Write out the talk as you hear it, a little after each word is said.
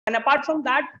And apart from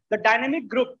that, the dynamic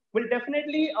group will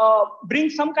definitely bring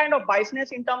some kind of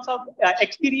biasness in terms of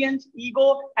experience,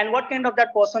 ego, and what kind of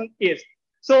that person is.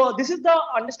 So this is the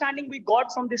understanding we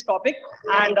got from this topic,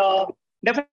 and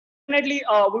definitely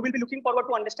we will be looking forward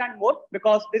to understand more,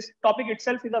 because this topic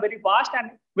itself is a very vast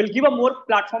and will give a more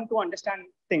platform to understand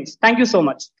things. Thank you so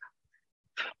much.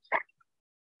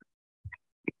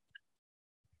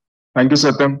 Thank you,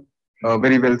 Satyam.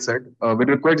 Very well said. We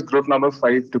request group number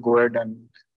 5 to go ahead and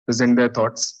present their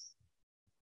thoughts.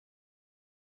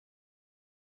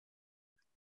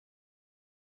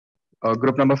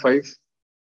 Group number 5.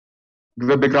 Give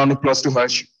a big round of applause to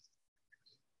Harsh.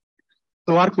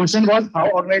 So our question was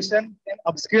how organization can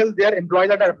upskill their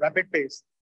employees at a rapid pace.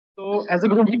 So as a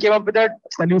group, we came up with a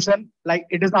solution. Like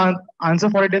it is the answer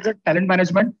for it is a talent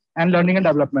management and learning and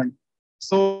development.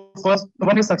 So first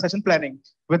one is succession planning.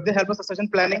 With the help of succession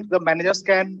planning, the managers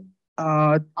can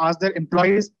ask their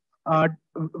employees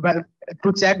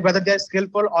to check whether they're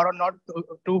skillful or not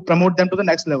to promote them to the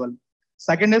next level.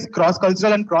 Second is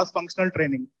cross-cultural and cross-functional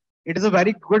training. It is a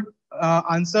very good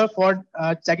answer for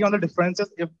checking on the differences.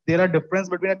 If there are differences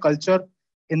between a culture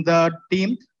in the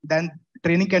team, then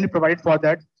training can be provided for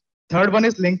that. Third one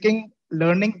is linking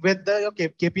learning with the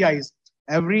KPIs.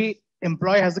 Every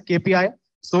employee has a KPI.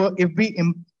 So if we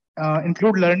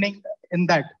include learning in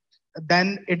that,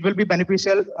 then it will be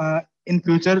beneficial in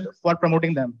future for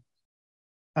promoting them.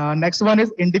 Next one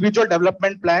is individual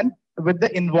development plan with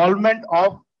the involvement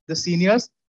of the seniors.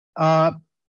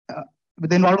 With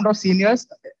the involvement of seniors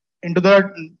into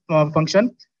the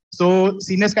function. So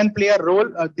seniors can play a role.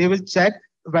 They will check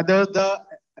whether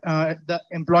the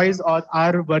employees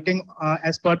are working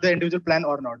as per the individual plan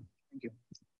or not. Thank you.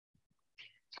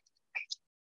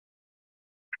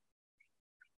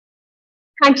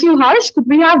 Thank you, Harsh. Could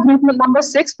we have group number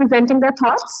 6 presenting their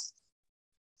thoughts?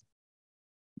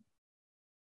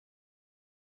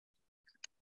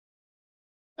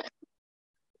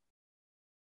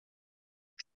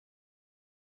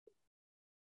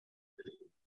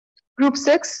 Group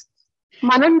 6,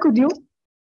 Manan, could you?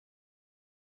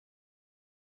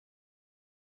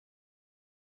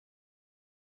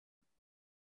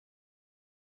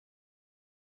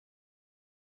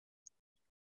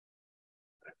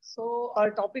 So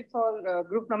our topic for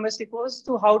group number 6 was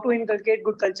to how to inculcate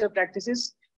good culture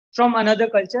practices from another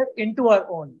culture into our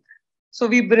own. So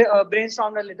we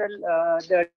brainstormed a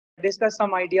little, discussed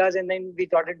some ideas, and then we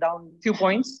jotted down a few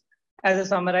points as a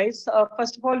summarize.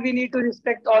 First of all, we need to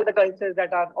respect all the cultures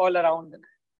that are all around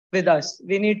with us.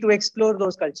 We need to explore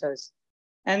those cultures.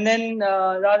 And then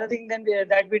the other thing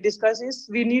that we discuss is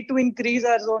we need to increase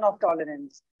our zone of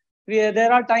tolerance.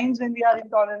 There are times when we are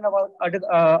intolerant about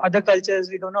other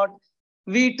cultures.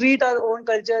 We treat our own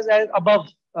cultures as above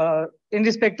in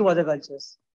respect to other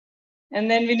cultures. And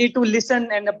then we need to listen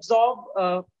and absorb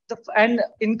and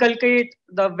inculcate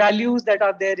the values that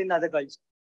are there in other cultures.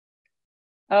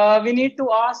 We need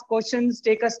to ask questions,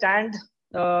 take a stand.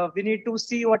 We need to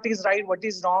see what is right, what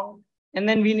is wrong, and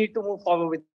then we need to move forward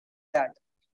with that.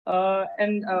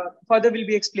 And further will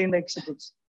be explained by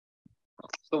Kshitij.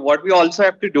 So what we also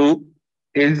have to do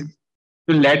is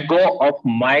to let go of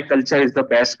my culture is the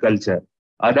best culture.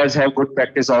 Others have good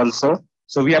practice also.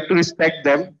 So we have to respect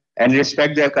them and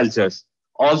respect their cultures.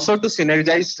 Also to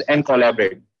synergize and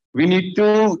collaborate. We need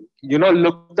to,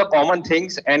 look the common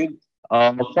things, and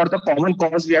for the common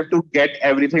cause, we have to get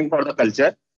everything for the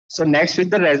culture. So next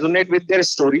with the resonate with their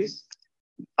stories.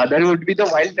 Other would be the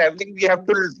while traveling, we have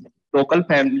to local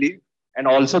family and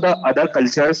also the other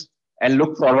cultures and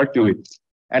look forward to it.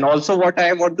 And also what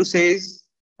I want to say is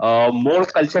more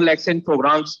cultural exchange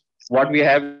programs, what we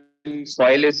have in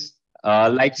soil is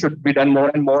should be done more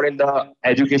and more in the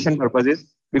education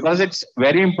purposes, because it's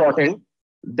very important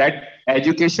that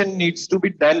education needs to be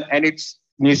done, and it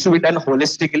needs to be done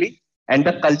holistically. And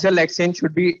the cultural exchange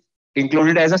should be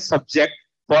included as a subject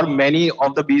for many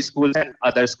of the B schools and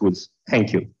other schools.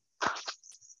 Thank you.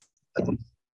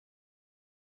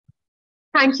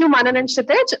 Thank you, Manan and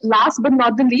Kshitij. Last but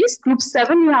not the least, group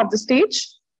 7, you have the stage.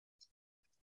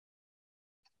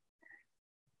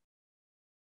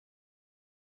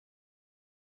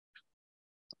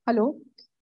 Hello.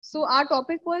 So our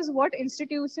topic was what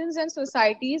institutions and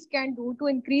societies can do to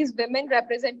increase women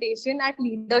representation at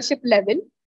leadership level.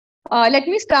 Let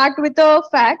me start with a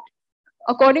fact.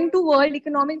 According to World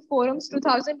Economic Forum's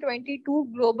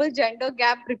 2022 Global Gender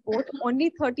Gap Report,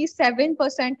 only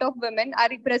 37% of women are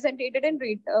represented in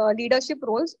leadership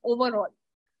roles overall.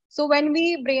 So when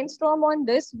we brainstorm on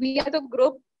this, we as a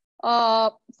group,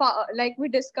 like we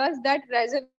discussed, that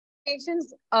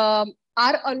reservations are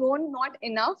alone not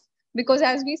enough, because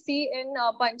as we see in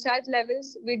panchayat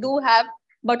levels, we do have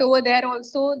but over there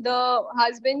also the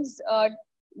husbands,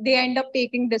 they end up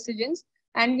taking decisions,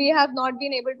 and we have not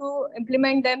been able to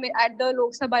implement them at the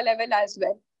Lok Sabha level as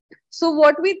well. So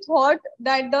what we thought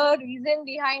that the reason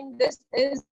behind this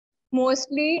is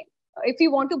mostly, if we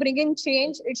want to bring in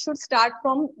change, it should start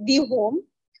from the home.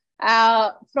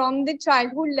 From the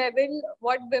childhood level,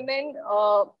 what women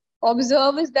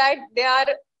observe is that they are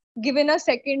given a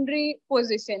secondary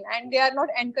position and they are not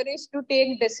encouraged to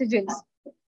take decisions,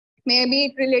 maybe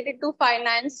it related to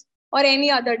finance or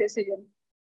any other decision.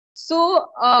 So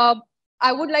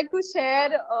I would like to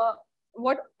share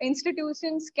what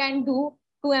institutions can do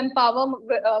to empower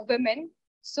women.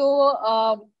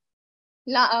 So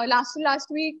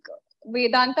last week,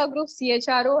 Vedanta Group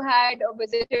CHRO had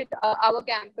visited our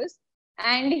campus,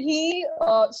 and he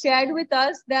shared with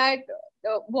us that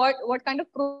what kind of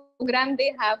program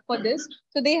they have for this.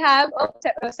 So they have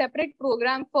a separate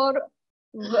program for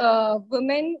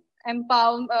women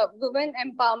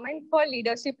empowerment for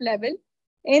leadership level.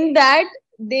 In that,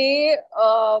 they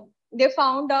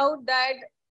found out that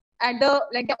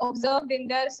they observed in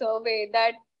their survey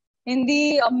that in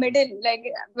the middle, like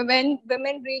when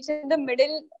women reach in the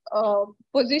middle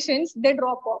positions, they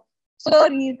drop off. So the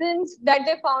reasons that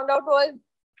they found out was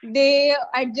they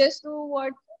adjust to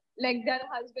what like their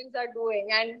husbands are doing,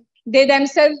 and they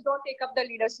themselves don't take up the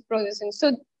leadership positions.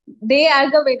 So they,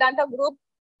 as the Vedanta Group,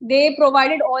 they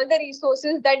provided all the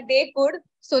resources that they could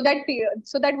so that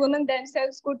women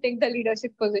themselves could take the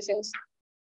leadership positions.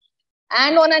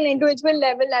 And on an individual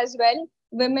level as well,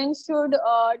 women should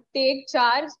take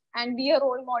charge and be a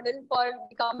role model for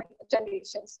the coming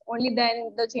generations. Only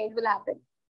then the change will happen.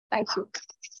 Thank you.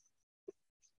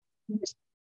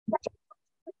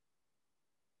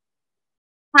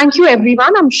 Thank you,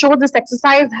 everyone. I'm sure this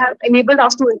exercise has enabled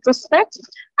us to introspect,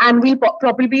 and we'll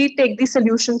probably take these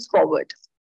solutions forward.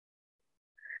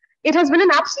 It has been an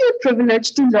absolute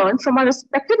privilege to learn from our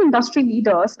respected industry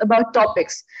leaders about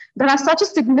topics that have such a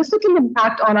significant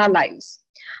impact on our lives.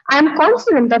 I am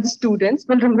confident that the students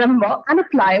will remember and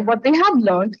apply what they have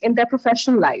learned in their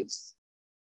professional lives.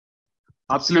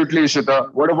 Absolutely,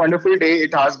 Ishita. What a wonderful day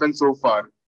it has been so far.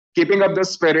 Keeping up the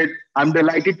spirit, I'm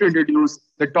delighted to introduce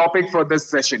the topic for this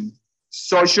session: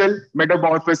 social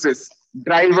metamorphosis,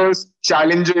 drivers,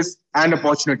 challenges, and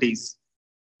opportunities.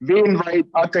 We invite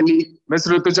our colleague, Ms.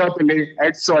 Rutuja Pillai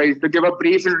at SOIL, to give a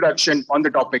brief introduction on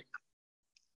the topic.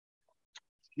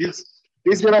 Please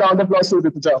give a round of applause to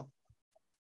Rutuja.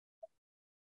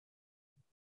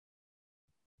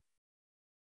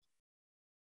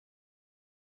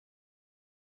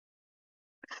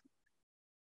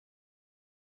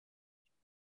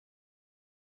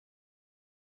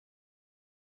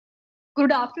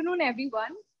 Good afternoon,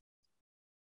 everyone.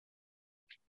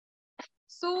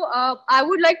 So I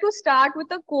would like to start with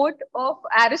a quote of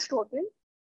Aristotle.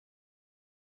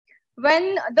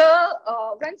 When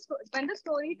the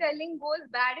storytelling goes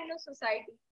bad in a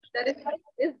society, the result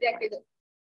is decadent.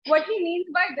 What he means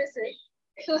by this is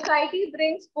society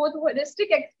brings forth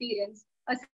holistic experience,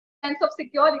 a sense of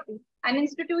security, an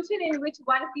institution in which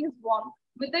one feels warm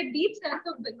with a deep sense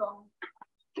of belonging.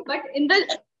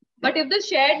 But if the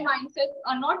shared mindsets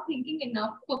are not thinking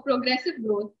enough for progressive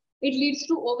growth, it leads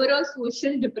to overall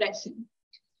social depression.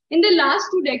 In the last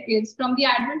 2 decades, from the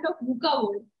advent of VUCA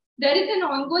world, there is an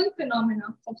ongoing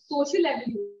phenomenon of social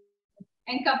evolution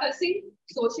encompassing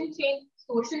social change,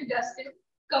 social justice,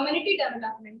 community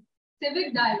development,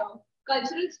 civic dialogue,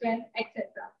 cultural strength, etc.,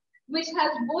 which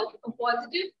has both a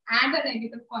positive and a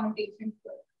negative connotation to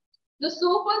it. The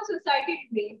so-called society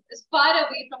today is far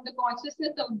away from the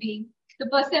consciousness of being, the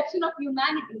perception of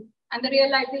humanity, and the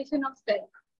realization of self.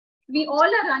 We all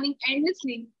are running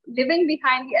endlessly, living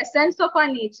behind the essence of our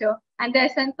nature and the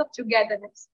essence of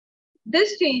togetherness.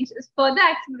 This change is further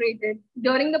accelerated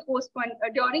during and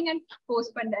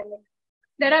post-pandemic.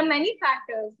 There are many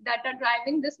factors that are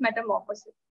driving this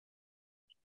metamorphosis.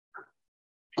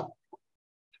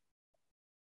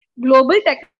 Global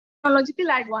technological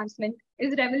advancement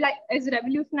is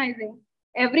revolutionizing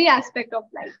every aspect of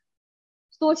life.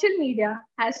 Social media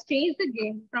has changed the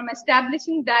game from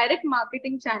establishing direct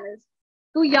marketing channels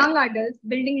to young adults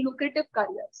building lucrative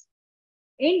careers.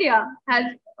 India has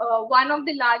one of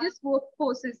the largest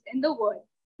workforces in the world,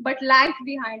 but lags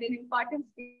behind in important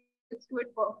skills to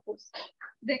its workforce.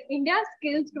 The India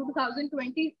Skills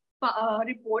 2020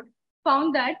 report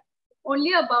found that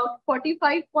only about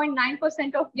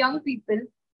 45.9% of young people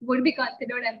would be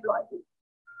considered employable.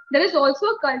 There is also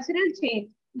a cultural change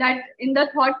that in the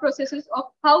thought processes of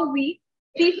how we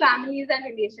see families and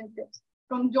relationships,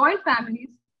 from joint families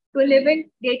to living,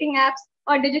 dating apps,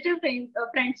 or digital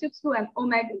friendships to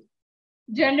Omegle.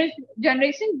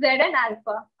 Generation Z and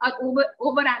Alpha are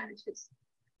over ambitious.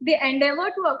 They endeavor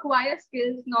to acquire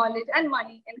skills, knowledge, and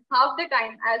money in half the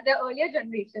time as their earlier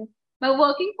generation by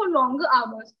working for longer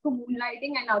hours through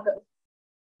moonlighting and others.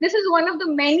 This is one of the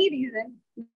many reasons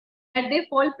that they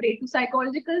fall prey to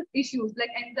psychological issues like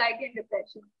anxiety and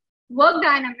depression. Work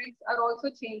dynamics are also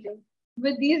changing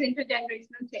with these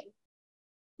intergenerational changes.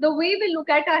 The way we look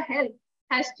at our health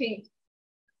has changed,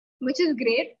 which is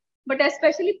great, but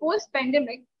especially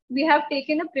post-pandemic, we have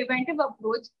taken a preventive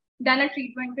approach than a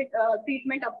treatment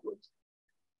approach.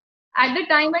 At the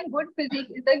time when good physique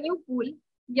is the new cool,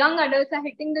 young adults are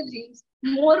hitting the gyms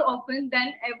more often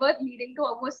than ever, leading to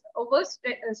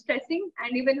overstressing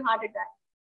and even heart attack.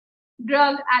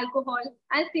 Drug, alcohol,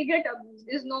 and cigarette abuse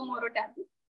is no more a taboo.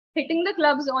 Hitting the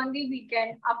clubs on the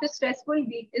weekend after stressful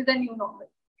week is the new normal.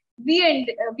 We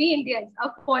Indians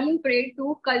are falling prey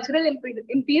to cultural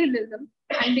imperialism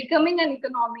and becoming an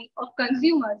economy of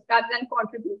consumers rather than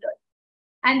contributors.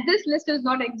 And this list is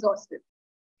not exhaustive.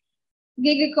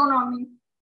 Gig economy,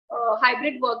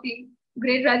 hybrid working,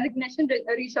 great resignation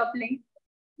reshuffling,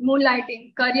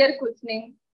 moonlighting, career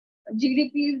cushioning,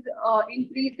 GDP is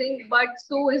increasing, but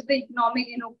so is the economic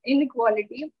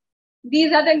inequality.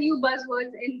 These are the new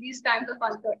buzzwords in these times of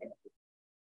uncertainty.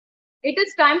 It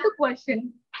is time to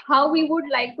question how we would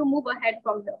like to move ahead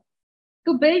from here.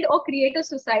 To build or create a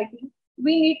society,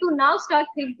 we need to now start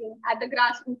thinking at the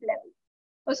grassroots level.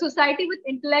 A society with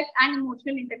intellect and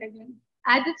emotional intelligence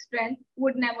as its strength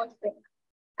would never shrink.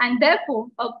 And therefore,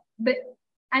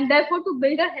 to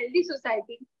build a healthy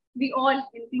society, we all,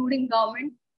 including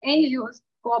government, NGOs,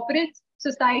 corporates,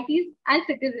 societies, and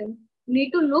citizens,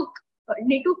 need to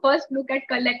first look at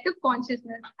collective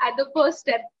consciousness as the first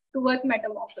step towards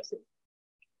metamorphosis.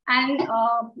 And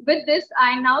with this,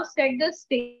 I now set the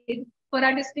stage for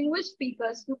our distinguished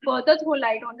speakers to further throw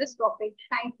light on this topic.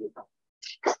 Thank you.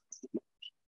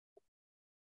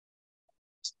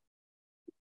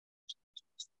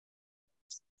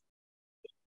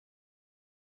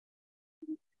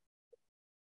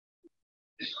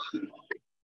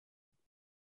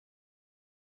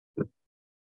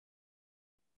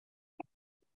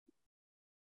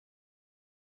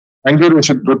 Thank you,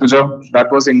 Rutuja.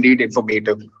 That was indeed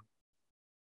informative.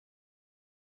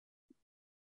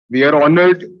 We are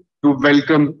honored to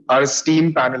welcome our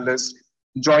esteemed panelists.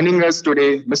 Joining us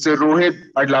today, Mr. Rohit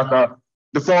Adlaka,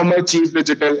 the former Chief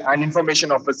Digital and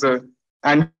Information Officer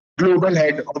and Global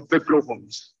Head of Wipro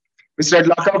Homes. Mr.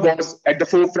 Adlaka was at the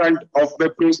forefront of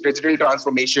Wipro's digital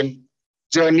transformation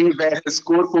journey, where his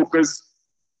core focus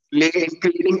lay in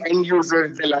creating end-user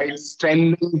delight,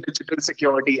 strengthening digital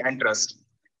security and trust,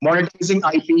 monetizing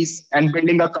IPs, and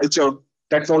building a culture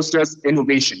that fosters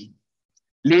innovation,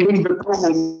 leading Wipro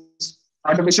Homes'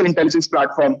 artificial intelligence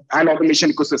platform and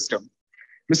automation ecosystem.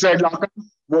 Mr. Adlaka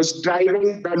was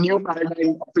driving the new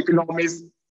paradigm of economies,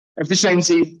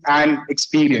 efficiency, and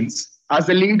experience. As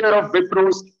the leader of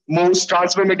Wipro's most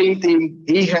transformative team,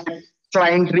 he helped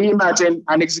clients reimagine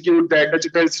and execute their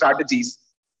digital strategies,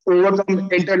 overcome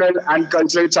internal and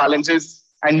cultural challenges,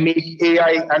 and make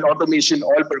AI and automation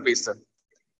all pervasive.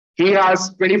 He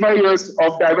has 25 years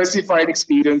of diversified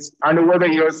experience and over the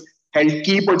years held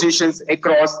key positions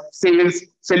across sales,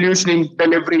 solutioning,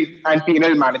 delivery, and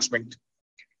P&L management.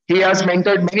 He has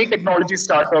mentored many technology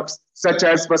startups such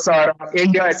as Vasara,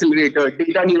 India Accelerator,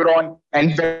 Data Neuron,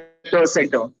 and Vector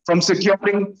Center, from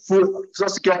securing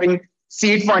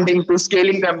seed funding to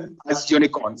scaling them as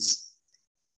unicorns.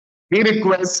 We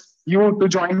request you to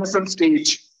join us on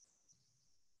stage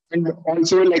and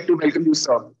also like to welcome you,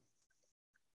 sir.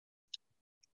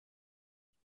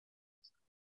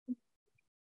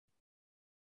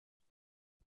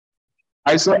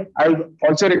 I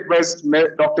also request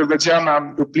Dr. Vijaya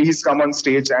ma'am to please come on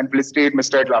stage and felicitate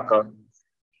Mr. Adlaka.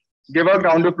 Give a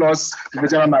round of applause to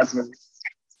Vijaya ma'am as well.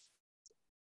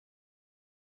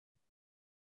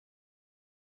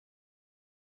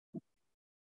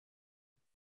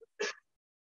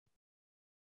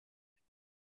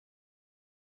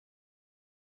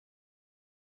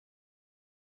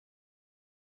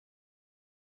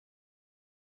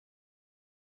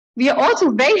 We are also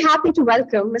very happy to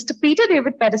welcome Mr. Peter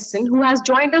David Pedersen, who has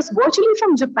joined us virtually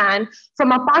from Japan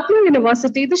from our partner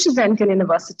university, the Shizenkan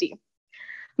University.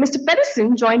 Mr.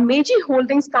 Pedersen joined Meiji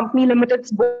Holdings Company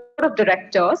Limited's board of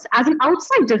directors as an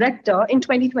outside director in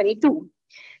 2022.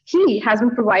 He has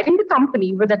been providing the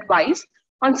company with advice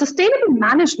on sustainable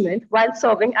management while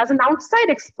serving as an outside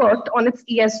expert on its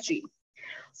ESG.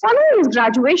 Following his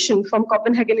graduation from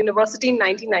Copenhagen University in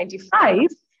 1995,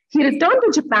 he returned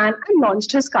to Japan and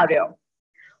launched his career.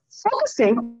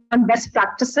 Focusing on best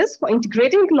practices for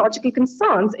integrating ecological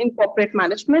concerns in corporate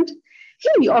management,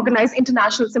 He organized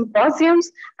international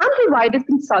symposiums and provided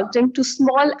consulting to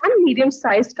small and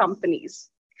medium-sized companies.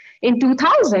 In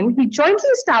 2000, he jointly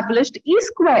established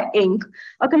E-Square Inc.,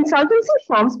 a consultancy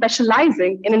firm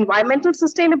specializing in environmental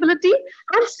sustainability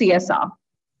and CSR.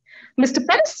 Mr.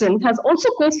 Pedersen has also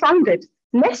co-founded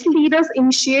Next Leaders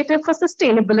Initiative for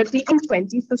Sustainability in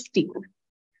 2015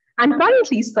 and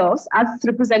currently serves as its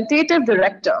representative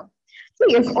director.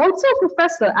 He is also a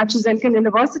professor at Shizenkan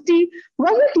University,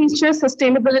 where he teaches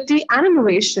sustainability and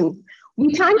innovation.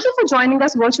 We thank you for joining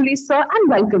us virtually, sir, and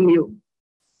welcome you.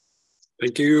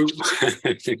 Thank you.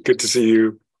 Good to see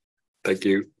you. Thank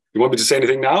you. You want me to say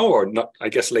anything now or not? I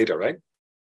guess later, right?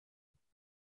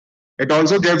 It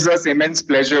also gives us immense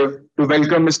pleasure to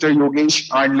welcome Mr. Yogesh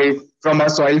Andle from our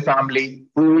Soil family,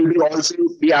 who will also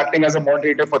be acting as a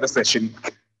moderator for the session.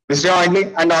 Mr.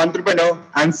 Andle, an entrepreneur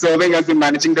and serving as the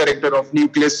managing director of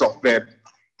Nucleus Software.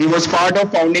 He was part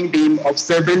of founding team of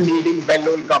several leading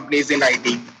well-known companies in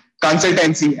IT,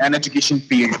 consultancy and education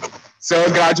field. Sir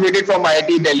graduated from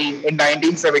IIT Delhi in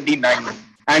 1979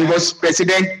 and was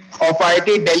president of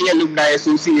IIT Delhi Alumni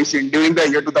Association during the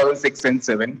year 2006 and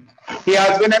 7. He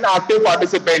has been an active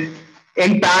participant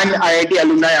in PAN IIT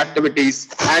alumni activities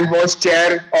and was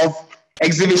chair of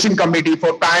exhibition committee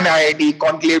for PAN IIT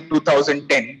Conclave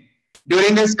 2010.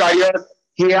 During his career,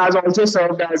 he has also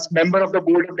served as member of the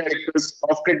board of directors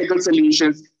of Critical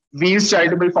Solutions, Wheels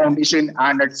Charitable Foundation,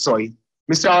 and at SOI.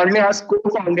 Mr. Arne has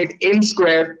co-founded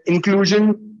InSquare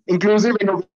Inclusive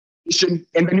Innovation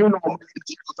in the new normal in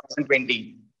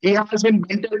 2020. He has been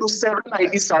mentor to several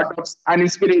IT startups and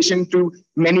inspiration to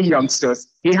many youngsters.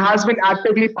 He has been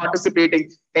actively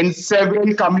participating in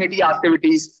several community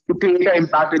activities to create an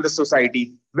impact in the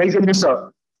society. Welcome you,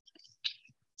 sir.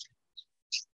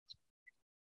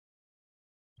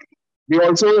 We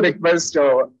also request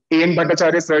A.N.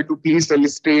 Bhattacharya, sir, to please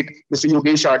felicitate Mr.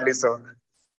 Yogesh Andle, sir.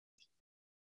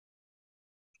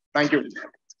 Thank you.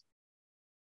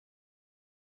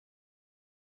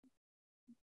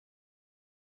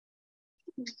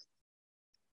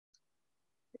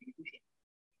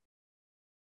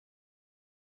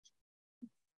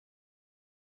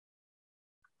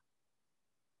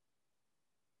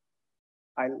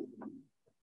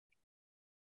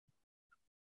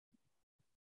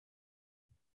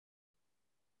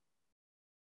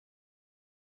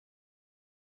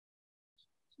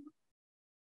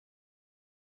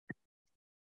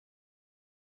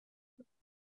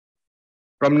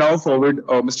 From now forward,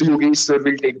 Mr. Yogesh, sir,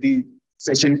 will take the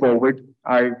session forward.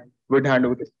 I would hand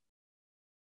over this.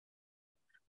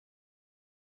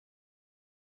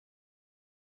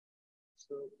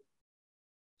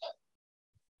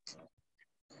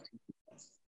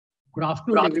 Good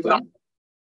afternoon, everyone.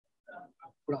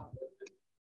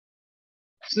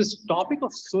 This topic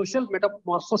of social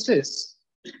metamorphosis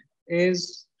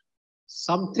is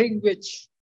something which,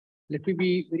 let me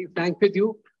be very frank with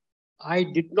you, I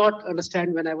did not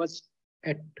understand when I was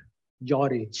at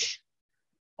your age.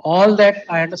 All that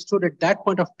I understood at that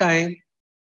point of time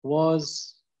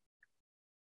was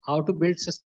how to build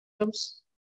systems,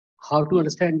 how to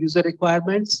understand user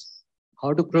requirements,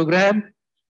 how to program,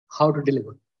 how to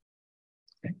deliver.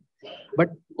 Okay. But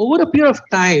over a period of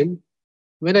time,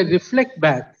 when I reflect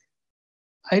back,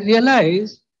 I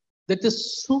realized that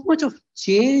there's so much of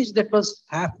change that was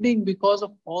happening because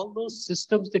of all those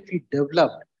systems that we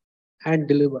developed and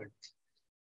delivered.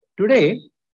 Today,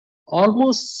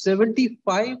 almost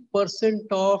 75%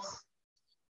 of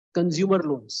consumer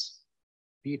loans,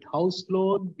 be it house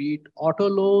loan, be it auto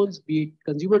loans, be it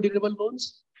consumer durable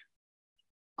loans,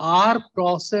 are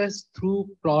processed through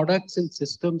products and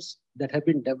systems that have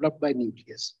been developed by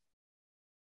Nucleus.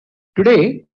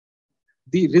 Today,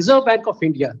 the Reserve Bank of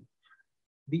India,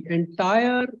 the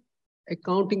entire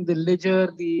accounting, the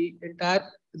ledger, the entire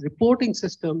reporting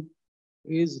system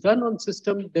is run on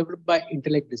system developed by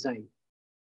Intellect Design.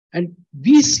 And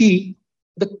we see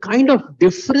the kind of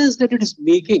difference that it is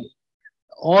making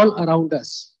all around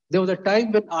us. There was a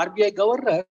time when RBI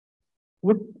governor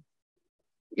would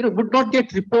not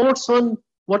get reports on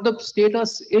what the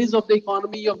status is of the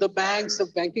economy, of the banks,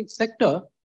 of banking sector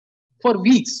for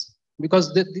weeks,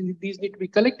 because these need to be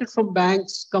collected from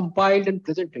banks, compiled and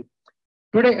presented.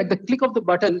 Today, at the click of the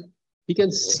button, he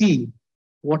can see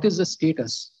what is the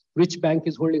status, which bank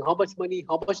is holding how much money,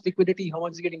 how much liquidity, how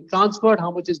much is getting transferred,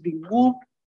 how much is being moved.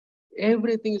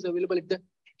 Everything is available at the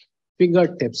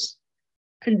fingertips.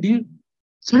 And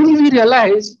suddenly we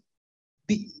realize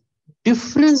the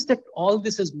difference that all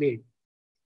this has made.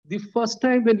 The first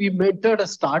time when we mentored a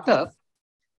startup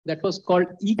that was called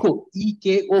ECO,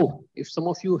 E-K-O, if some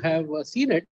of you have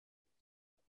seen it,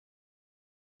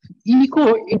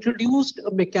 ECO introduced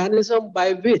a mechanism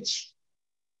by which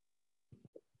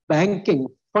banking,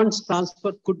 funds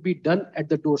transfer could be done at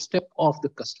the doorstep of the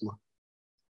customer.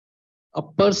 A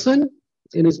person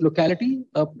in his locality,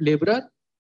 a laborer,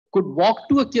 could walk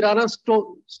to a Kirana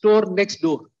store next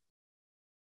door,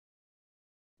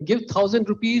 give 1,000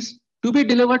 rupees to be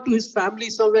delivered to his family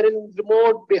somewhere in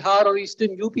remote Bihar or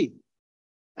Eastern UP.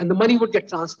 And the money would get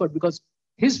transferred because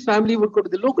his family would go to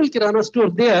the local Kirana store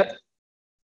there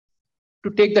to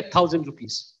take that 1,000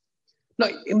 rupees. Now,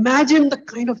 imagine the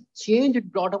kind of change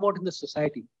it brought about in the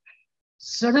society.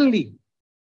 Suddenly,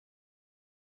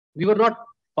 we were not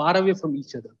far away from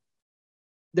each other.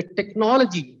 The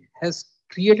technology has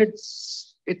created,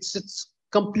 it's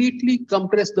completely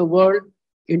compressed the world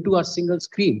into a single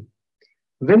screen.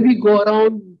 When we go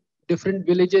around different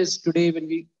villages today, when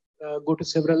we go to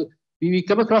several, we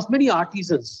come across many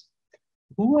artisans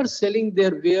who are selling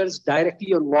their wares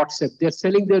directly on WhatsApp. They're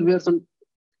selling their wares on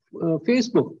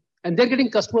Facebook, and they're getting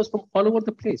customers from all over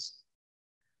the place.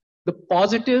 The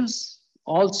positives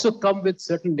also come with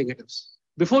certain negatives.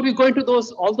 Before we go into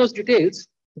all those debates,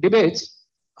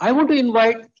 I want to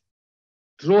invite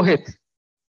Rohit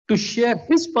to share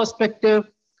his perspective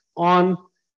on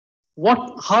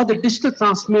how the digital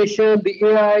transformation, the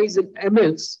AIs and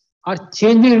MLs are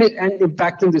changing and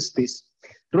impacting this space.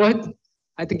 Rohit,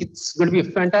 I think it's going to be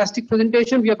a fantastic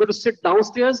presentation. We are going to sit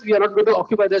downstairs. We are not going to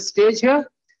occupy the stage here.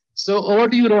 So over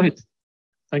to you, Rohit.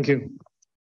 Thank you.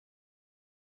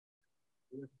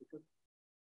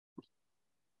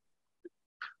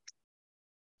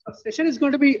 The session is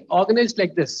going to be organized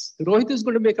like this. Rohit is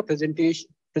going to make a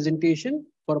presentation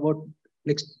for about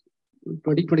next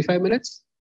 20-25 minutes.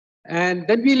 And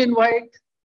then we'll invite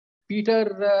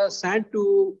Peter Sand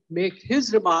to make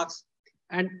his remarks,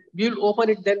 and we'll open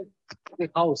it then to the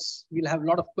house. We'll have a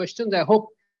lot of questions. I hope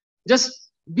just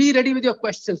be ready with your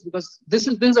questions, because this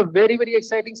is a very, very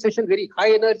exciting session, very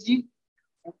high energy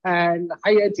and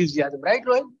high enthusiasm. Right,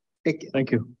 Rohit? Take care.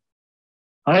 Thank you.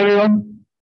 Hi, everyone.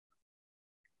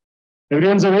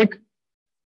 Everyone's awake?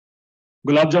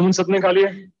 Gulab jamun sabne kha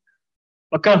liye?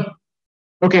 Pakka?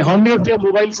 Okay, how many of you have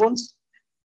mobile phones?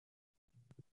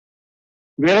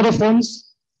 Where are the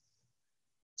phones?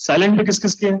 Silent pe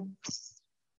kis-kis ke hain?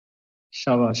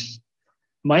 Shabash.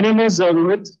 My name is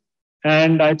Rohit,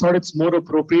 and I thought it's more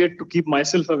appropriate to keep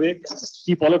myself awake,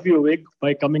 keep all of you awake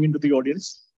by coming into the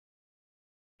audience.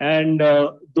 And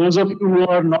those of you who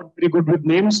are not very good with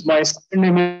names, my second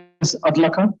name is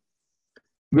Adlaka,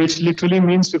 which literally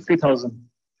means 50,000.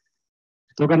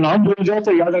 So agar naam bhul jaye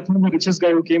to yaad rakhna, the richest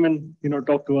guy who came and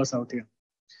talked to us out here.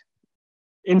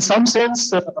 In some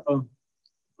sense,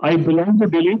 I belong to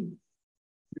Delhi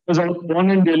because I was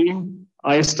born in Delhi.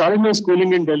 I started my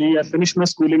schooling in Delhi. I finished my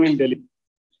schooling in Delhi.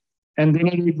 And then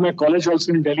I did my college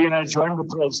also in Delhi, and I joined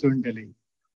Wipro also in Delhi.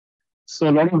 So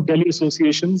a lot of Delhi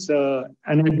associations, and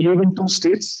I live in two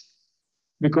states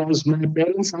because my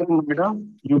parents are in Noida,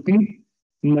 UP,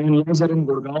 and my in-laws are in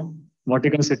Gurgaon,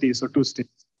 Vatican City, so two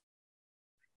states.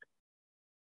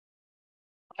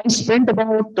 I spent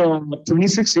about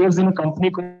 26 years in a company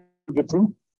called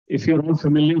Wipro. If you're all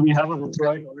familiar, we have a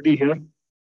Wipro already here.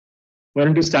 Why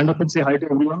don't you stand up and say hi to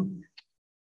everyone?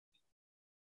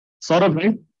 Saurabh,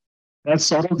 right? That's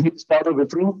Saurabh. He's part of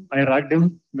Wipro. I ragged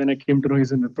him when I came to know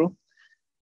he's in Wipro.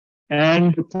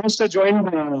 And post I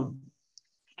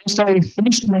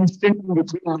finished my stint in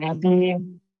Wipro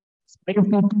in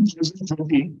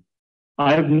 2020.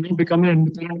 I have now become an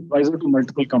independent advisor to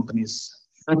multiple companies,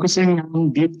 focusing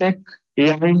on deep tech,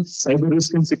 AI, cyber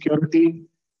risk and security,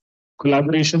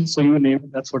 collaboration. So you name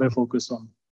it, that's what I focus on.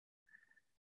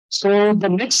 So the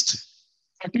next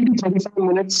 30 to 35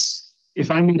 minutes, if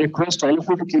I may request all of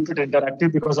you to keep it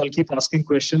interactive, because I'll keep asking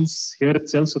questions here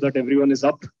itself so that everyone is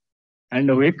up and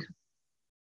awake.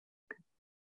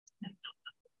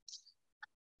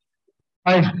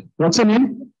 Hi, what's your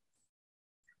name?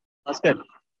 Bhaskar.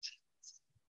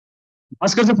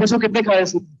 Bhaskar se pucho kitne khaye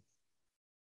isne?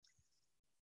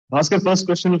 Bhaskar, first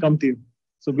question will come to you.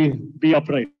 So be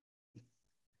upright.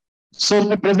 So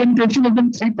the presentation is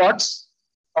in three parts.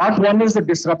 Part one is the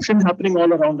disruption happening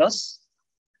all around us.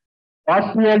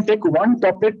 Part two, I'll take one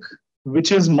topic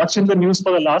which is much in the news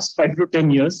for the last 5 to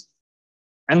 10 years.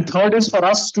 And third is for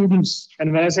us students.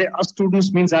 And when I say us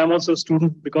students, means I'm also a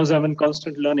student because I'm in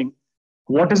constant learning.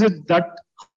 What is it that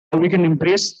we can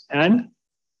embrace and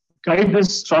guide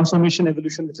this transformation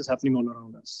evolution which is happening all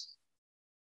around us?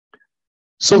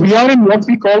 So we are in what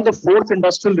we call the fourth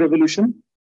industrial revolution.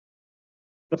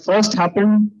 The first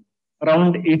happened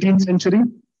around 18th century.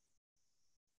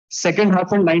 Second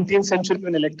happened 19th century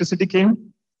when electricity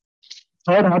came.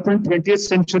 Third happened 20th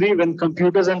century when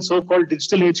computers and so-called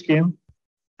digital age came.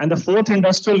 And the fourth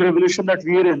industrial revolution that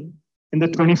we are in the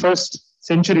 21st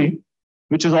century,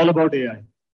 which is all about AI.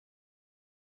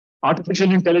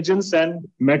 Artificial intelligence and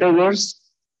metaverse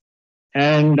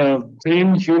and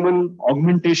brain human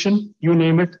augmentation, you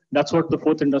name it. That's what the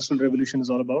fourth industrial revolution is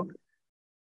all about.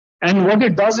 And what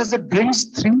it does is it brings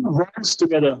three worlds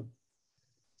together.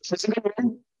 Physical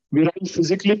world, we're all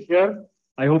physically here.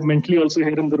 I hope mentally also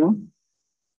here in the room.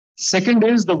 Second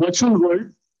is the virtual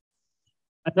world.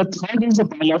 And the third is the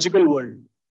biological world.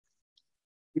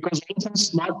 Because all of our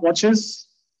smart watches,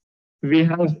 we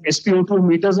have SpO2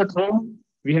 meters at home.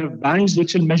 We have bands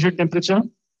which will measure temperature.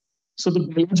 So the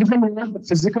biological world, the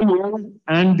physical world,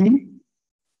 and the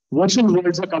virtual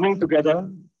worlds are coming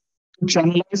together to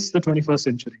channelize the 21st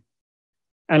century.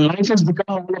 And life has become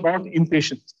all about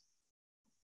impatience.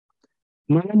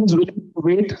 No one is willing to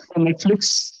wait for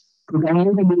Netflix to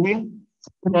download a movie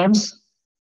because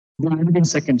they have it in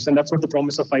seconds. And that's what the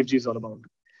promise of 5G is all about.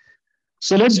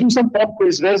 So let's do some pop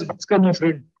quiz. Where's Bhaskar, my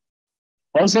friend?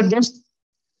 All set, just?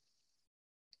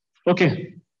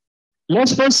 Okay.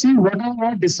 Let's first see what are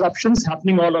our disruptions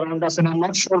happening all around us. And I'm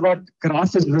not sure that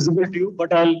graph is visible to you,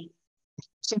 but I'll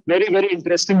some very, very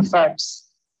interesting facts.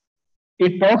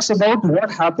 It talks about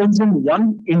what happens in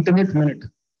 1 internet minute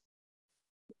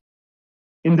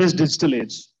in this digital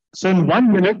age. So in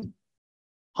 1 minute,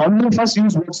 how many of us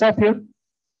use WhatsApp here?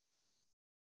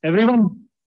 Everyone?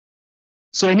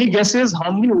 So any guesses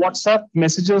how many WhatsApp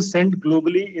messages sent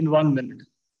globally in 1 minute?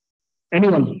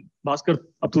 Anyone? Bhaskar,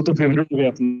 ab tu to favorite ho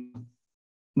gaya apna.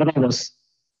 Batao bas.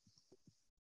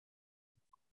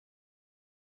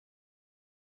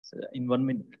 In 1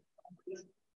 minute.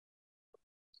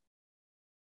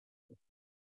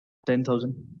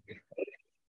 10,000.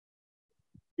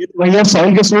 भैया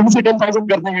soil के student से 10,000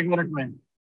 करते हैं 1 minute में.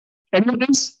 Anyone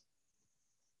else?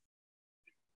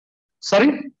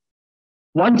 Sorry?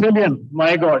 1 trillion.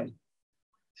 My God.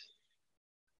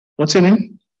 What's your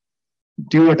name?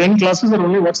 Do you attend classes or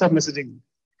only WhatsApp messaging?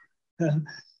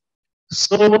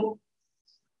 So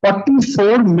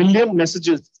 44 million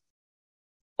messages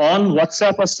on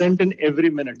WhatsApp are sent in every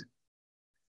minute.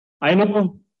 I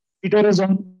know Peter is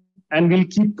on, and we'll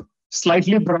keep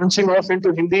slightly branching off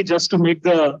into Hindi just to make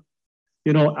the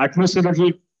atmosphere a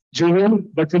little jovial,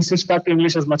 but we'll switch back to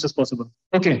English as much as possible.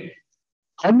 Okay.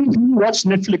 How many of you watch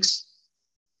Netflix?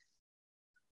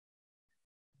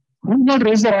 Who not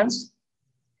raise their hands?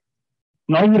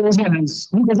 Now you raise your hands.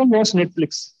 Who doesn't watch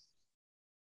Netflix?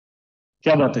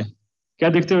 क्या बात है? क्या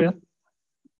देखते हो यार?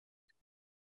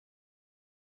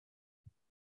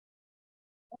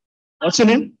 What's your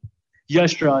name?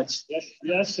 Yash Raj.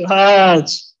 Yash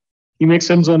Raj. He makes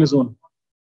sense on his own.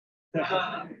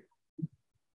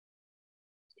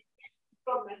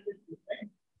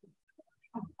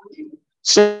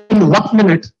 So in 1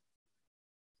 minute,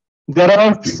 there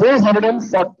are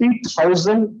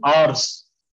 440,000 hours.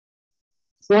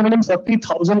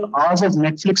 440,000 hours of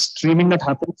Netflix streaming that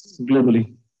happens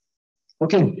globally.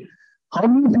 Okay. How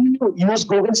many of you use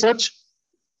Google search?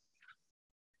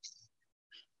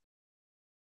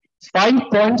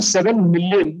 5.7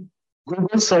 million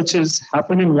Google searches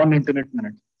happen in 1 internet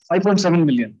minute. 5.7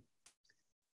 million.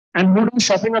 And who does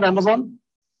shopping on Amazon?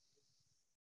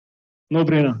 No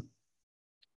brainer.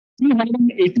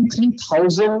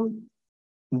 383,000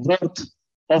 worth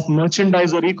of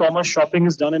merchandise or e-commerce shopping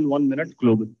is done in 1 minute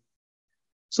globally.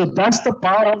 So that's the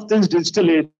power of this digital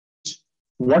age.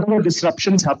 What are the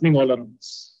disruptions happening all around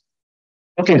us?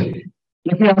 Okay,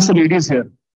 let me ask the ladies here.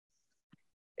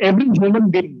 Every human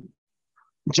being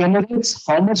generates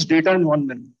how much data in 1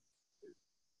 minute?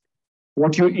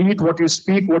 What you eat, what you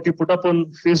speak, what you put up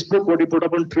on Facebook, what you put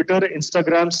up on Twitter,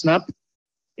 Instagram, Snap.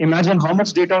 Imagine how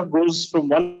much data goes from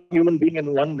one human being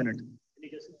in 1 minute.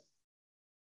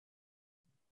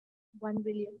 1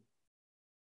 billion.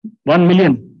 1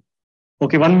 million.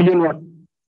 Okay, 1 million what?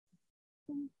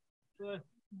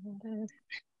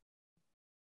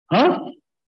 Huh?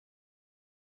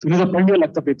 तूने तो पढ़ लिया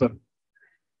लगता paper.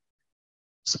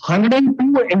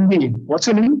 102 MB. What's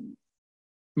your name?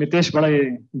 Mitesh बड़ा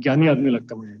ये ज्ञानी आदमी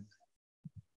लगता मुझे.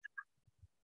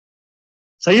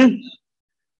 सही है?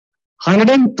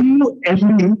 102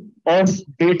 MB of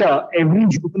data every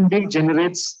human being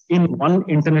generates in 1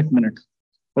 internet minute.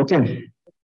 Okay.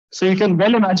 So you can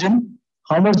well imagine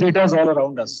how much data is all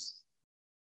around us.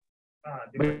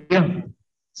 Yeah.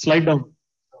 Slide down.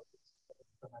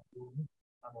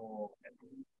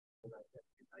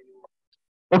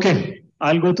 Okay.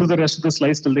 I'll go through the rest of the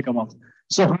slides till they come up.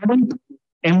 So 102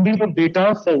 MB of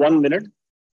data for 1 minute.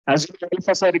 As all of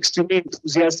us are extremely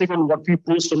enthusiastic on what we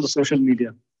post on the social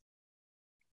media.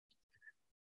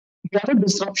 The other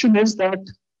disruption is that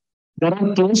there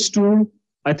are close to,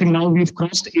 I think now we've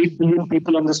crossed 8 billion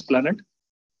people on this planet.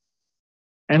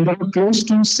 And there are close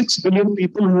to 6 billion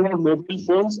people who have mobile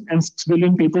phones and 6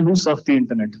 billion people who surf the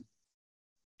internet.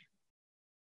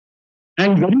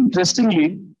 And very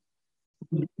interestingly,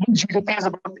 GDP is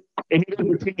about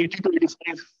anywhere between 80 to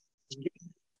 85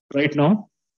 right now.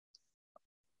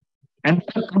 And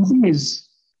there are companies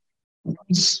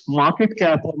whose market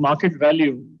cap or market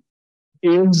value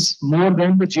is more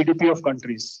than the GDP of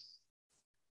countries.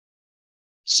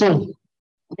 So,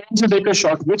 let's take a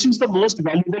shot. Which is the most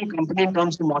valuable company in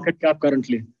terms of market cap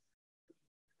currently?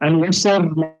 And what's their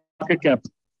market cap?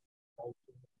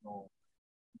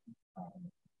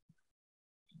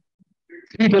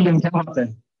 $3 trillion.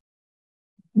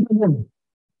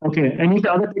 Okay. Any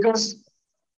other figures?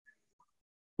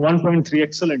 1.3.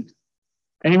 Excellent.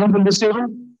 Anyone from this table?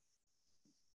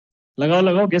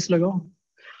 Lagao, guess lagao.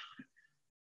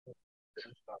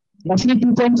 Roughly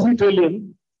 2.3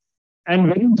 trillion. And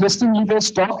very interestingly, the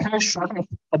stock has shot up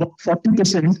about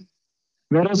 40%,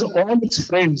 whereas all its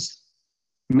friends,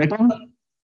 Meta,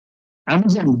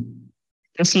 Amazon,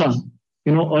 Tesla,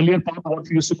 earlier part of what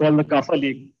we used to call the Kappa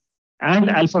League, and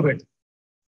Alphabet,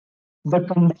 the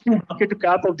combined market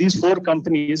cap of these 4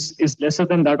 companies is lesser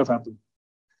than that of Apple.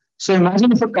 So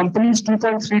imagine if a company is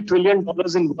 $2.3 trillion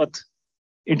in worth,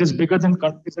 it is bigger than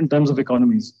countries in terms of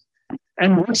economies.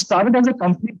 And what started as a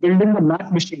company building the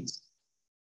Mac machines.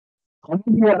 How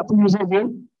many are Apple users here?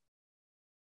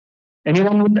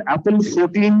 Anyone with Apple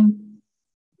 14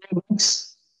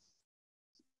 Macs?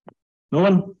 No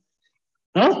one?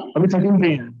 Huh? Abhi 13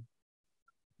 pe hai.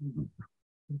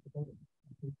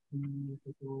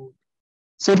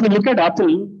 So if you look at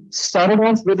Apple, started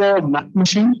off with a Mac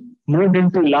machine, moved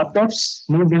into laptops,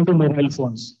 moved into mobile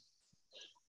phones.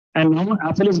 And now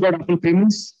Apple has got Apple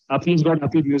Payments, Apple has got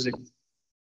Apple Music.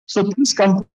 So these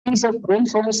companies have grown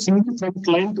from a single product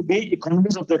line to be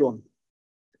economies of their own.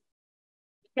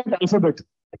 Look at Alphabet.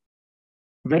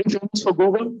 Very famous for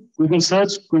Google, Google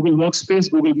Search, Google Workspace,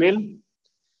 Google Mail.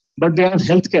 But they have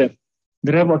healthcare.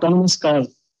 They have autonomous cars.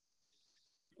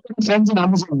 Friends in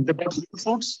Amazon, they bought Whole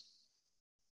Foods.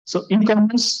 So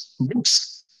e-commerce,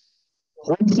 books,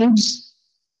 Whole Foods,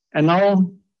 and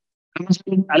now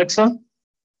Amazon Alexa.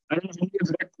 I don't know if you've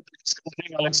read this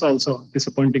company Alexa also,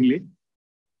 disappointingly.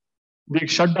 They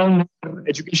shut down their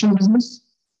education business.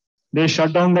 They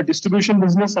shut down the distribution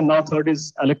business. And now third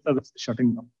is Alexa that's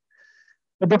shutting down.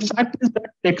 But the fact is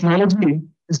that technology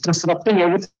is disrupting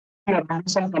everything around.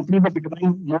 Some companies are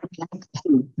becoming more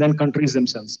powerful than countries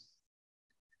themselves.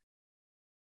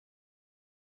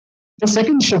 The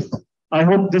second shift, I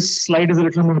hope this slide is a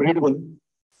little more readable.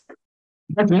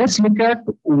 But let's look at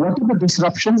what are the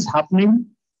disruptions happening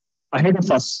ahead of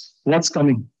us. What's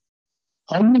coming?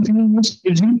 How many people use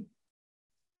 5G?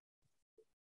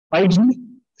 5G,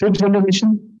 5th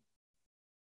generation,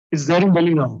 is there in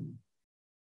Delhi now.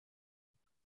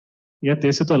 Yeah,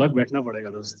 तेरे से तो अलग बैठना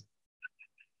पड़ेगा दोस्त.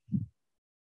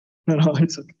 No,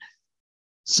 it's okay.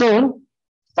 So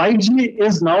 5G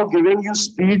is now giving you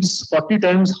speeds 40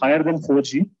 times higher than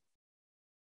 4G.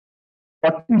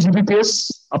 40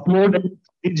 Gbps upload and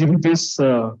 3 Gbps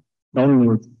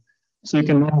download. So you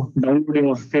can now download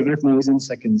your favorite movies in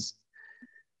seconds.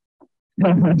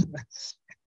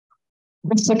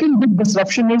 The second big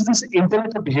disruption is this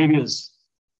internet of behaviors.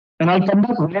 And I'll come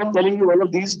back why I'm telling you all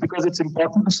of these because it's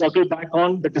important to circle back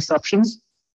on the disruptions,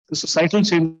 the societal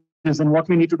changes, and what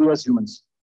we need to do as humans.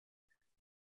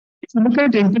 If you look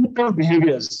at internet of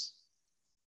behaviors,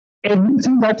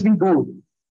 everything that we do,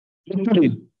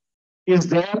 literally, is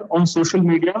there on social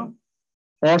media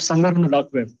or somewhere on the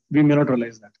dark web. We may not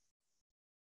realize that.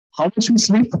 How much we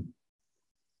sleep,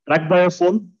 tracked by a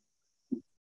phone.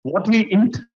 What we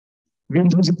eat, we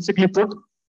basically put.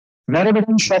 Wherever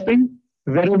we're shopping,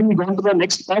 wherever we go to the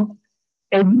next pub,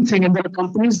 everything. And there are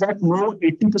companies that know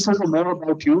 80% or more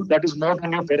about you. That is more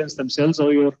than your parents themselves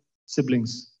or your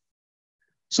siblings.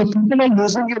 So people are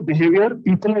using your behavior.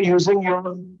 People are using your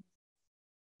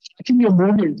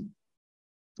movement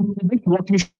to predict what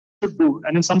you should do.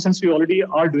 And in some sense, we already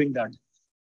are doing that.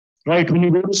 Right? When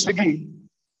you go to Swiggy,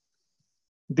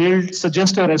 they'll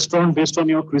suggest a restaurant based on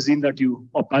your cuisine that you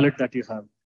or palate that you have.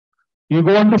 You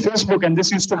go onto Facebook, and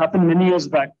this used to happen many years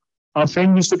back. Our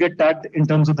friend used to get tagged in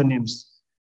terms of the names.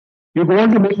 You go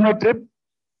on to Make My Trip,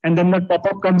 and then that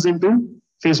pop-up comes into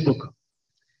Facebook.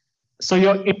 So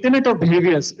your internet of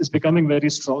behaviors is becoming very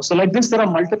strong. So like this, there are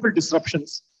multiple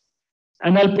disruptions.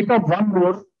 And I'll pick up one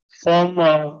more from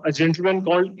a gentleman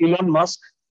called Elon Musk,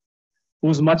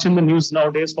 who's much in the news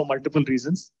nowadays for multiple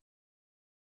reasons.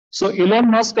 So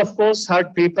Elon Musk, of course,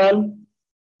 had PayPal,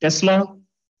 Tesla,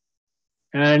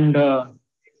 and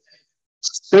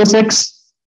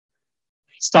SpaceX,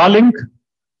 Starlink,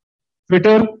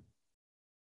 Twitter,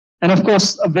 and of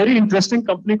course, a very interesting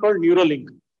company called Neuralink.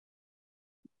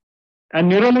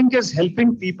 And Neuralink is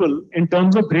helping people in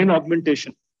terms of brain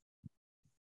augmentation.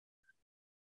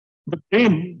 The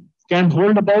brain can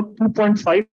hold about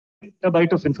 2.5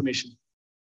 petabyte of information.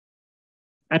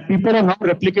 And people are now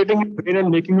replicating the brain and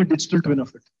making a digital twin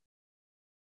of it.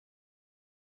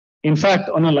 In fact,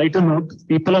 on a lighter note,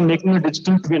 people are making a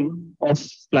digital twin of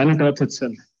planet Earth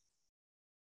itself.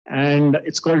 And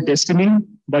it's called Destiny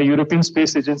by European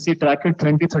Space Agency. Track it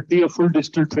 2030, a full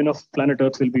digital twin of planet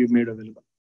Earth will be made available.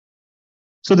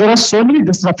 So there are so many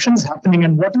disruptions happening.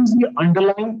 And what is the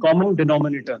underlying common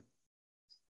denominator?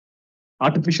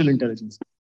 Artificial intelligence.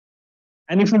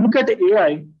 And if you look at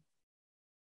AI,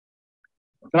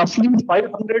 roughly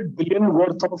 500 billion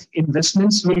worth of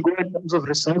investments will go in terms of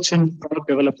research and product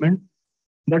development,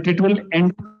 but it will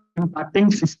end up impacting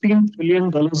 $15 trillion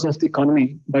of the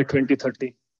economy by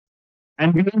 2030.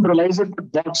 And we don't realize it,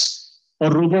 but bots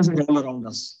or robots are all around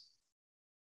us.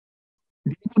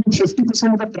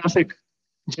 50% of the traffic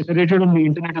generated on the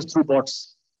internet is through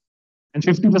bots. And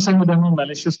 50% of them are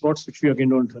malicious bots, which we again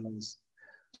don't realize.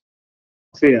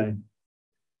 AI.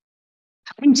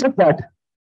 Having said that,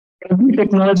 every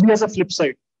technology has a flip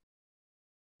side.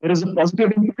 There is a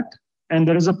positive impact and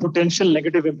there is a potential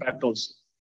negative impact also.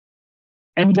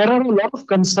 And there are a lot of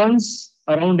concerns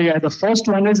around AI. The first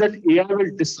one is that AI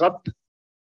will disrupt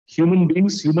human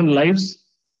beings, human lives,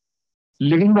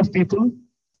 living of people,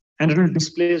 and it will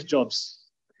displace jobs.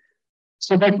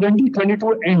 So by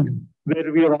 2022 end,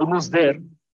 where we are almost there,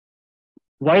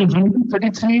 while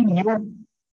 133 million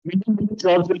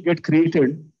jobs will get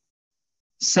created,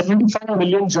 75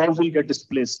 million jobs will get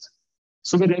displaced.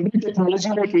 So with every technology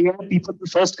like AI, people will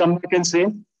first come back and say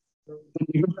the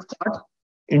negative part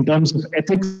in terms of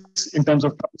ethics, in terms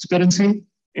of transparency,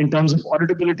 in terms of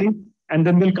auditability, and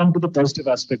then they'll come to the positive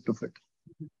aspect of it.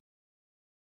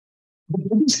 The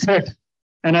biggest threat,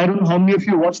 and I don't know how many of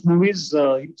you watched movies,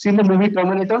 you've seen the movie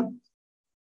Terminator?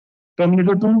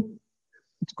 Terminator 2?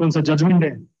 It's called Judgment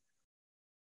Day.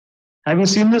 Have you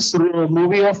seen this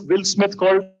movie of Will Smith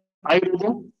called I,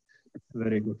 Robot?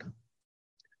 Very good.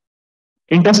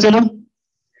 Interstellar?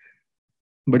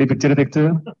 Badi picture dekhte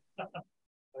ho.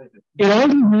 In all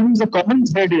these movies, the common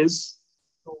thread is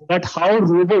that how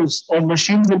robots or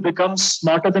machines will become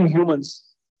smarter than humans.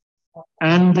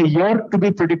 And the year to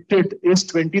be predicted is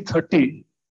 2030,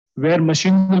 where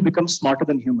machines will become smarter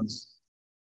than humans.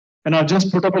 And I've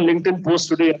just put up a LinkedIn post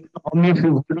today. How many of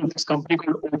you have heard of this company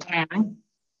called OpenAI?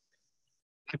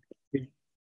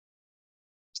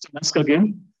 Ask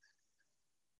again.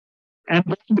 And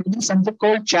there is something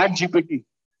called ChatGPT.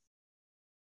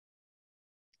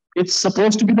 It's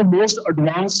supposed to be the most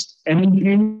advanced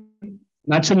NLP,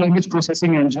 natural language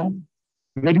processing engine,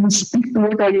 where you speak to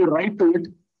it or you write to it,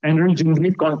 and it will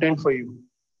generate content for you.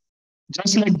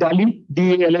 Just like DALL-E,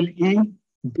 D-A-L-L-E,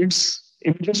 builds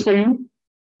images for you,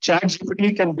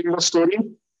 ChatGPT can build a story,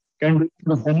 can do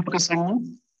the homework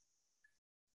assignment,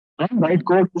 and write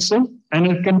code also, and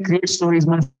it can create stories.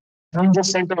 My friend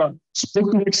just sent a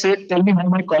spoke to it, said, tell me how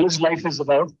my college life is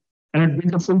about, and it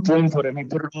built a full poem for him. He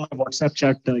put it on my WhatsApp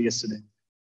chat yesterday.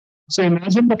 So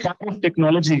imagine the power of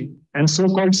technology and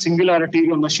so-called singularity,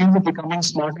 where machines are becoming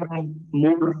smarter and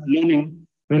more learning,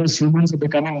 whereas humans are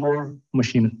becoming more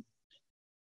machinal.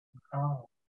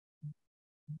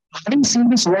 Having seen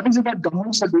this, what is it that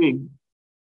governments are doing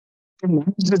to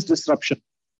manage this disruption?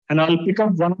 And I'll pick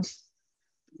up one of the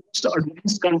most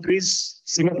advanced countries,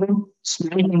 Singapore,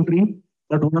 small country,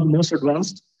 but one of the most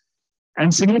advanced.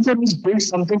 And Singapore has built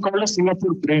something called a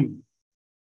Singapore Brain,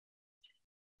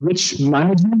 which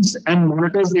manages and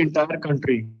monitors the entire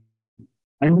country.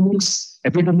 Pandemics,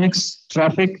 epidemics,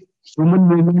 traffic, human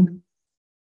movement.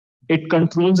 It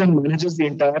controls and manages the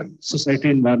entire society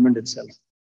environment itself.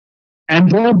 And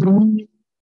they are bringing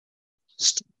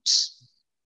students,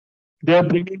 they are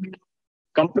bringing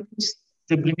companies,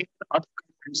 they are bringing other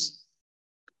countries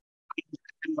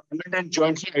environment and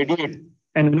jointly ideate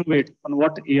and innovate on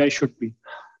what AI should be.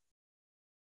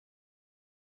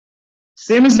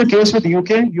 Same is the case with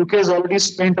UK. UK has already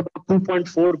spent about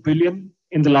 2.4 billion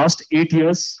in the last 8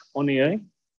 years on AI.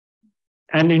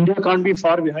 And India can't be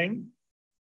far behind,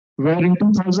 where in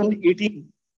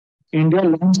 2018, India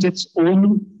launched its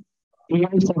own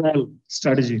AI for all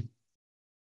strategy.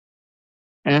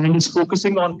 And is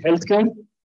focusing on healthcare,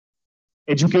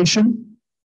 education,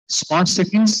 smart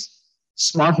cities,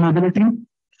 smart mobility,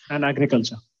 and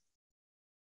agriculture.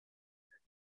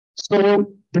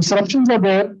 So disruptions are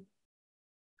there.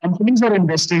 Companies are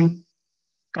investing,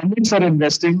 companies are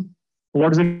investing,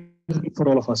 What is it for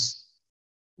all of us?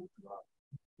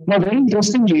 Now, very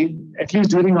interestingly, at least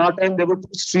during our time, there were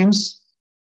two streams,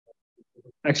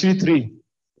 actually three: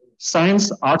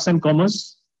 science, arts, and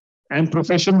commerce, and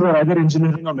professions were either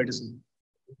engineering or medicine.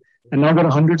 And now there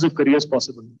are hundreds of careers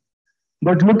possible.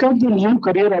 But look at the new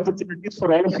career opportunities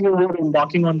for all of you who are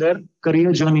embarking on their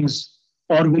career journeys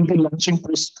or will be launching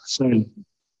post-soil.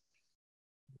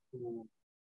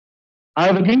 I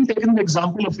have again taken the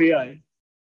example of AI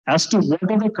as to what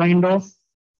are the kind of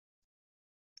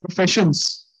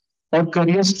professions or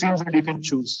career streams that you can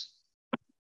choose.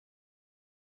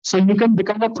 So you can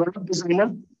become a product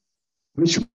designer,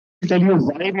 which will tell you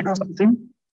why we do something.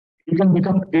 You can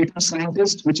become a data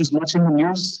scientist, which is watching the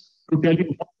news to tell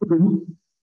you what to do,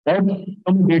 or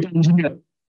become a data engineer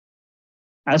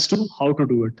as to how to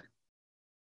do it.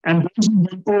 And those who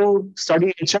want to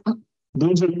study HR,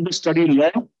 those who want to study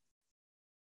law,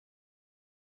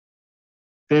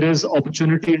 there is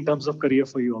opportunity in terms of career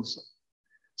for you also.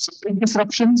 So big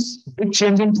disruptions, big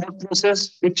change in thought process,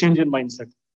 big change in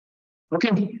mindset.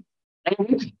 Okay.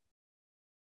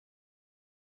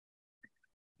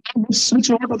 Let's switch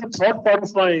over to the third part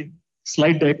of my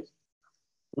slide deck.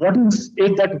 What is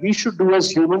it that we should do as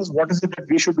humans? What is it that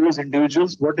we should do as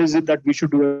individuals? What is it that we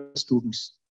should do as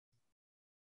students?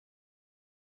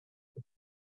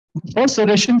 The first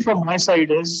suggestion from my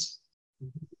side is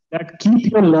that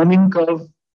keep your learning curve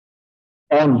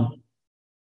on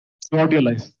throughout your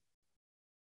life.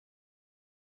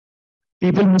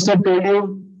 People must have told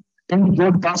you, तुम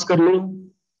board pass कर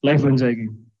लो, life बन जाएगी.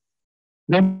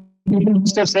 Then people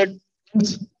must have said,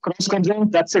 cross कर जाओ,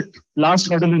 that's it,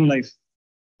 last hurdle in life.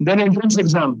 Then entrance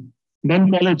exam, then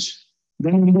college,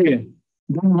 then MBA,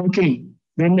 then working,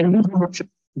 then every promotion,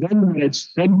 then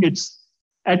marriage, then kids.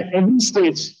 At every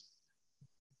stage,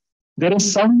 there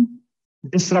is some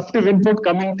disruptive input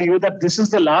coming to you that this is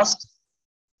the last,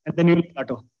 and then you will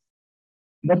plateau.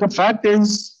 But the fact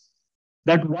is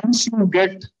that once you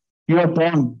get your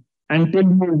born until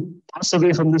you pass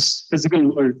away from this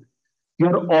physical world,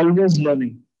 you're always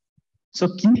learning. So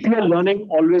keep your learning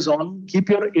always on, keep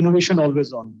your innovation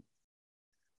always on.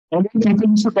 All people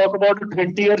used to talk about a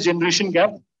 20-year generation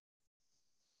gap.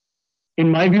 In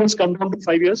my view, it's come down to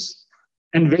 5 years,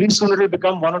 and very soon it will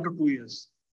become 1 or 2 years.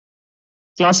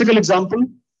 Classical example,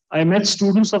 I met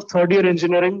students of third-year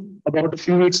engineering about a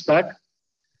few weeks back.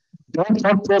 Their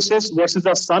thought process versus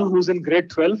a son who's in grade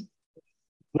 12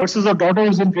 versus a daughter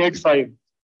who's in grade 5.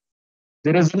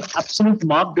 There is an absolute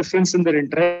marked difference in their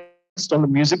interest on the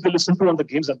music they listen to and the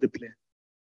games that they play.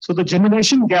 So the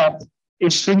generation gap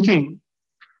is shrinking.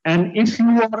 And if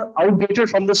you are outdated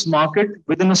from this market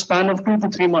within a span of 2 to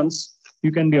 3 months,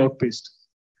 you can be outpaced.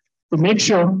 So make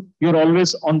sure you're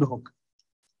always on the hook.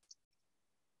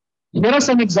 Here are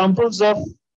some examples of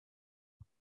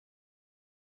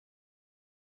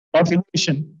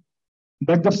innovation.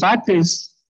 But the fact is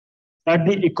that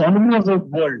the economy of the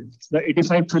world, the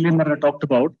 85 trillion that I talked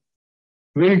about,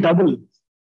 will double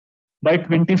by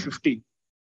 2050.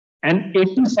 And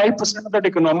 85% of that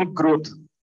economic growth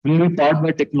will be powered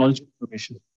by technology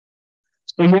innovation.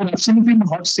 So you're absolutely in the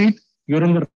hot seat. You're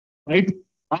in the right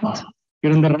path.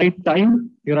 You're in the right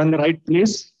time. You're in the right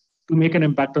place to make an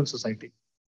impact on society.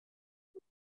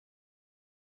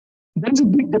 There's a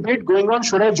big debate going on.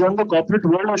 Should I join the corporate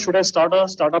world or should I start a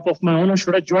startup of my own or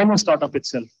should I join a startup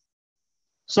itself?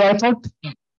 So I thought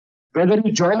whether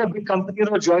you join a big company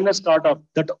or join a startup,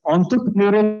 that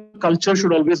entrepreneurial culture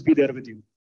should always be there with you.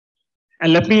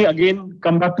 And let me again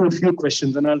come back to a few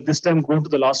questions, and I'll this time go to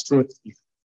the last row.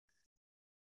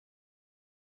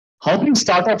 How many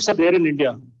startups are there in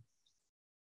India?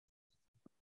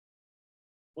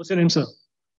 What's your name, sir?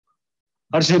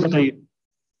 Harshit, bataiye.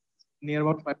 Near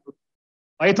about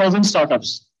 5,000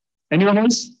 startups. Anyone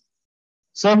else?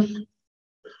 Sir?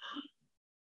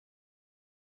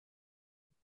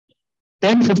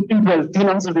 10, 15, 12. 3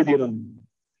 answers दे दिए उन्होंने.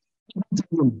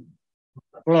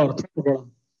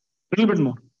 Little bit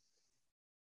more.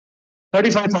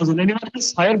 35,000. Anyone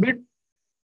else? Higher bid?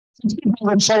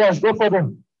 60,000. Shabash, go for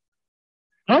them.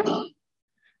 Huh?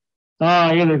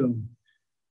 हाँ ये देखो.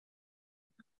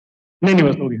 नहीं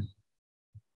बस हो गया.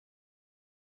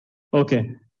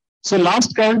 Okay. So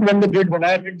last count when the bid, when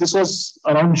I did, this was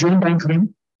around June time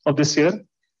frame of this year,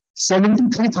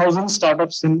 73,000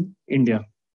 startups in India.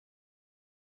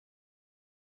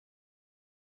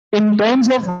 In terms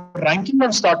of ranking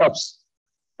of startups,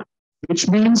 which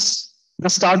means the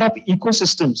startup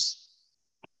ecosystems,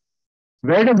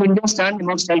 where does India stand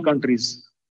amongst all countries?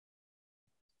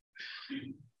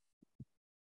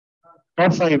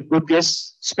 Top 5, good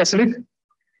guess. Specific?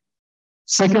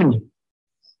 Second.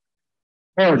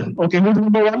 Third. Okay, who's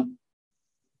number 1?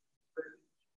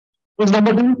 Who's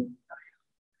number two?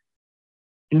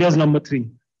 India's number three.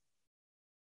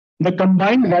 The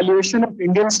combined valuation of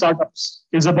Indian startups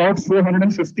is about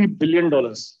 $450 billion.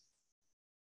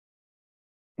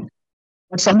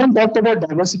 But someone talked about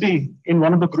diversity in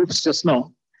one of the groups just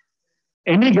now.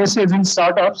 Any guesses in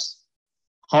startups?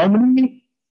 How many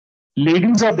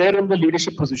ladies are there in the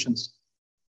leadership positions?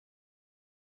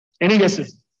 Any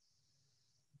guesses?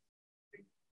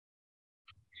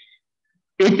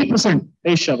 80%.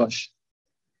 Hey, shabash.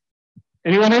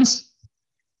 Anyone else?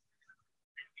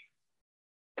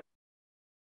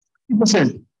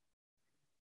 10%.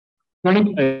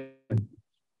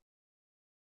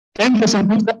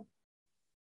 10%. Who's that?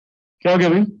 क्या हो गया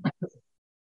भाई?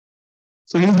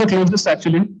 So he's the closest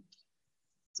actually.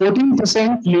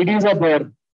 14% ladies are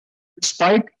there.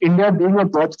 Despite India being a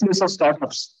birthplace of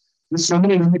startups with so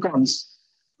many unicorns,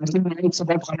 I think now it's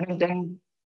about 110.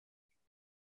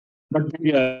 But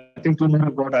yeah, I think two more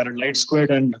have got added, Light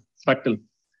Squared and Fractal.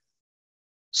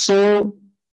 So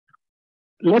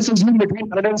let's assume between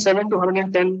 107 to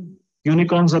 110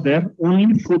 unicorns are there. Only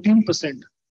 14%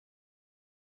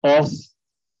 of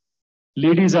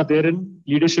ladies are there in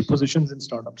leadership positions in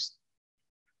startups.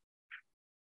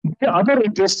 The other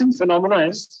interesting phenomena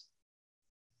is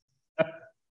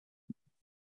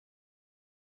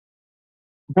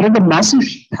there is a massive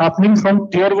shift happening from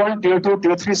tier 1, tier 2,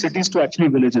 tier 3 cities to actually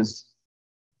villages.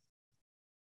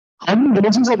 How many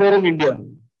villages are there in India?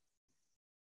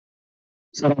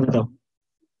 Sir, बताओ.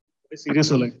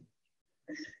 Serious हो like.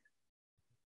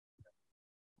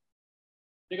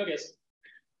 Take a guess.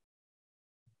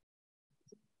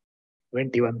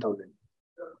 21,000.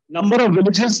 Number of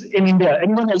villages in India.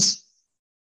 Anyone else?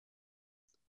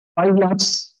 5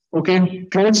 lakhs. Okay,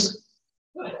 close.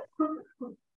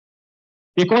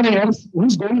 एक और है यार,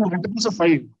 who's going in multiples of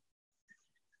 5?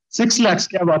 6 lakhs.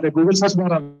 क्या बात है? Google search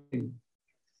मारा.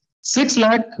 6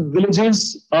 lakh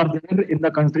villages are there in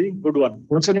the country. Good one.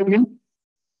 What's your name again?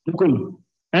 Mukul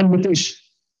and Nitish.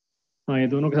 हाँ, ये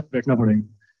दोनों के साथ बैठना पड़ेगा.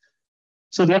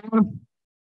 So there are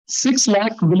 6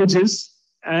 lakh villages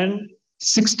and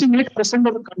 68%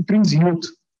 of the country's youth,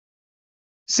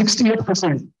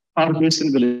 68% are based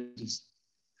in villages.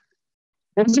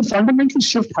 There is a fundamental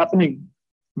shift happening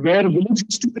where village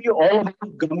used to be all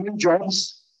about government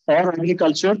jobs or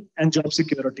agriculture and job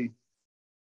security.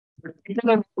 But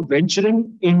people are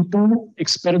venturing into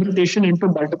experimentation into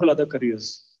multiple other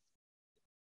careers.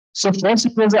 So first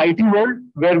it was the IT world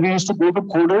where we used to go to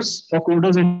coders or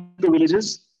coders into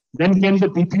villages. Then came the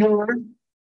BPO world.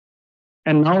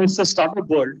 And now it's the startup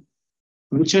world,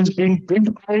 which is being built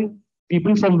by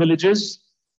people from villages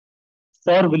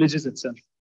for villages itself.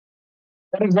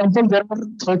 For example, there are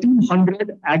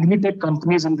 1,300 agri-tech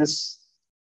companies in this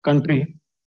country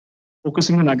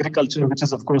focusing on agriculture, which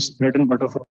is, of course, bread and butter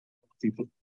for people.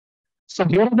 So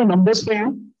here are the numbers for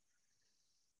you.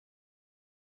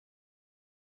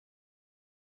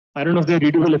 I don't know if they're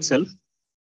readable itself.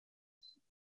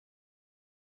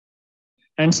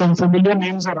 And some familiar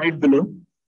names are right below.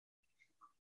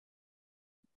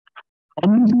 How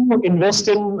many of you invest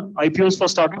in IPOs for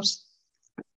startups?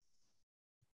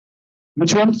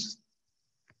 Which ones?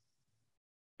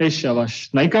 Hey,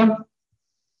 shabash. Nika?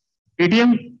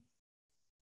 ATM?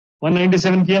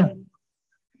 197 kiya?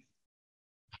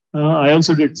 I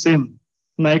also did, same.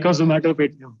 Nika, Zomato,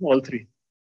 Paytm, all three.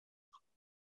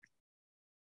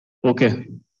 Okay.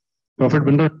 Profit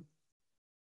builder?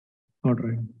 Not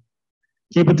right.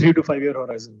 Keep a 3 to 5 year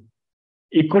horizon.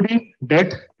 Equity,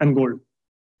 debt, and gold.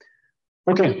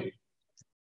 Okay.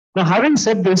 Now, having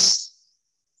said this,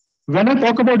 when I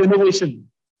talk about innovation,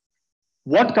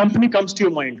 what company comes to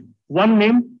your mind? One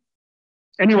name?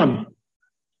 Anyone?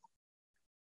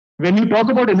 When you talk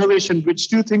about innovation, which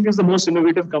do you think is the most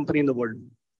innovative company in the world?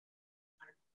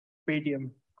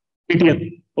 Paytm.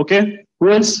 Paytm. Okay.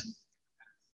 Who else?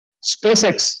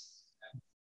 SpaceX.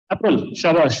 Apple.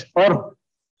 Shabash. Or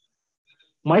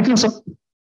Microsoft.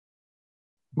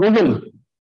 Google.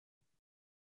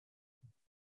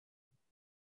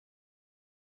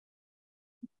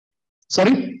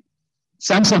 Sorry?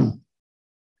 Samsung.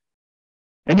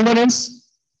 Anyone else?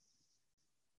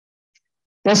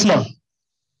 Tesla.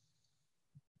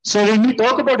 So when we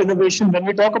talk about innovation, when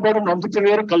we talk about an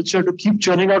entrepreneurial culture to keep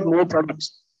churning out more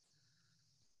products,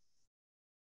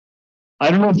 I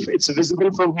don't know if it's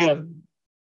visible from here,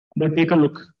 but take a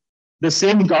look. The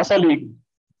same GAFA League.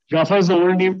 GAFA is the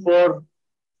old name for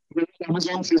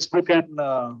Amazon, Facebook, and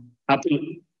Apple.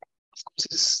 Of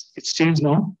course, it's changed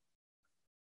now.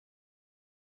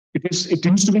 It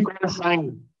used to be called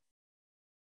FANG.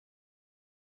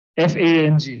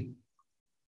 FANG.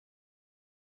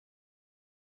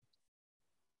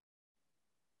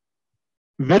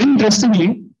 Very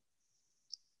interestingly,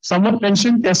 someone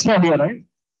mentioned Tesla here, right?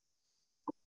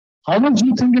 How much do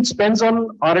you think it spends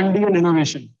on R&D and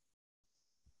innovation?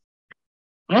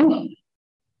 Huh?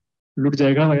 लुट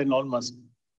जाएगा Elon Musk.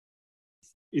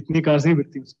 इतनी cars नहीं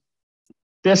बिकती.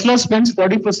 Tesla spends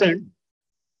 40%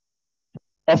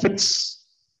 of its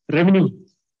revenue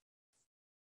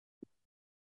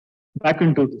back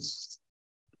into this.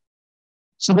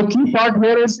 So the key part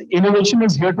here is innovation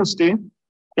is here to stay.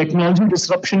 Technology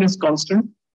disruption is constant.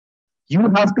 You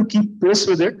have to keep pace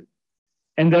with it.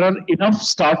 And there are enough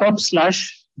startups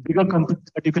 / bigger companies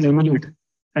that you can emulate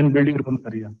and build your own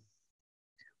career.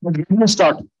 But when you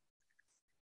start,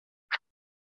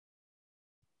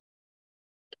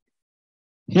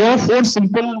 here are 4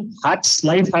 simple hacks,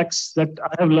 life hacks that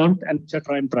I have learned and which I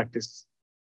try and practice.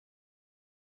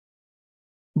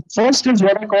 First is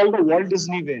what I call the Walt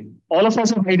Disney way. All of us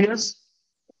have ideas.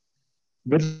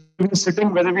 Whether we're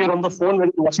sitting, whether we are on the phone,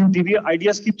 whether we're watching TV,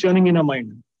 ideas keep churning in our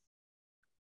mind.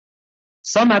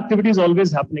 Some activity is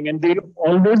always happening, and they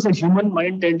always the human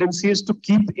mind tendency is to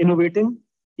keep innovating,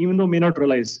 even though may not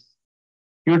realize.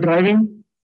 You're driving,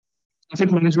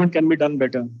 traffic management can be done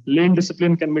better. Lane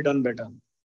discipline can be done better.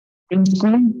 In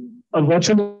school, a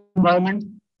virtual environment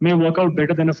may work out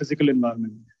better than a physical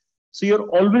environment. So you're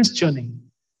always churning.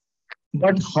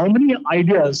 But how many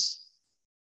ideas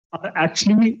are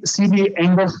actually see the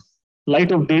end of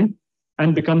light of day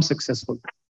and become successful?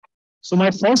 So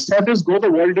my first thought is go the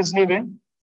Walt Disney way,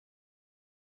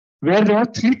 where there are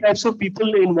 3 types of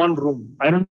people in one room.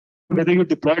 I don't know whether you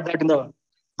deployed that in the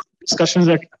discussions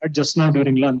that I had just now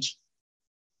during lunch.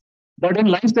 But in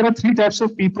life, there are 3 types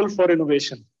of people for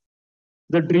innovation.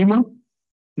 The dreamer,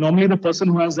 normally the person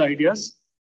who has the ideas.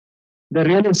 The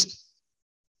realist,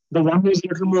 the one who is a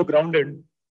little more grounded.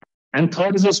 And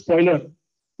third is a spoiler,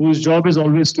 whose job is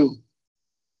always to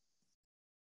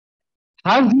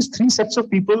have these 3 sets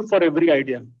of people for every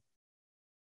idea.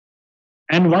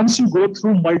 And once you go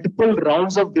through multiple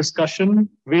rounds of discussion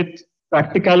with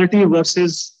practicality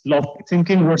versus lofty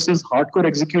thinking versus hardcore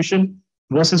execution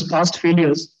versus past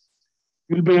failures,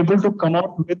 you'll be able to come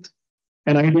out with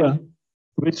an idea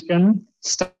which can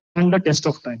stand the test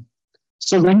of time.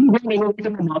 So when you go and innovate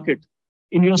in the market,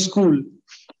 in your school,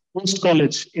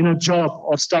 post-college, in a job,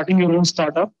 or starting your own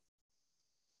startup,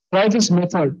 try this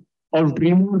method of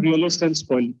dreamer, realist, and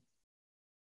spoiler.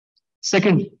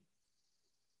 Second,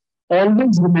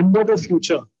 always remember the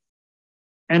future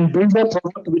and build a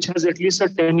product which has at least a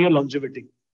 10-year longevity.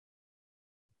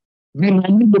 We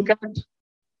normally look at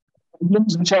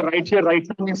problems which are right here, right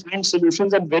now, we find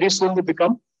solutions, and very soon they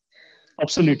become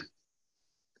obsolete.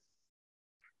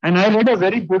 And I read a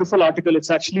very beautiful article. It's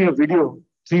actually a video,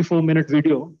 3-4 minute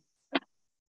video,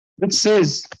 which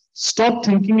says, stop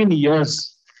thinking in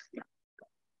years.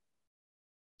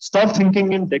 Stop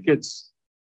thinking in decades.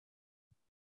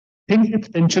 Think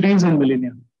in centuries and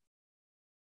millennia.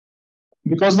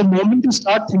 Because the moment you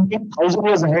start thinking 1,000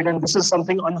 years ahead, and this is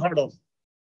something unheard of,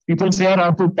 people say, I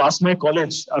have to pass my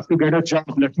college, I have to get a job.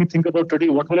 Let me think about today.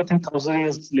 What will I think 1,000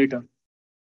 years later?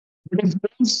 But if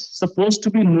you're supposed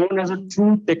to be known as a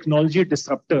true technology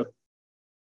disruptor,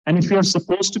 and if you're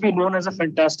supposed to be known as a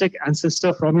fantastic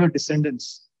ancestor from your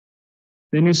descendants,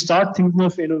 then you start thinking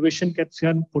of innovation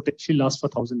can potentially last for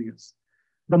 1,000 years.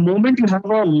 The moment you have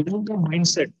a long-term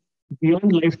mindset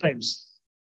beyond lifetimes,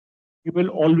 you will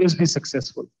always be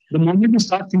successful. The moment you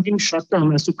start thinking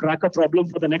short-term as to crack a problem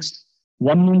for the next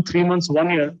 1 month, 3 months, 1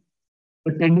 year,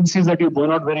 the tendency is that you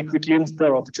burn out very quickly and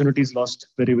the opportunity is lost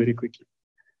very, very quickly.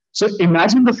 So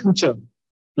imagine the future,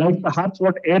 like perhaps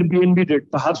what Airbnb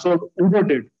did, perhaps what Uber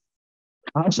did,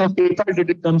 perhaps what PayPal did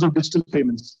in terms of digital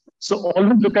payments. So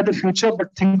always look at the future,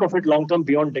 but think of it long-term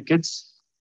beyond decades,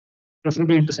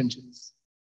 preferably into centuries.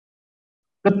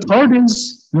 The third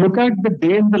is look at the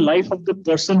day in the life of the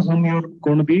person whom you're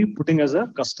going to be putting as a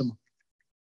customer.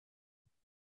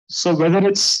 So whether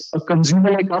it's a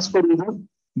consumer like us for Uber,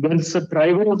 whether it's a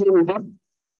driver of the Uber,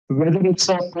 whether it's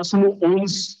a person who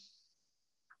owns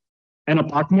an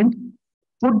apartment,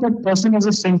 put that person as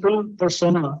a central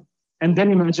persona and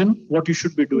then imagine what you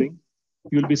should be doing.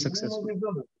 You'll be successful.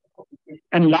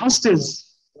 And last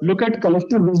is look at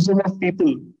collective wisdom of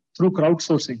people through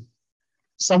crowdsourcing.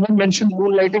 Someone mentioned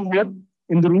moonlighting here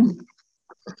in the room.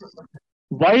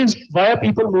 Why are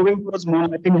people moving towards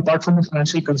moonlighting apart from the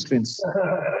financial constraints?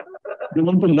 They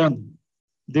want to learn.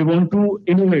 They want to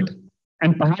innovate.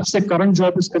 And perhaps their current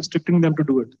job is constricting them to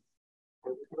do it.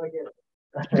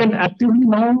 You can actively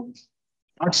now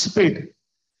participate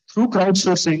through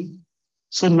crowdsourcing.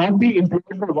 So not be employed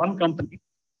by one company,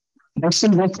 but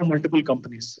still work for multiple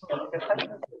companies.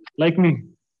 Like me.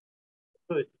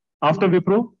 After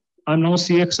Wipro, I'm now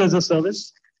CX as a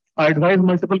service. I advise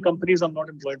multiple companies. I'm not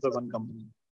employed by one company.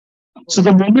 So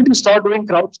the moment you start doing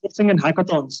crowdsourcing and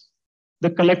hackathons, the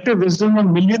collective wisdom of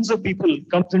millions of people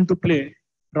comes into play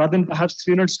rather than perhaps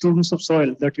 300 students of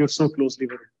soil that you're so closely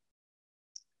with.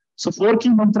 So 4 key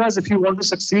mantras if you want to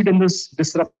succeed in this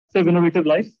disruptive, innovative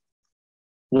life.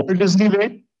 Walt Disney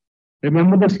way,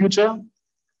 remember the future,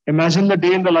 imagine the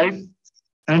day in the life,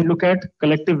 and look at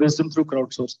collective wisdom through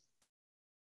crowdsourcing.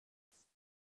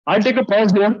 I'll take a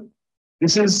pause here.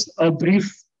 This is a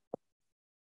brief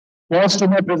pause to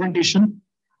my presentation.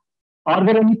 Are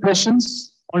there any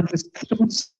questions on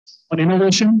discussions, on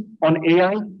innovation, on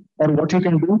AI, or what you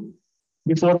can do?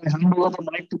 Before I hand over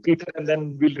the mic to Peter, and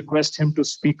then we'll request him to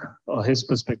speak his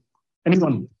perspective.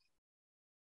 Anyone?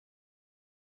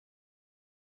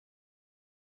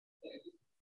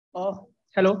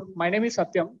 Hello, my name is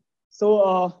Satyam.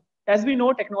 So, as we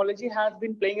know, technology has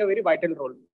been playing a very vital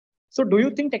role. So, do you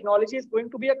think technology is going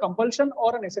to be a compulsion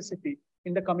or a necessity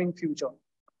in the coming future?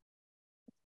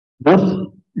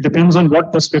 Both depends on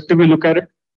what perspective you look at it.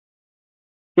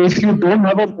 If you don't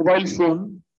have a mobile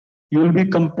phone, you will be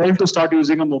compelled to start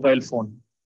using a mobile phone.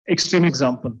 Extreme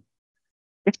example.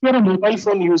 If you're a mobile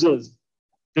phone user,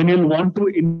 then you'll want to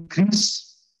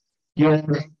increase your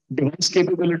device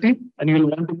capability and you'll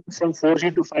want to move from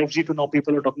 4G to 5G to now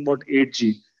people are talking about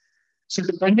 8G. So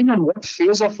depending on what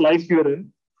phase of life you're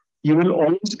in, you will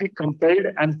always be compelled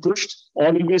and pushed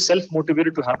or you'll be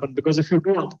self-motivated to happen. Because if you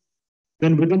don't,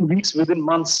 then within weeks, within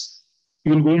months,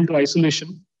 you'll go into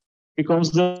isolation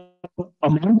because the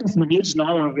amount of knowledge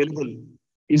now available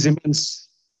is immense.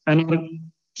 And the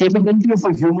capability of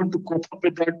a human to cope up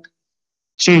with that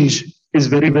change is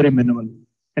very, very minimal.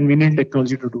 And we need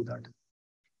technology to do that.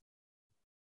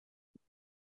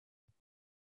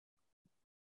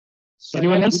 So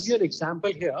anyone else? I'll give you an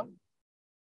example here.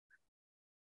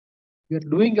 We are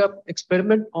doing an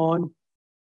experiment on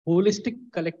holistic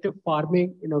collective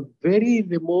farming in a very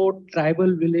remote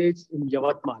tribal village in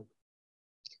Yavatmal,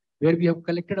 where we have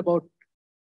collected about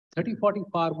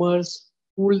 30-40 farmers,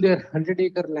 pooled their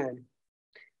 100-acre land.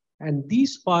 And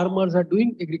these farmers are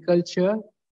doing agriculture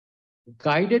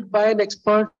guided by an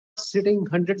expert sitting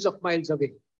hundreds of miles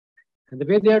away. And the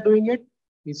way they are doing it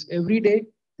is every day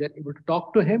they're able to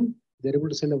talk to him, they're able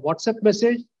to send a WhatsApp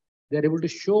message, they're able to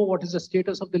show what is the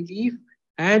status of the leaf,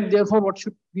 and therefore what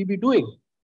should we be doing.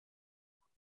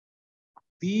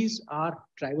 These are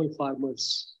tribal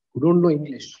farmers who don't know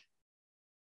English,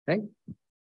 right?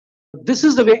 This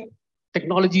is the way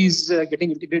technology is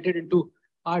getting integrated into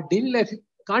our daily life. You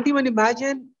can't even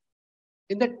imagine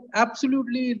in that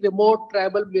absolutely remote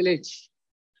tribal village.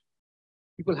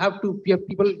 People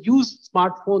use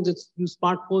smartphones, use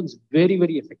smartphones very,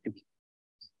 very effectively.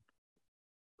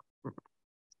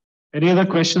 Any other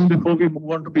questions before we move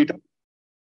on to Peter?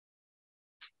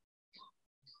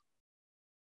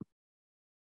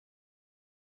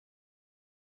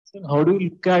 How do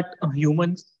you look at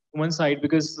human side?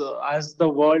 Because as the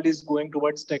world is going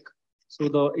towards tech, so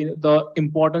the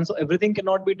importance of everything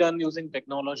cannot be done using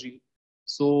technology.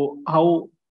 So how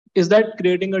is that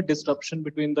creating a disruption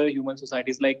between the human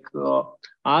societies? Like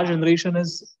our generation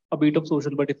is a bit of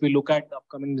social, but if we look at the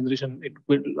upcoming generation,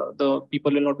 the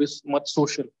people will not be much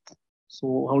social.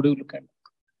 So how do you look at it?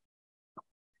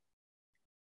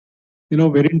 You know,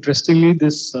 very interestingly,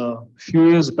 this few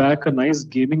years back, a nice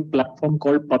gaming platform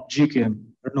called PUBG came.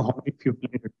 I don't know how many of you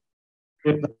played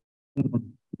it.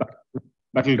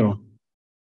 Battleground.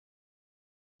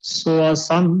 So our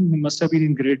son, he must have been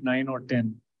in grade 9 or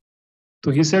 10.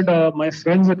 So he said, my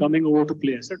friends are coming over to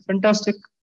play. I said, fantastic.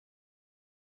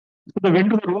 So they went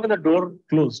to the room and the door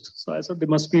closed. So I said, they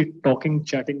must be talking,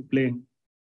 chatting, playing.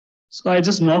 So I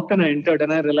just knocked and I entered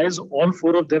and I realized all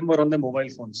 4 of them were on their mobile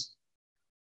phones.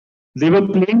 They were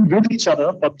playing with each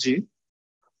other, PUBG,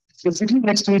 physically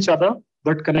next to each other,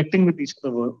 but connecting with each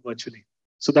other virtually.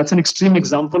 So that's an extreme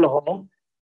example of how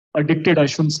addicted, I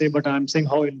shouldn't say, but I'm saying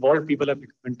how involved people have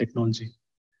become in technology.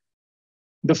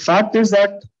 The fact is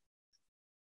that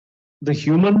the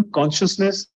human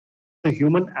consciousness, the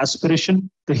human aspiration,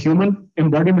 the human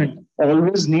embodiment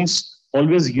always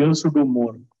yearns to do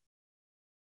more.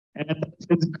 And the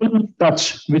physical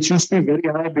touch, which used to be very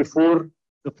high before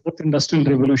the fourth industrial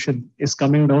revolution, is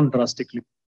coming down drastically.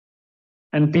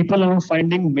 And people are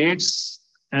finding mates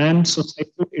and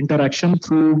societal interaction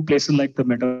through places like the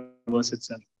metaverse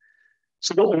itself.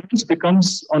 So the onus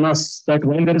becomes on us that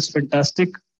while there is fantastic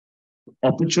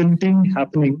opportunity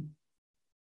happening,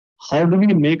 how do we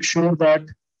make sure that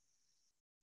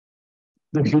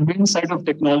the human side of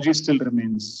technology still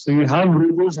remains? So you have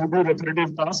robots who do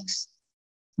repetitive tasks,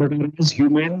 but are as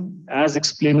human, as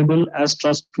explainable, as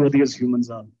trustworthy as humans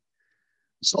are.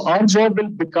 So our job will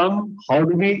become how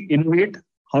do we innovate,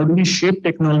 how do we shape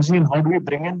technology, and how do we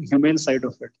bring in human side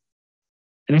of it.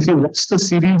 And if you watch the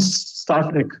series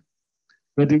Star Trek,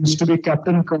 where there used to be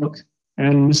Captain Kirk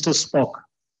and Mr. Spock,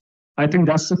 I think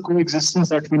that's the coexistence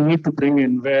that we need to bring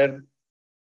in, where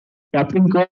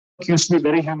Captain Kirk used to be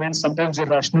very human, sometimes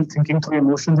irrational, thinking through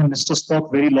emotions, and Mr.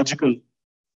 Spock very logical.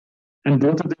 And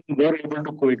both of them were able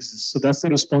to coexist. So that's the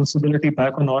responsibility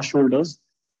back on our shoulders.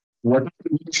 Whatever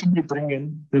innovation we bring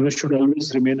in, there should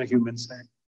always remain a human side.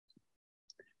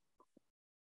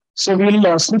 So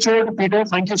we'll switch over to Peter.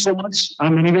 Thank you so much.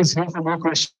 I'm anyways here for more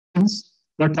questions,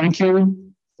 but thank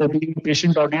you for being a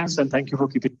patient audience and thank you for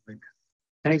keeping going.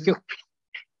 Thank you.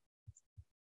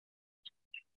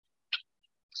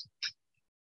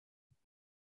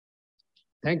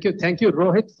 Thank you,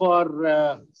 Rohit,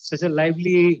 for such a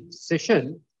lively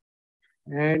session.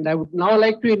 And I would now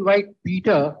like to invite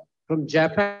Peter from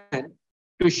Japan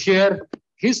to share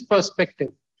his perspective.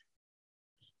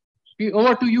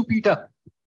 Over to you, Peter.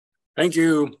 Thank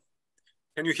you.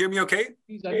 Can you hear me okay?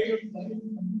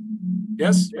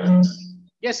 Yes?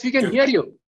 Yes, we can hear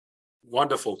you.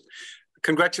 Wonderful.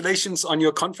 Congratulations on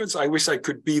your conference. I wish I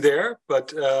could be there,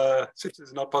 but since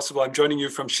it's not possible, I'm joining you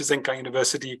from Shizenkan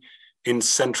University in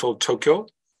central Tokyo.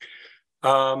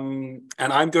 And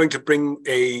I'm going to bring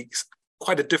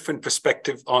quite a different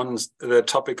perspective on the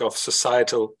topic of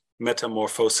societal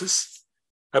metamorphosis.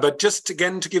 But just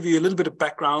again, to give you a little bit of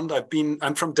background,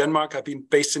 I'm from Denmark. I've been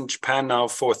based in Japan now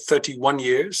for 31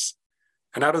 years.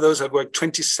 And out of those, I've worked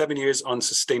 27 years on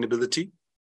sustainability.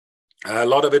 A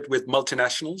lot of it with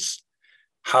multinationals,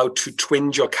 how to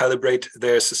twinge or calibrate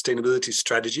their sustainability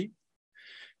strategy.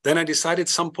 Then I decided at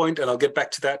some point, and I'll get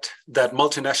back to that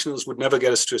multinationals would never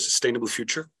get us to a sustainable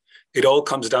future. It all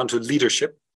comes down to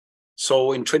leadership.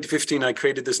 So in 2015, I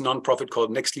created this nonprofit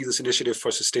called Next Leaders Initiative for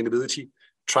Sustainability,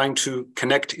 trying to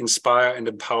connect, inspire, and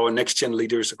empower next-gen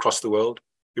leaders across the world.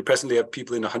 We presently have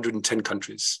people in 110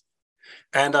 countries.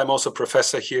 And I'm also a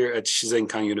professor here at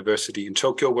Shizenkan University in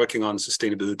Tokyo, working on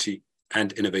sustainability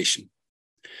and innovation.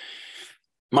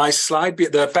 My slide,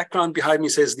 the background behind me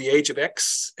says the age of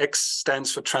X. X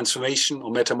stands for transformation or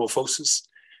metamorphosis.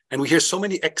 And we hear so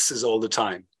many X's all the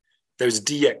time. There's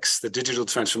DX, the digital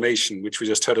transformation, which we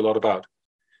just heard a lot about.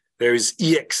 There is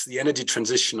EX, the energy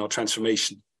transition or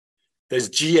transformation. There's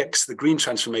GX, the green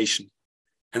transformation.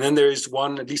 And then there is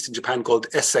one, at least in Japan, called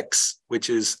SX, which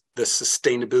is the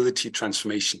sustainability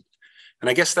transformation. And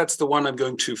I guess that's the one I'm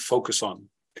going to focus on.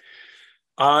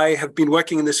 I have been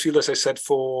working in this field, as I said,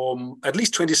 for at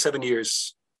least 27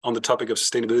 years on the topic of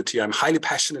sustainability. I'm highly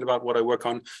passionate about what I work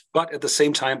on, but at the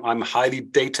same time, I'm highly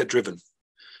data-driven.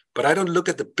 But I don't look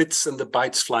at the bits and the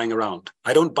bytes flying around.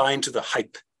 I don't buy into the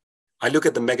hype. I look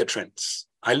at the mega trends.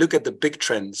 I look at the big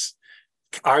trends.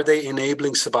 Are they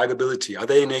enabling survivability? Are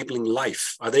they enabling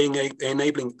life? Are they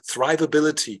enabling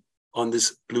thrivability on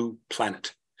this blue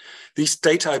planet? These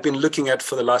data I've been looking at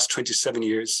for the last 27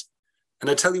 years. And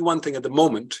I tell you one thing, at the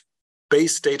moment,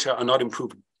 base data are not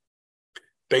improving.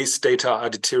 Base data are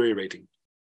deteriorating.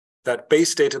 That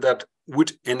base data that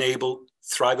would enable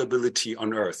thrivability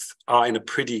on Earth are in a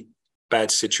pretty bad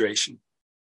situation.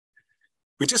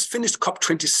 We just finished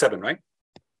COP27, right?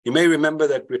 You may remember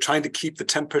that we're trying to keep the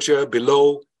temperature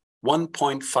below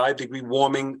 1.5 degree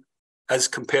warming as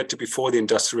compared to before the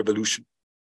Industrial Revolution.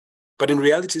 But in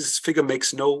reality, this figure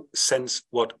makes no sense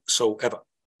whatsoever.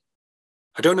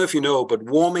 I don't know if you know, but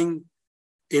warming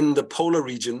in the polar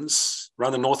regions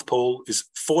around the North Pole is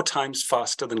 4 times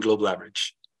faster than global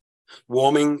average.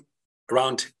 Warming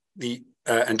around the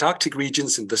Antarctic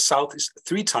regions in the south is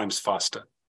 3 times faster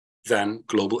than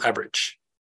global average.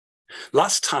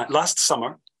 Last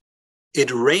summer,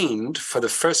 it rained for the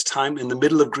first time in the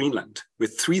middle of Greenland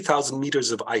with 3,000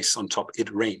 meters of ice on top. It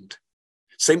rained.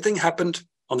 Same thing happened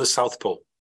on the South Pole.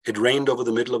 It rained over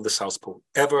the middle of the South Pole.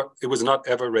 It was not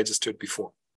ever registered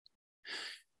before.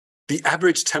 The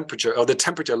average temperature, or the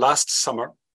temperature last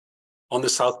summer on the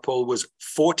South Pole was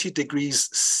 40 degrees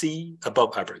C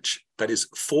above average. That is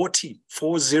 40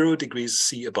 degrees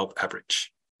C above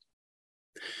average.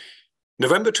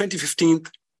 November 2015,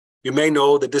 you may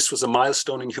know that this was a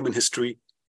milestone in human history.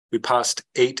 We passed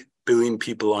 8 billion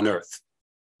people on Earth.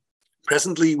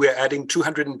 Presently, we're adding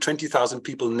 220,000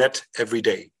 people net every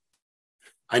day.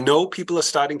 I know people are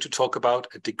starting to talk about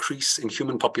a decrease in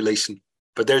human population,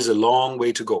 but there's a long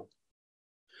way to go.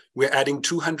 We're adding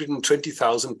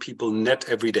 220,000 people net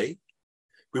every day.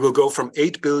 We will go from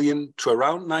 8 billion to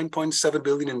around 9.7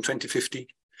 billion in 2050.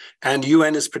 And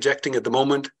UN is projecting at the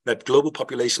moment that global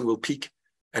population will peak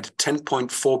at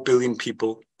 10.4 billion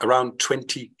people around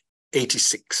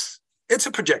 2086. It's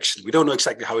a projection. We don't know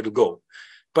exactly how it will go.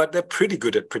 but they're pretty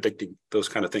good at predicting those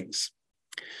kind of things.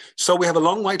 So we have a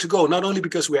long way to go, not only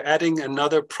because we're adding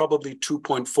another probably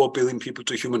 2.4 billion people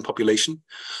to human population,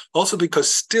 also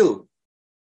because still,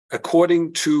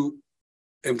 according to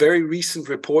a very recent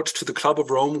report to the Club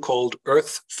of Rome called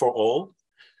Earth for All,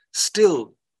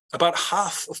 still about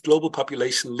half of global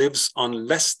population lives on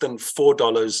less than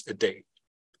 $4 a day.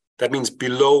 That means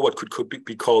below what could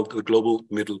be called the global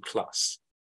middle class.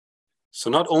 So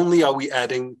not only are we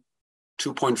adding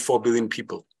 2.4 billion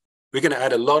people, we're going to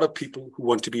add a lot of people who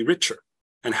want to be richer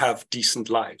and have decent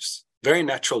lives. Very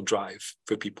natural drive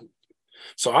for people.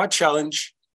 So our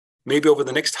challenge, maybe over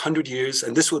the next 100 years,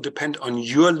 and this will depend on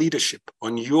your leadership,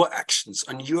 on your actions,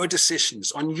 on your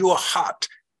decisions, on your heart,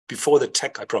 before the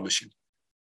tech, I promise you.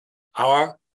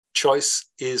 Our choice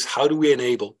is, how do we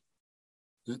enable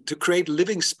to create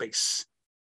living space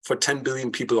for 10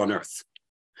 billion people on Earth?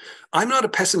 I'm not a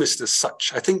pessimist as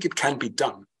such. I think it can be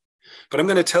done. But I'm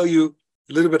going to tell you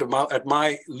a little bit about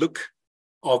my look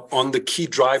on the key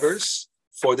drivers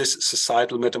for this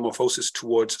societal metamorphosis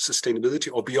towards sustainability,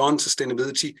 or beyond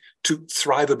sustainability to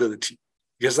thrivability.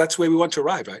 Because that's where we want to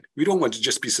arrive, right? We don't want to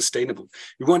just be sustainable.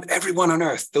 We want everyone on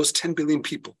Earth, those 10 billion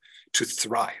people, to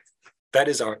thrive. That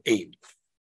is our aim.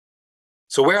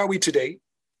 So where are we today?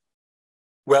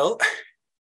 Well,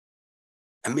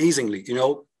 amazingly,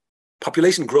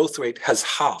 population growth rate has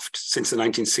halved since the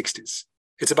 1960s.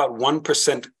 It's about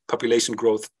 1% population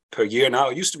growth per year now.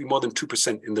 It used to be more than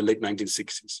 2% in the late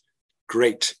 1960s.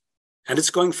 Great. And it's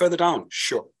going further down,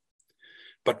 sure.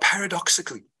 But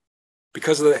paradoxically,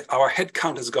 because our head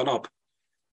count has gone up,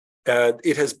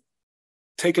 it has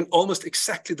taken almost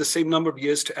exactly the same number of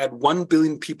years to add 1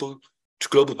 billion people to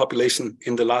global population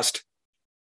in the last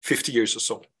 50 years or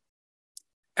so.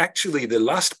 Actually, the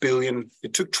last billion,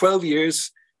 it took 12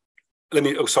 years. Let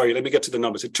me get to the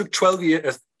numbers. It took 12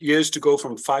 years to go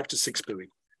from 5 to 6 billion.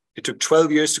 It took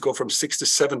 12 years to go from 6 to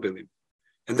 7 billion.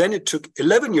 And then it took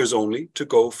 11 years only to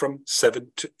go from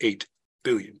 7 to 8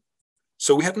 billion.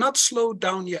 So we have not slowed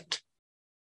down yet.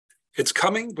 It's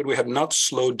coming, but we have not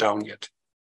slowed down yet.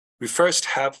 We first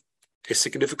have a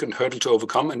significant hurdle to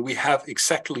overcome, and we have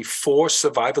exactly 4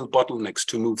 survival bottlenecks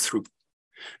to move through.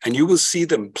 And you will see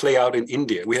them play out in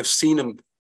India. We have seen them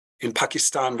in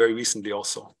Pakistan very recently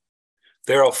also.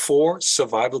 There are 4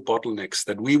 survival bottlenecks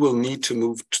that we will need to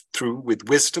move through with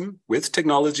wisdom, with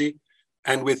technology,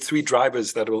 and with 3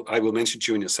 drivers that I will mention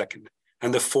to you in a second.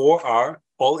 And the 4 are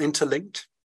all interlinked.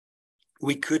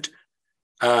 We could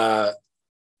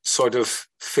sort of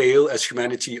fail as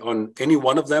humanity on any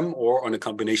one of them or on a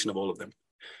combination of all of them.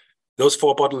 Those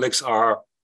 4 bottlenecks are,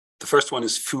 the first one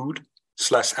is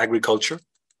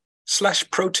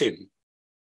food/agriculture/protein.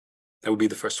 That would be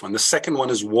the first one. The second one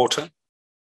is water.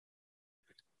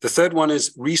 The third one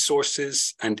is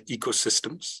resources and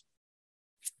ecosystems.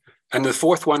 And the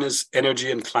fourth one is energy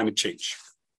and climate change.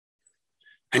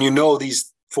 And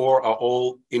these 4 are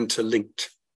all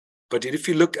interlinked. But if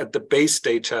you look at the base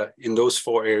data in those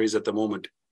 4 areas at the moment,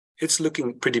 it's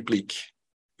looking pretty bleak.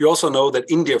 You also know that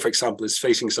India, for example, is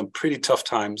facing some pretty tough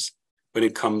times when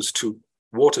it comes to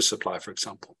water supply, for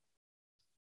example.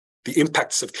 The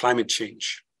impacts of climate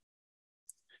change,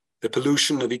 the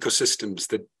pollution of ecosystems,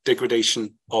 the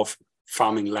degradation of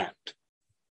farming land.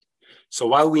 So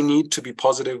while we need to be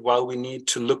positive, while we need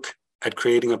to look at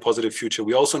creating a positive future,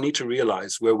 we also need to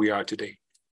realize where we are today.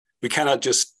 We cannot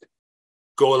just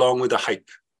go along with the hype.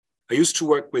 I used to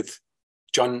work with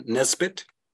John Nesbitt,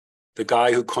 the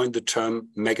guy who coined the term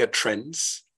mega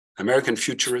trends, American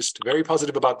futurist, very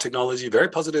positive about technology, very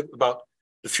positive about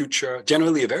the future,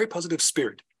 generally a very positive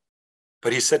spirit.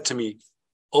 But he said to me,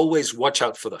 always watch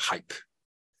out for the hype.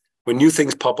 When new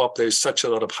things pop up, there's such a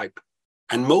lot of hype.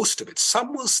 And most of it,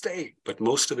 some will stay, but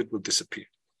most of it will disappear.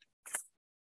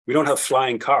 We don't have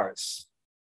flying cars.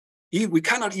 We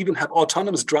cannot even have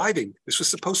autonomous driving. This was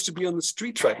supposed to be on the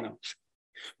streets right now.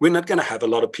 We're not going to have a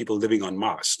lot of people living on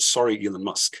Mars. Sorry, Elon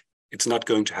Musk. It's not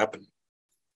going to happen.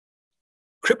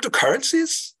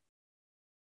 Cryptocurrencies?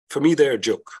 For me, they're a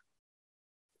joke.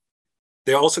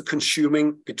 They're also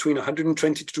consuming between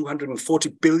 120 to 240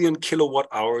 billion kilowatt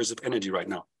hours of energy right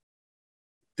now.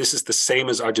 This is the same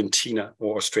as Argentina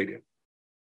or Australia.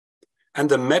 And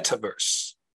the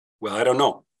metaverse, well, I don't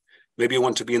know. Maybe I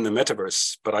want to be in the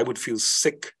metaverse, but I would feel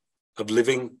sick of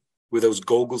living with those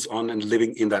goggles on and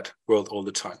living in that world all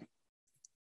the time.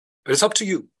 But it's up to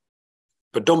you.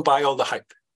 But don't buy all the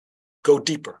hype. Go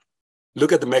deeper.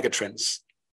 Look at the megatrends.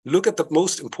 Look at the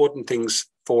most important things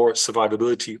for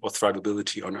survivability or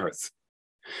thrivability on Earth.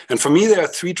 And for me, there are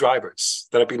 3 drivers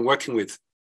that I've been working with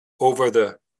over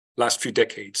the last few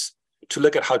decades to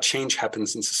look at how change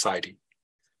happens in society.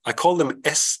 I call them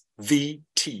S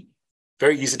SVT.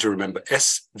 Very easy to remember,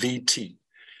 SVT.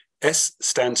 S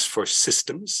stands for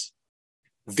systems,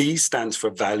 V stands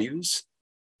for values,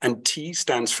 and T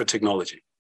stands for technology.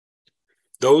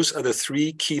 Those are the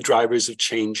three key drivers of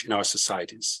change in our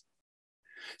societies.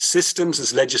 Systems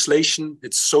is legislation,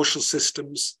 it's social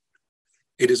systems,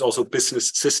 it is also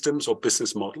business systems or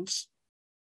business models.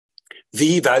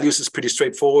 V, values, is pretty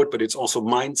straightforward, but it's also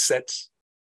mindsets,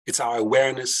 it's our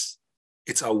awareness,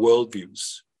 it's our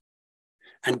worldviews.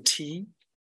 And T,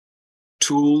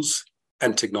 tools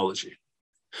and technology.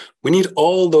 We need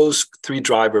all those three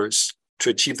drivers to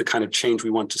achieve the kind of change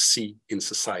we want to see in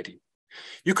society.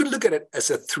 You could look at it as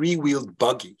a three-wheeled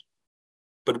buggy,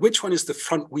 but which one is the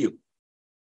front wheel?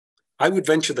 I would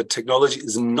venture that technology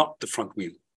is not the front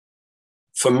wheel.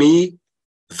 For me,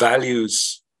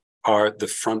 values are the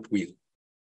front wheel,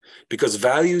 because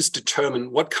values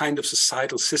determine what kind of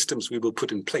societal systems we will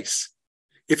put in place.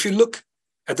 If you look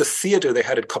at the theater they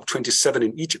had at COP27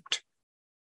 in Egypt,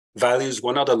 values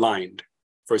were not aligned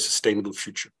for a sustainable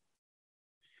future.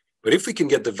 But if we can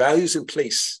get the values in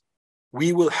place,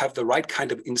 we will have the right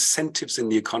kind of incentives in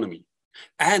the economy,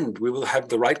 and we will have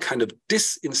the right kind of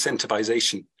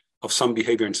disincentivization of some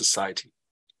behavior in society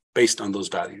based on those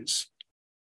values.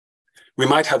 We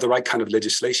might have the right kind of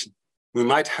legislation. We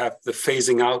might have the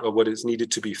phasing out of what is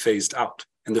needed to be phased out,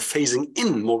 and the phasing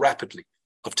in more rapidly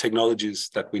of technologies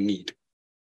that we need.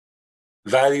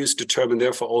 Values determine,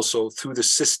 therefore, also through the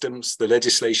systems, the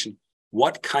legislation,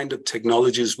 what kind of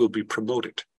technologies will be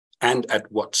promoted and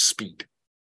at what speed.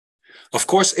 Of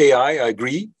course, AI, I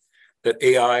agree that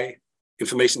AI,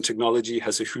 information technology,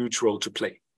 has a huge role to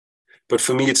play. But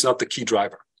for me, it's not the key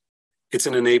driver. It's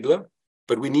an enabler,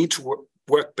 but we need to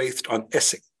work based on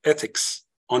ethics,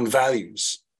 on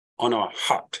values, on our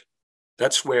heart.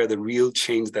 That's where the real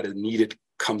change that is needed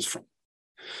comes from.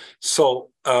 So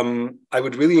I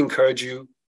would really encourage you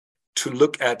to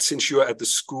look at, since you are at the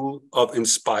School of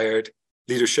Inspired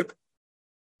Leadership,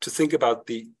 to think about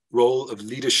the role of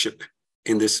leadership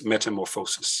in this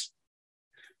metamorphosis.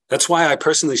 That's why I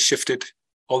personally shifted,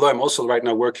 although I'm also right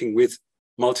now working with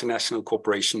multinational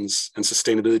corporations and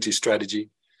sustainability strategy,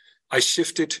 I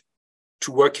shifted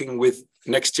to working with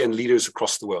next-gen leaders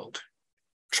across the world,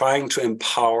 trying to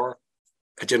empower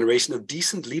a generation of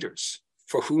decent leaders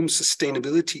for whom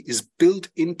sustainability is built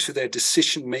into their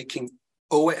decision-making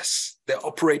OS, their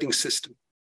operating system.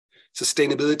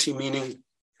 Sustainability meaning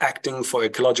acting for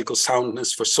ecological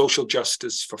soundness, for social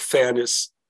justice, for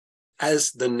fairness,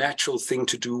 as the natural thing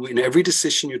to do in every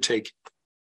decision you take,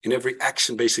 in every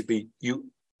action, basically, you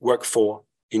work for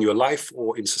in your life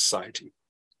or in society.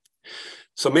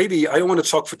 So maybe, I don't want to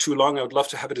talk for too long. I would love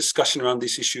to have a discussion around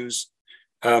these issues.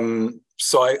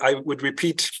 So I would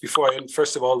repeat before I end,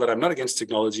 first of all, that I'm not against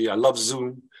technology. I love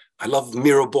Zoom. I love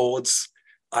mirror boards.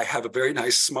 I have a very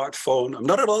nice smartphone. I'm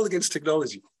not at all against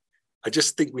technology. I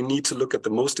just think we need to look at the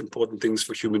most important things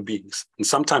for human beings. And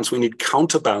sometimes we need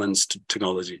counterbalance to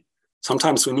technology.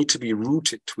 Sometimes we need to be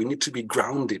rooted. We need to be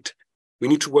grounded. We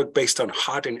need to work based on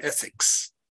heart and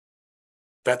ethics.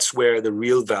 That's where the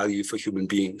real value for human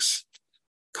beings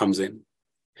comes in.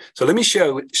 So let me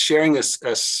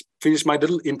finish my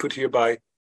little input here by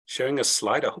sharing a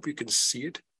slide. I hope you can see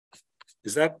it.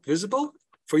 Is that visible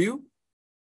for you?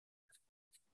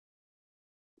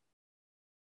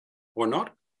 Or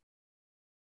not?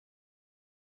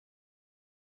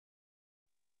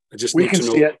 I just need to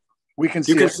know. See it. We can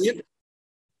see it. You can see it?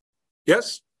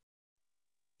 Yes?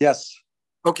 Yes.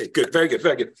 Okay, good. Very good.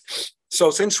 Very good.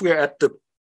 So since we're at the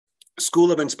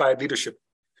School of Inspired Leadership,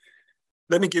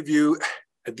 let me give you,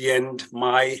 at the end,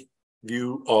 my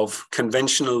view of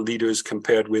conventional leaders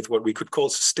compared with what we could call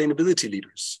sustainability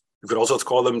leaders. You could also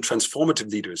call them transformative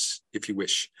leaders, if you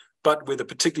wish, but with a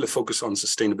particular focus on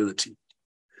sustainability.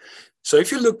 So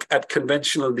if you look at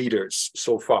conventional leaders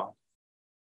so far,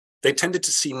 they tended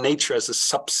to see nature as a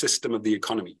subsystem of the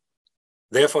economy.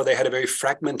 Therefore, they had a very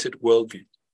fragmented worldview.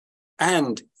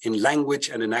 And in language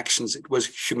and in actions, it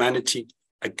was humanity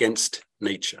against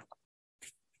nature.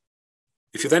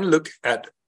 If you then look at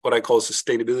what I call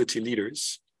sustainability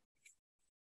leaders,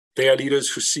 they are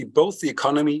leaders who see both the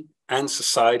economy and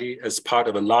society as part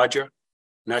of a larger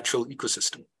natural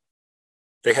ecosystem.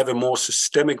 They have a more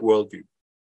systemic worldview,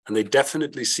 and they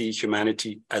definitely see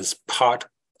humanity as part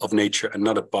of nature and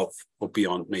not above or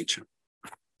beyond nature.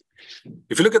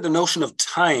 If you look at the notion of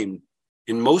time,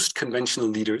 in most conventional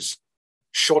leaders,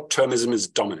 short-termism is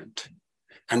dominant.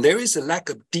 And there is a lack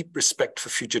of deep respect for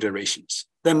future generations.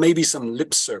 There may be some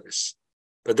lip service,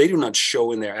 but they do not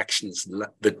show in their actions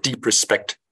the deep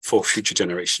respect for future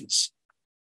generations.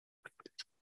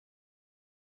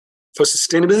 For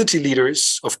sustainability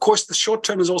leaders, of course, the short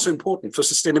term is also important. For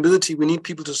sustainability, we need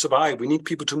people to survive. We need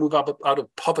people to move out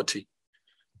of poverty.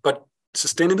 But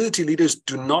sustainability leaders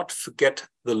do not forget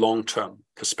the long-term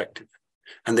perspective.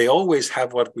 And they always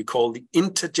have what we call the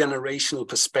intergenerational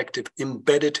perspective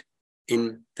embedded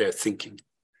in their thinking.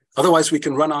 Otherwise, we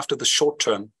can run after the short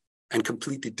term and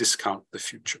completely discount the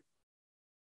future.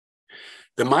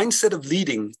 The mindset of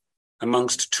leading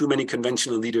amongst too many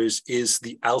conventional leaders is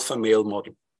the alpha male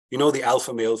model. You know, the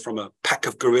alpha male from a pack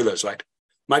of gorillas, right?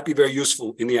 Might be very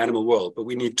useful in the animal world, but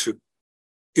we need to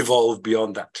evolve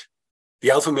beyond that.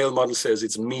 The alpha male model says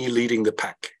it's me leading the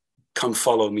pack. Come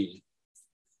follow me.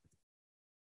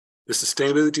 The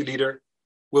sustainability leader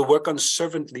will work on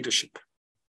servant leadership.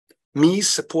 Me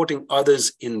supporting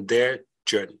others in their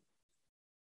journey.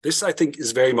 This, I think,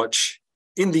 is very much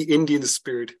in the Indian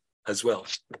spirit as well.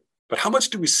 But how much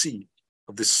do we see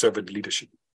of this servant leadership?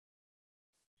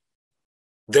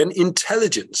 Then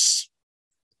intelligence.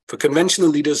 For conventional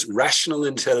leaders, rational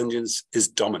intelligence is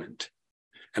dominant.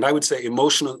 And I would say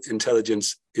emotional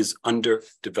intelligence is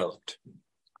underdeveloped.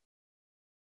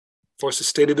 For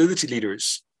sustainability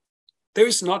leaders, there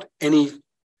is not any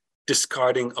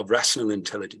discarding of rational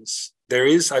intelligence. There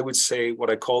is, I would say, what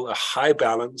I call a high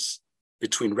balance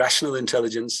between rational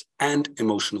intelligence and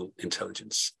emotional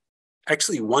intelligence.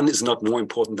 Actually, one is not more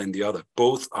important than the other.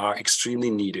 Both are extremely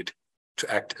needed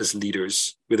to act as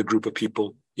leaders with a group of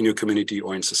people in your community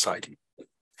or in society.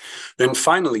 Then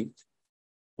finally,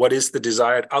 what is the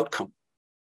desired outcome?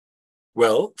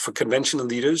 Well, for conventional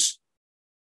leaders,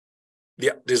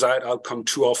 the desired outcome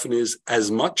too often is as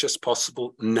much as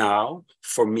possible now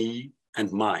for me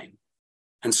and mine.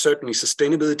 And certainly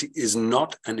sustainability is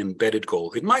not an embedded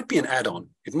goal. It might be an add-on.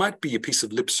 It might be a piece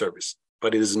of lip service,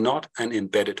 but it is not an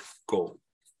embedded goal.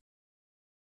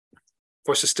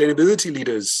 For sustainability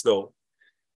leaders, though,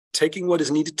 taking what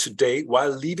is needed today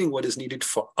while leaving what is needed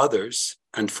for others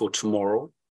and for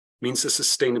tomorrow means that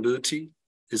sustainability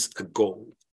is a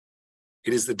goal.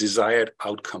 It is the desired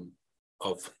outcome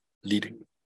of leading.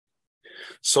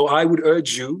 So I would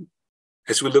urge you,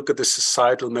 as we look at the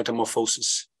societal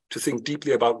metamorphosis, to think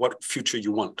deeply about what future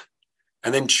you want,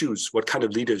 and then choose what kind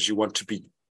of leaders you want to be.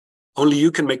 Only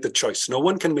you can make the choice. No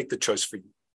one can make the choice for you.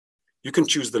 You can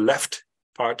choose the left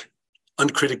part,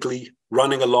 uncritically,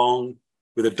 running along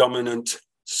with the dominant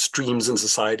streams in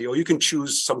society, or you can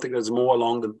choose something that's more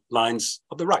along the lines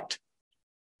of the right.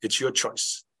 It's your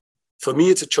choice. For me,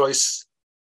 it's a choice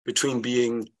between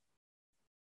being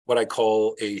what I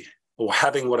call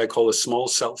having what I call a small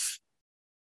self,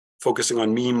 focusing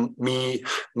on me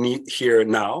here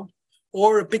now,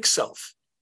 or a big self,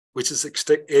 which is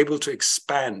able to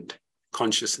expand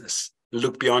consciousness,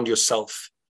 look beyond yourself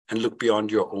and look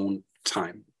beyond your own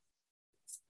time.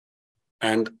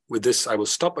 And with this, I will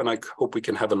stop, and I hope we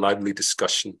can have a lively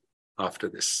discussion after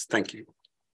this. Thank you.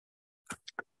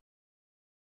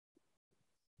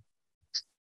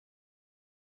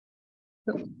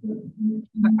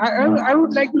 I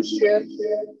would like to share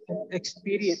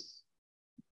experience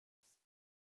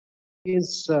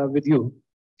with you.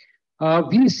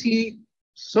 We see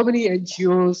so many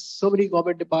NGOs, so many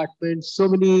government departments, so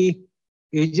many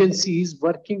agencies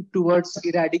working towards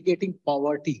eradicating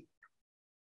poverty.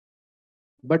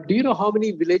 But do you know how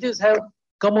many villages have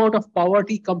come out of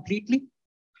poverty completely?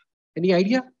 Any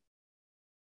idea?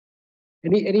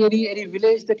 Any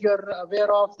village that you're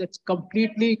aware of that's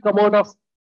completely come out of?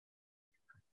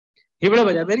 Himla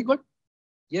Bazaar, very good.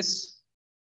 Yes.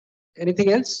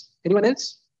 Anything else? Anyone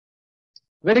else?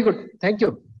 Very good. Thank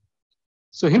you.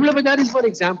 So Himla Bazaar is one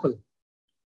example.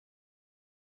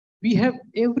 We have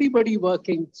everybody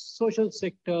working, social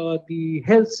sector, the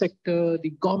health sector, the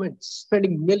government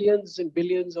spending millions and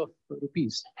billions of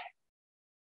rupees.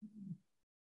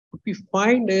 What we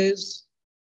find is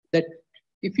that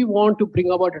if you want to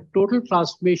bring about a total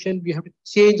transformation, we have to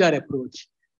change our approach.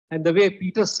 And the way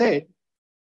Peter said,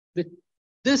 that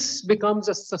this becomes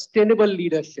a sustainable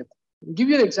leadership. I'll give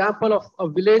you an example of a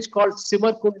village called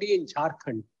Simarkundi in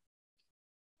Jharkhand.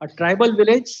 A tribal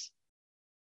village,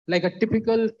 like a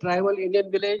typical tribal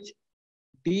Indian village,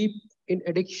 deep in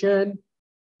addiction,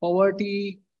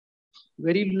 poverty,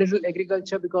 very little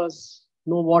agriculture because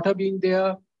no water being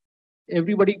there,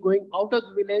 everybody going out of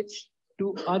the village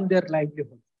to earn their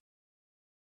livelihood.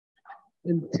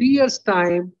 In 3 years'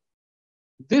 time,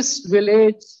 this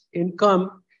village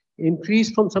income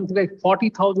increased from something like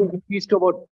 40,000 rupees to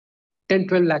about 10,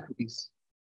 12 lakh rupees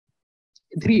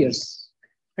in 3 years.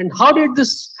 And how did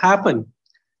this happen?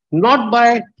 Not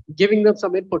by giving them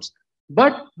some inputs,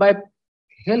 but by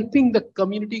helping the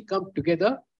community come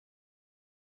together,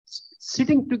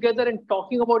 sitting together and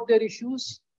talking about their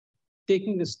issues,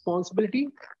 taking responsibility,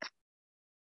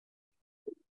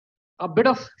 a bit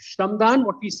of shramdan,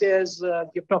 what we say as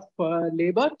gift of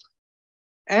labor,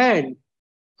 and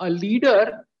a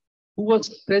leader who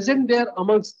was present there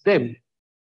amongst them,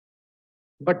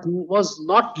 but was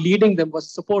not leading them,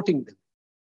 was supporting them.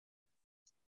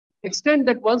 Extent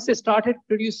that once they started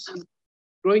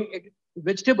growing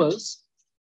vegetables,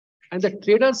 and the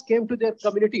traders came to their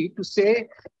community to say,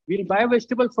 we'll buy a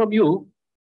vegetable from you,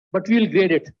 but we'll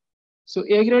grade it. So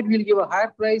A grade will give a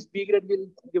higher price, B grade will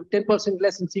give 10%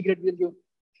 less, and C grade will give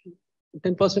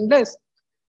 10% less.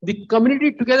 The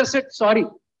community together said, sorry,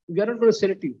 we are not going to sell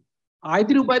it to you.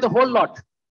 Either you buy the whole lot,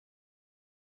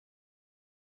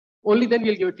 only then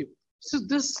we'll give it to you. So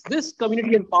this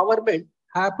community empowerment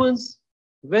happens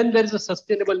when there is a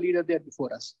sustainable leader there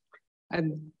before us.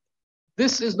 And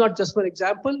this is not just one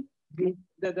example.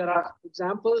 There are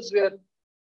examples where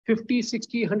 50,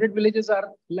 60, 100 villages are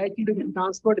likely to be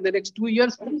transferred in the next 2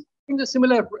 years in a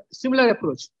similar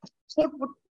approach. So,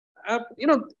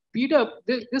 Peter,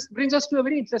 this brings us to a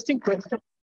very interesting question.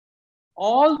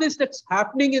 All this that's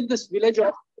happening in this village,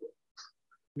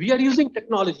 we are using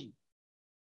technology.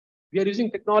 We are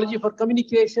using technology for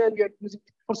communication. We are using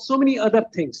it for so many other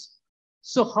things.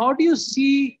 So how do you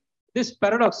see this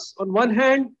paradox? On one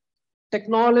hand,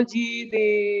 technology,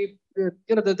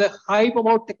 the hype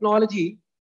about technology,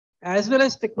 as well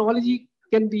as technology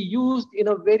can be used in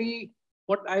a very,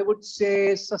 what I would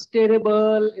say,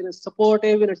 sustainable, in a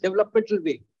supportive, in a developmental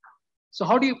way. So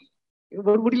how do you,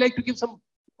 would you like to give some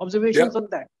observations on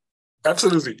that?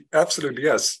 Absolutely,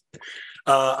 yes.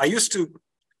 I used to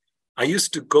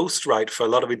ghostwrite for a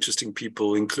lot of interesting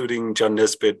people, including John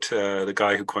Nesbitt, the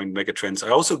guy who coined megatrends. I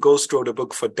also ghostwrote a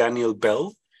book for Daniel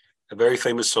Bell, a very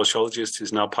famous sociologist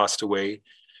who's now passed away.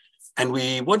 And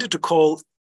we wanted to call,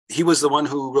 he was the one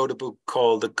who wrote a book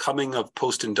called The Coming of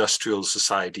Post-Industrial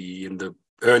Society in the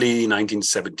early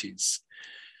 1970s.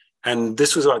 And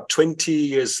this was about 20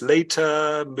 years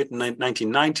later,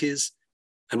 mid-1990s.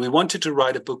 And we wanted to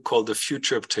write a book called The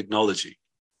Future of Technology.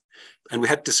 And we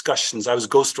had discussions. I was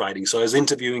ghostwriting, so I was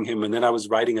interviewing him, and then I was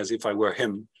writing as if I were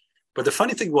him. But the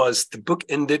funny thing was, the book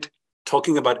ended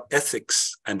talking about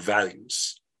ethics and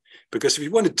values. Because if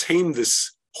you want to tame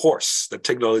this horse that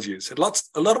technology is, a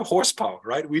lot of horsepower,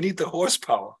 right? We need the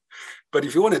horsepower. But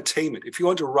if you want to tame it, if you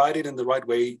want to ride it in the right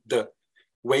way, the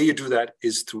way you do that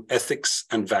is through ethics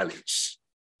and values.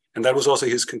 And that was also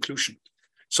his conclusion.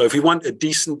 So if we want a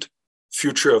decent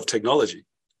future of technology,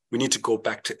 we need to go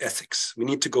back to ethics. We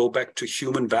need to go back to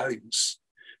human values.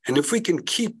 And if we can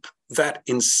keep that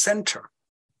in center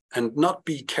and not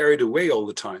be carried away all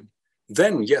the time,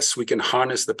 then yes, we can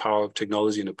harness the power of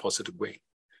technology in a positive way.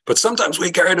 But sometimes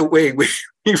we carry it away. We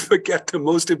forget the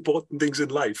most important things in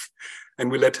life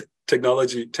and we let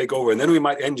technology take over. And then we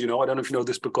might end, I don't know if you know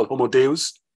this book called Homo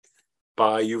Deus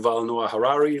by Yuval Noah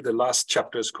Harari. The last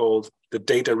chapter is called The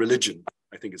Data Religion,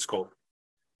 I think it's called,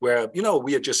 where,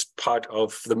 we are just part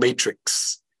of the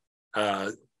matrix.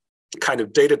 Kind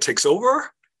of data takes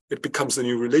over, it becomes the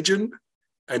new religion,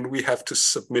 and we have to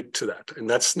submit to that. And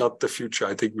that's not the future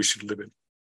I think we should live in.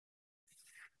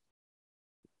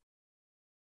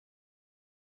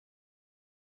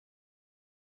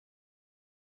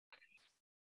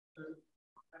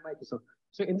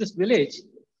 So in this village,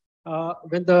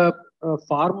 when the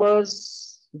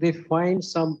farmers, they find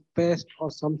some pest or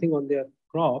something on their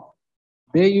crop,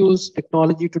 they use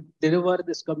technology to deliver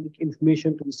this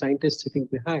information to the scientists sitting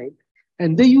behind.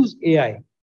 And they use AI,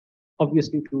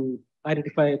 obviously, to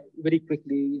identify very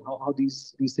quickly how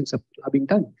these things are being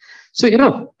done. So,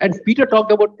 and Peter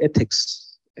talked about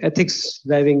ethics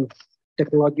driving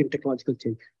technology and technological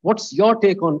change. What's your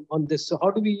take on this? So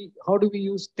how do we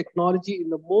use technology in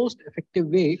the most effective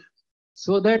way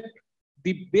so that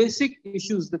the basic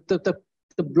issues, the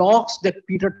blocks that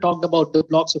Peter talked about, the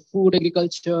blocks of food,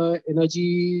 agriculture,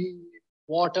 energy,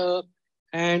 water,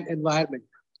 and environment,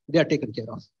 they are taken care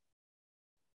of?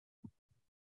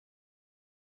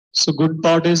 So good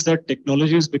part is that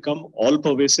technology has become all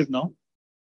pervasive now.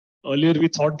 Earlier, we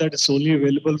thought that it's only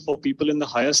available for people in the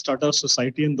higher strata of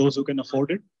society and those who can afford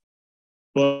it.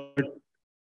 But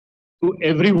to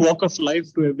every walk of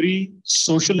life, to every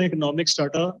social and economic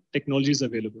strata, technology is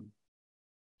available.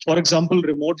 For example,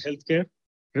 remote healthcare,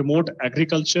 remote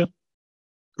agriculture,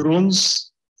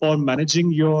 drones for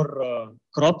managing your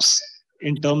crops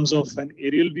in terms of an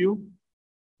aerial view.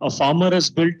 A farmer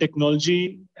has built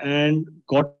technology and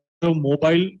got a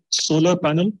mobile solar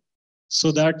panel so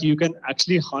that you can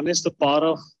actually harness the power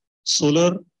of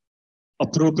solar,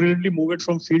 appropriately move it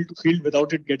from field to field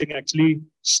without it getting actually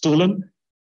stolen.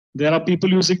 There are people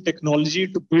using technology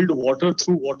to build water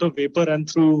through water vapor and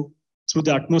through through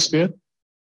the atmosphere.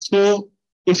 So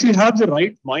if you have the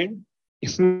right mind,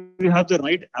 if you have the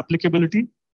right applicability,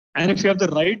 and if you have the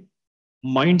right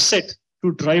mindset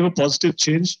to drive a positive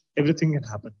change, everything can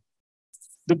happen.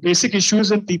 The basic issue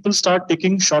is when people start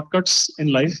taking shortcuts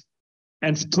in life,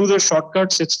 and through the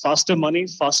shortcuts, it's faster money,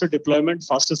 faster deployment,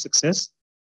 faster success,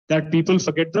 that people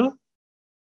forget the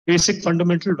basic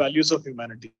fundamental values of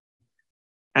humanity.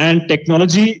 And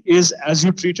technology is as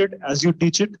you treat it, as you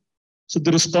teach it. So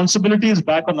the responsibility is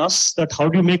back on us, that how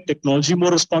do you make technology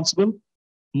more responsible,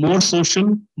 more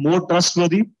social, more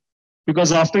trustworthy?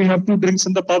 Because after you have 2 drinks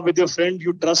in the pub with your friend,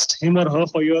 you trust him or her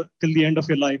for your till the end of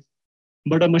your life.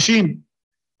 But a machine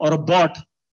or a bot,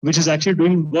 which is actually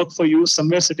doing work for you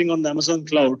somewhere sitting on the Amazon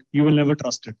cloud, you will never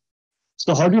trust it.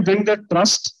 So how do you bring that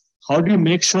trust? How do you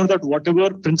make sure that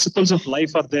whatever principles of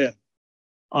life are there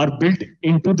are built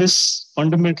into this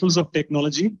fundamentals of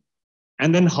technology?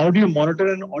 And then how do you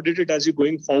monitor and audit it as you're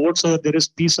going forward so that there is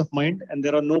peace of mind and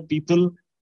there are no people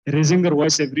raising their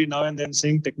voice every now and then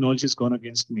saying technology has gone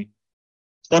against me?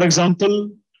 For example,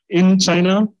 in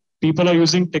China, people are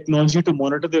using technology to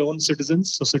monitor their own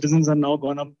citizens. So citizens are now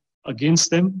gone up against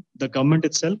them, the government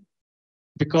itself,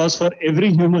 because for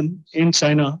every human in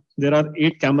China, there are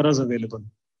 8 cameras available.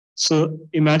 So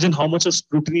imagine how much of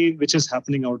scrutiny which is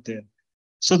happening out there.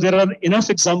 So there are enough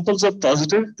examples of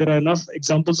positive, there are enough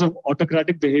examples of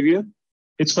autocratic behavior.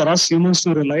 It's for us humans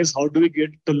to realize how do we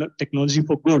get to technology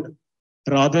for good,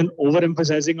 rather than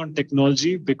overemphasizing on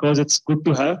technology because it's good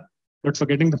to have, but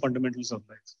forgetting the fundamentals of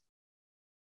life.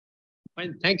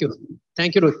 Fine, thank you.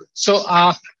 Thank you, Ruth. So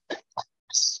are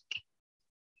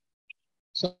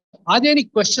there any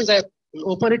questions? I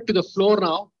open it to the floor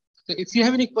now. So if you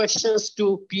have any questions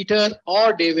to Peter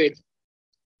or David,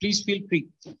 please feel free.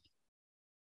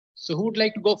 So who would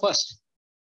like to go first?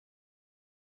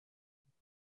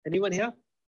 Anyone here?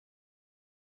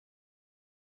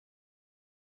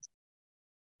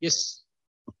 Yes.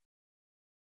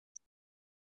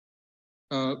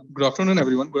 Good afternoon,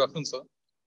 everyone. Good afternoon, sir.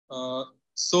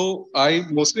 So I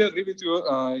mostly agree with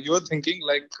your thinking.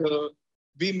 Like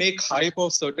we make hype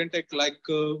of certain tech, like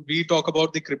we talk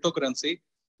about the cryptocurrency,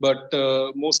 but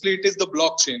mostly it is the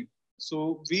blockchain.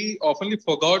 So we oftenly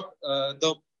forgot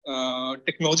the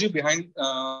technology behind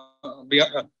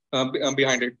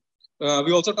it.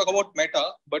 We also talk about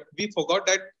Meta, but we forgot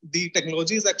that the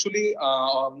technology is actually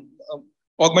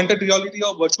augmented reality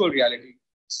or virtual reality.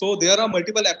 So there are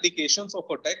multiple applications of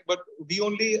a tech, but we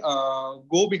only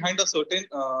go behind a certain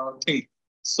thing.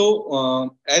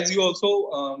 So as you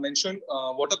also mentioned,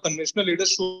 what a conventional leader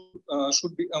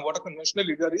should be, what a conventional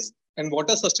leader is, and what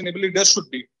a sustainable leader should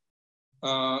be.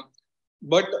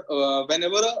 But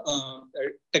whenever a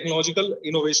technological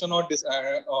innovation or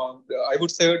I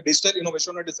would say a digital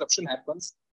innovation or disruption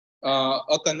happens,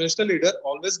 a conventional leader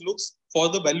always looks for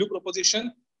the value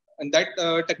proposition and that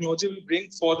technology will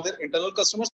bring for their internal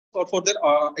customers or for their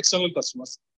external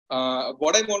customers.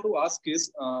 What I want to ask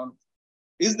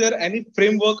is there any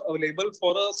framework available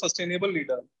for a sustainable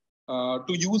leader to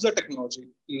use a technology?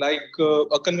 Like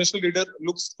a conventional leader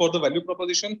looks for the value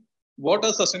proposition, what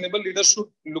a sustainable leader should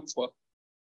look for?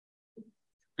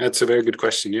 That's a very good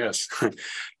question. Yes.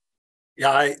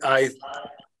 Yeah,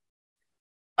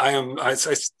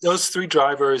 those 3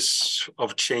 drivers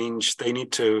of change, they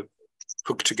need to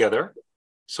hook together.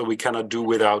 So we cannot do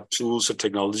without tools or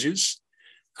technologies.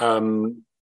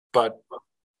 But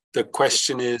the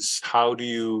question is,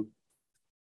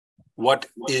 what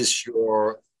is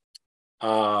your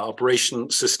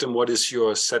operation system? What is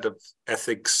your set of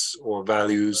ethics or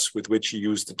values with which you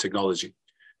use the technology?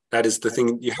 That is the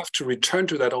thing. You have to return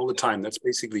to that all the time. That's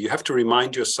basically, you have to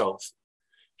remind yourself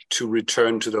to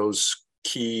return to those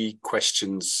key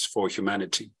questions for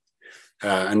humanity.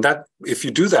 And that, if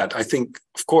you do that, I think,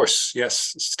 of course,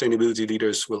 yes, sustainability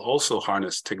leaders will also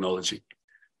harness technology,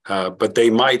 but they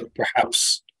might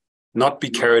perhaps not be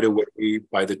carried away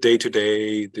by the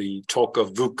day-to-day, the talk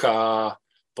of VUCA,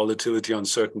 volatility,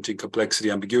 uncertainty,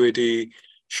 complexity, ambiguity.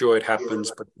 Sure, it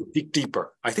happens, but they dig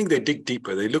deeper. I think they dig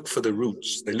deeper. They look for the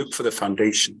roots. They look for the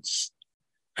foundations,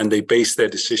 and they base their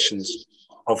decisions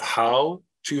of how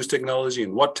to use technology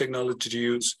and what technology to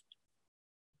use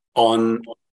on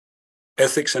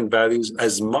ethics and values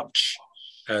as much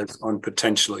as on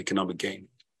potential economic gain.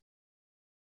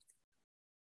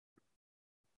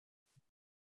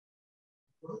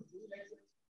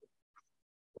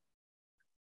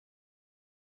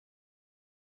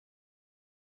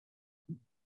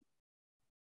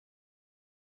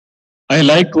 I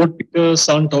like what Peter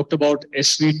San talked about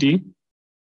SVT,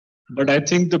 but I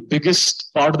think the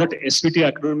biggest part of that SVT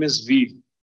acronym is V,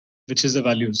 which is the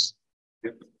values.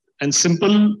 Yep. And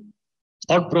simple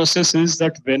thought process is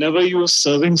that whenever you are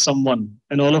serving someone,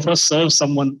 and all of us serve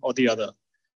someone or the other,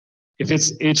 if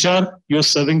it's HR, you're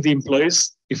serving the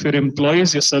employees. If you're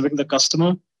employees, you're serving the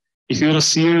customer. If you're a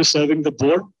CEO, you're serving the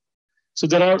board. So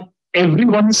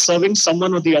everyone is serving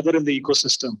someone or the other in the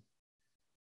ecosystem.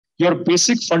 Your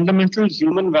basic fundamental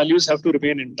human values have to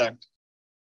remain intact.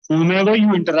 Whomever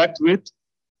you interact with,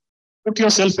 put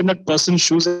yourself in that person's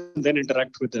shoes and then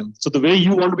interact with them. So the way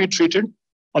you want to be treated,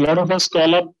 a lot of us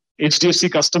call up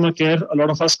HDFC customer care, a lot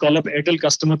of us call up Airtel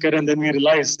customer care, and then we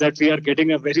realize that we are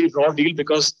getting a very raw deal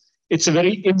because it's a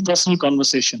very impersonal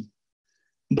conversation.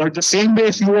 But the same way,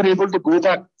 if you are able to go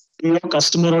back to your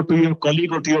customer or to your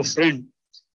colleague or to your friend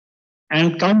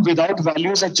and come without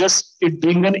values of just it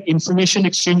being an information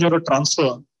exchange or a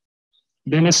transfer,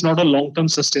 then it's not a long-term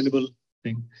sustainable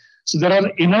thing. So there are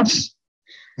enough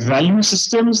value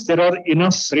systems, there are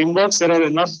enough frameworks, there are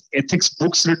enough ethics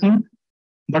books written.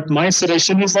 But my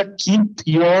suggestion is that keep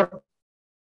your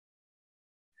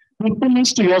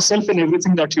truthfulness to yourself in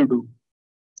everything that you do.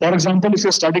 For example, if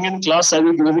you're studying in class, are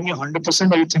you giving you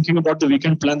 100%? Are you thinking about the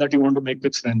weekend plan that you want to make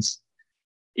with friends?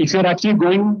 If you're actually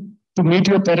going to meet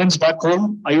your parents back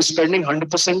home, are you spending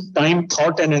 100% time,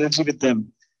 thought, and energy with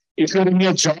them? If you're in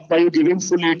your job, are you giving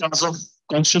full 8 hours of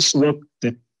conscious work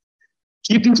there?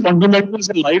 Keep these fundamentals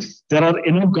in life. There are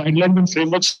enough guidelines and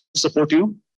frameworks to support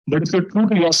you. But if you're true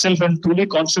to yourself and truly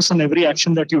conscious on every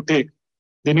action that you take,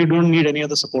 then you don't need any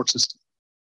other support system.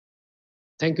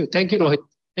 Thank you. Thank you, Rohit.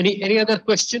 Any other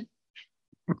question?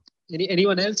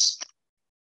 Anyone else?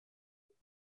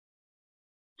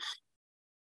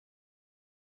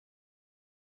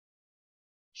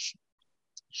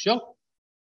 Sure.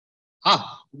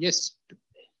 Yes.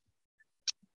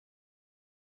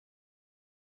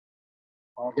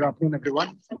 Good afternoon,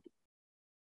 everyone.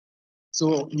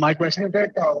 So my question is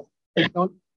that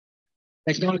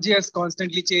technology has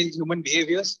constantly changed human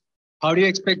behaviors. How do you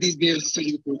expect these behaviors to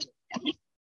improve?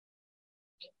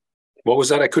 What was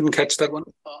that? I couldn't catch that one.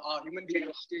 Human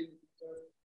behaviors change.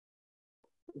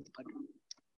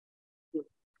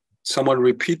 Someone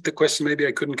repeat the question. Maybe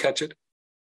I couldn't catch it.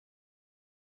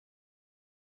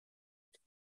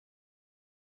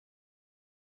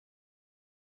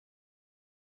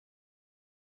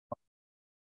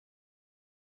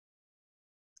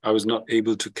 I was not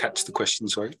able to catch the question,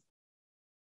 sorry.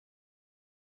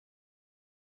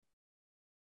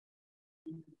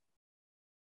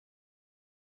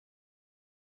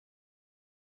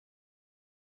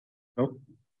 No?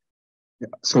 Yeah.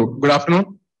 So, good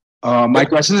afternoon. My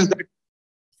question is that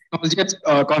technology has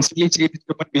constantly changed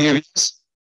human behaviors.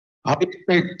 How do you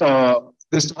expect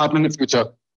this to happen in the future?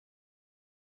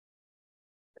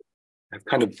 I've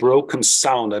kind of broken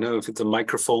sound. I don't know if it's a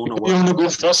microphone or what. You want to go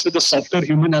first with the softer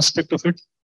human aspect of it?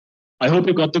 I hope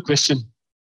you got the question.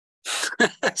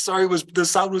 Sorry, the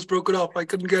sound was broken off. I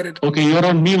couldn't get it. Okay, you're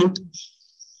on mute.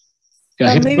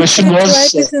 Yeah, his maybe question can you was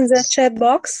write this in the chat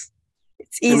box?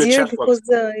 It's easier because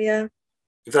yeah.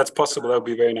 If that's possible, that would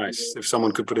be very nice. If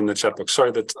someone could put in the chat box.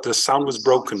 Sorry, that the sound was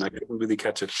broken. I couldn't really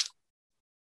catch it.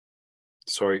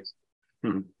 Sorry.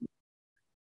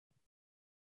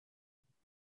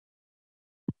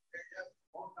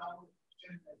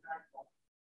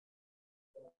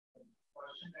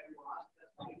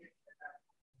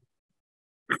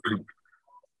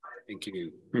 Thank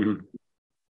you.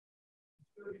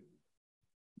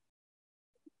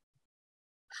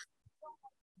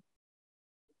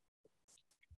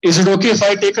 Is it okay if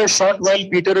I take a shot while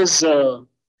Peter is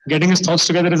getting his thoughts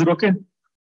together? Is it okay?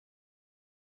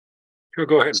 Sure,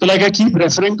 go ahead. So like I keep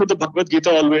referring to the Bhagavad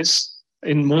Gita always.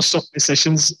 In most of my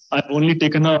sessions, I've only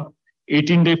taken a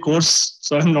 18-day course.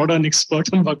 So I'm not an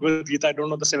expert on Bhagavad Gita. I don't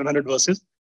know the 700 verses.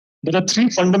 But the three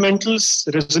fundamentals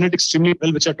resonate extremely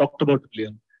well, which I talked about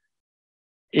earlier.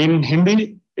 In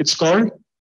Hindi, it's called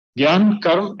Gyan,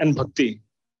 Karma, and Bhakti.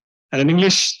 And in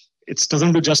English, it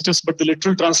doesn't do justice, but the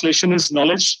literal translation is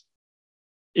knowledge,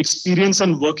 experience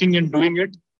and working and doing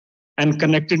it, and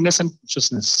connectedness and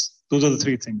consciousness. Those are the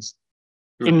three things.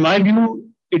 In my view,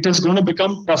 it is going to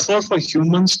become tougher for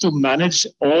humans to manage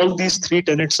all these three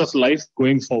tenets of life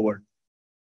going forward.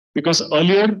 Because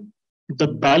earlier, the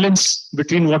balance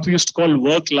between what we used to call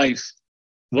work-life,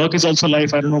 work is also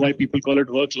life. I don't know why people call it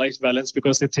work-life balance,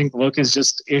 because they think work is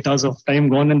just 8 hours of time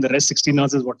gone and the rest 16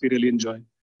 hours is what we really enjoy.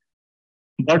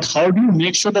 But how do you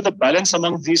make sure that the balance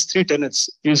among these three tenets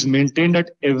is maintained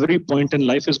at every point in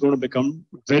life is going to become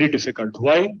very difficult.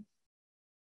 Why?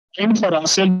 Time for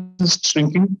ourselves is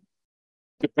shrinking.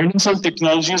 Dependence on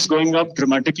technology is going up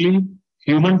dramatically.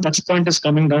 Human touchpoint is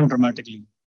coming down dramatically.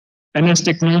 And as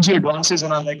technology advances,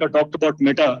 and like I talked about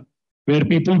Meta, where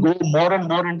people go more and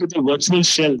more into the virtual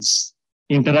shells,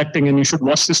 interacting. And you should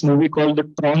watch this movie called The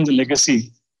Tron: The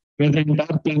Legacy, where the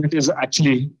entire planet is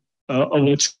actually a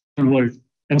virtual world.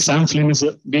 And Sam Flynn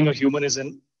being a human is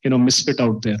an misfit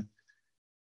out there.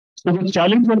 So the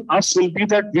challenge on us will be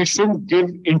that we shouldn't give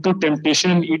into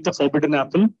temptation and eat the forbidden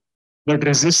apple, but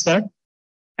resist that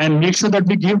and make sure that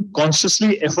we give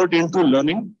consciously effort into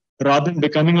learning rather than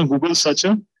becoming a Google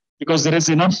searcher, because there is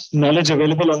enough knowledge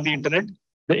available on the internet.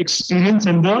 The experience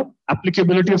and the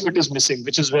applicability of it is missing,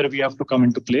 which is where we have to come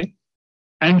into play.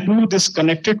 And to this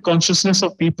connected consciousness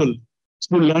of people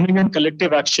through learning and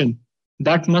collective action,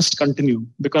 that must continue,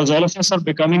 because all of us are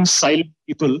becoming silent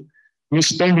people. We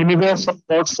spend anywhere from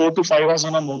about 4 to 5 hours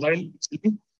on a mobile.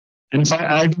 And if I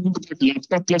add that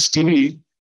laptop plus TV,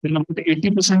 then about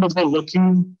 80% of our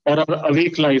working or our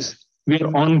awake life, we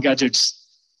are on gadgets.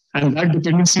 And that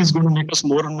dependency is going to make us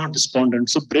more and more despondent.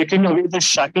 So breaking away the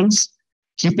shackles,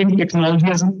 keeping technology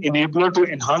as an enabler to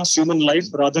enhance human life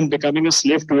rather than becoming a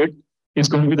slave to it is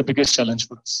going to be the biggest challenge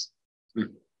for us.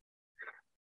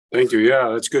 Thank you. Yeah,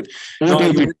 that's good. No,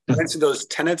 you mentioned those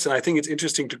tenets, and I think it's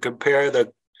interesting to compare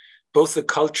both the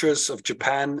cultures of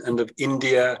Japan and of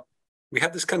India. We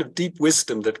have this kind of deep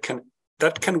wisdom that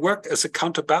can work as a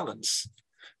counterbalance.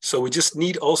 So we just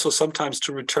need also sometimes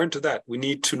to return to that. We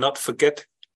need to not forget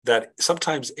that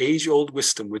sometimes age-old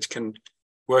wisdom, which can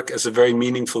work as a very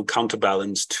meaningful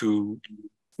counterbalance to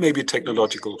maybe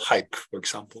technological hype, for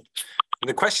example. And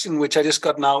the question which I just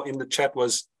got now in the chat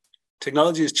was,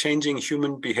 technology is changing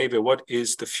human behavior. What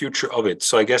is the future of it?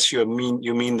 So I guess you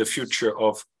mean the future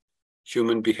of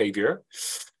human behavior.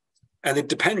 And it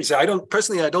depends. I don't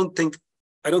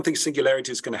think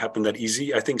singularity is going to happen that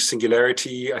easy. I think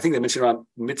singularity, I think they mentioned around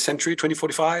mid-century,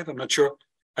 2045. I'm not sure.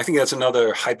 I think that's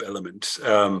another hype element.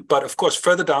 But of course,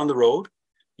 further down the road,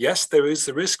 yes, there is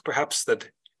the risk perhaps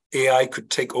that AI could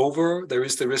take over. There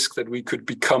is the risk that we could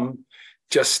become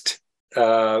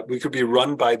we could be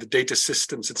run by the data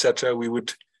systems, etc. We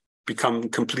would become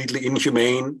completely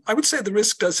inhumane. I would say the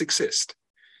risk does exist.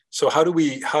 So how do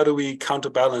we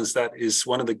counterbalance that is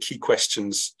one of the key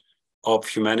questions of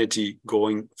humanity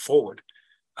going forward.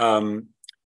 And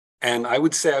I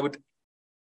would say I would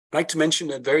like to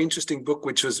mention a very interesting book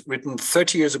which was written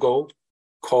 30 years ago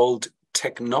called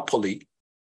Technopoly.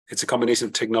 It's a combination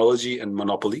of technology and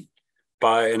monopoly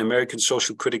by an American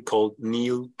social critic called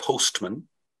Neil Postman.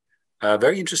 A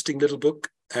very interesting little book.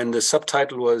 And the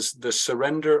subtitle was The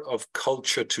Surrender of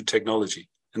Culture to Technology.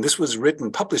 And this was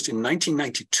published in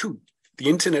 1992. The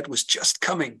internet was just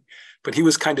coming, but he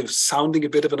was kind of sounding a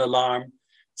bit of an alarm,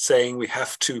 saying we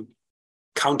have to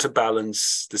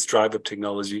counterbalance this drive of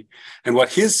technology. And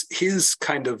what his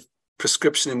kind of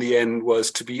prescription in the end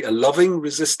was to be a loving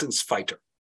resistance fighter.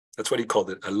 That's what he called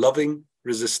it, a loving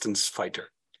resistance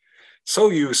fighter. So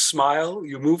you smile,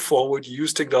 you move forward, you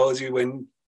use technology when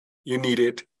you need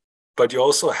it, but you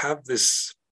also have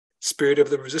this spirit of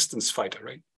the resistance fighter,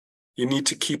 right? You need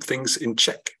to keep things in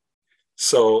check.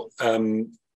 So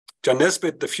John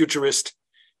Nesbitt, the futurist,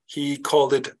 he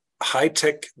called it high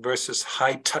tech versus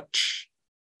high touch.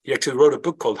 He actually wrote a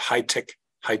book called High Tech,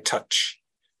 High Touch.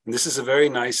 And this is a very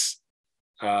nice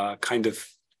kind of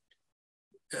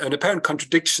an apparent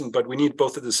contradiction, but we need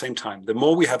both at the same time. The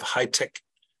more we have high tech,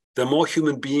 the more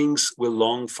human beings will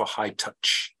long for high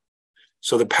touch.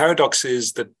 So the paradox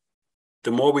is that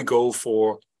the more we go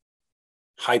for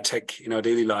high tech in our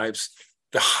daily lives,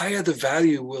 the higher the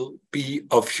value will be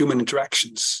of human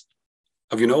interactions,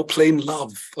 of, plain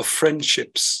love, of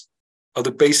friendships, of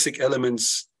the basic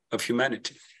elements of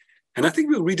humanity. And I think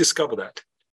we'll rediscover that.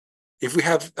 If we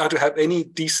are to have any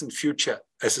decent future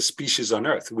as a species on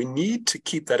Earth, we need to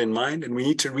keep that in mind, and we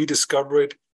need to rediscover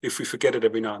it if we forget it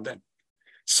every now and then.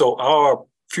 So our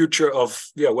future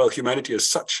of, humanity as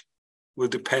such will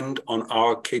depend on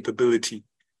our capability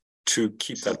to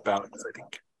keep that balance, I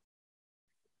think.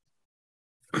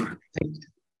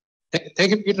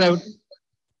 Thank you, Peter.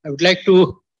 I would like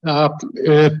to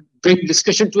bring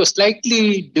discussion to a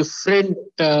slightly different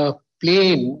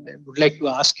plane. I would like to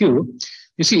ask you,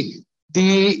 you see,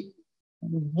 the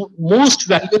most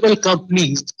valuable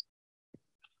companies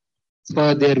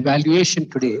for their valuation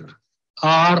today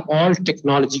are all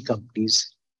technology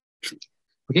companies.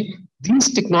 Okay,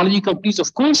 these technology companies,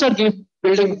 of course, are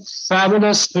building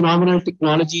fabulous, phenomenal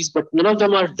technologies, but none of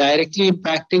them are directly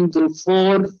impacting the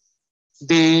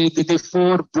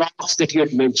four blocks that you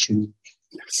had mentioned.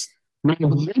 Yes. Now,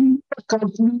 when a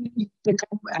company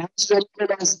become as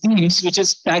valuable as these, which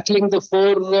is tackling the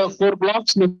four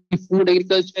blocks, maybe food,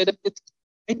 agriculture,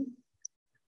 do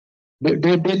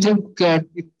you think that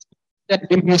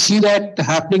you see that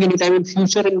happening anytime in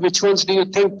future, and which ones do you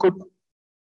think could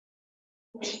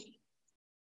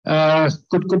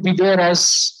could be there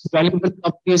as valuable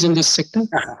companies in this sector?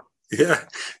 Yeah,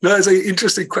 no, it's an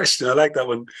interesting question. I like that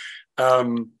one.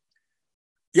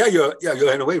 Yeah,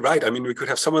 you're in a way right. I mean, we could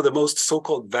have some of the most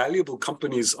so-called valuable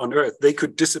companies on earth. They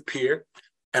could disappear,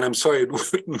 and I'm sorry, it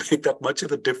wouldn't make that much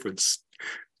of a difference,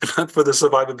 not for the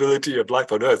survivability of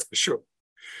life on earth, for sure.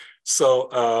 So,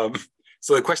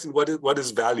 so the question, what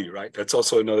is value, right? That's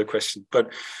also another question.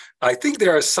 But I think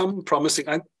there are some promising.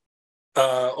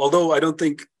 Although I don't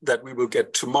think that we will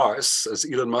get to Mars, as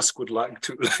Elon Musk would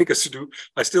like us to do,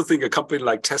 I still think a company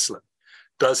like Tesla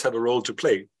does have a role to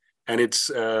play. And it's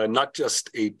not just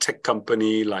a tech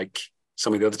company like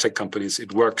some of the other tech companies.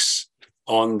 It works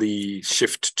on the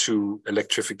shift to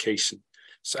electrification.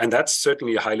 So, and that's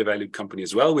certainly a highly valued company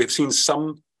as well. We've seen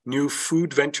some new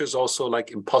food ventures also,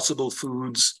 like Impossible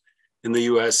Foods in the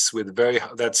US, with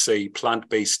that's a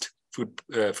plant-based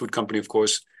food company, of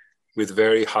course, with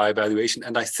very high valuation.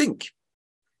 And I think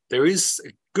there is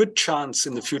a good chance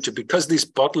in the future, because these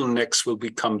bottlenecks will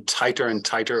become tighter and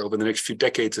tighter over the next few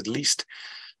decades at least,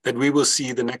 that we will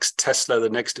see the next Tesla, the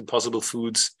next Impossible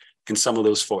Foods in some of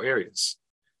those 4 areas.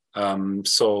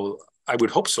 So I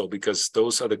would hope so, because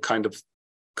those are the kind of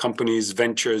companies,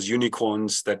 ventures,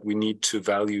 unicorns that we need to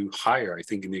value higher, I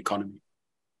think, in the economy.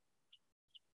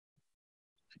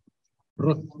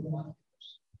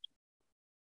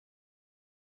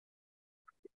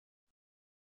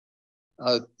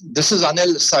 This is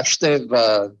Anil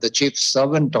Sachdev, the chief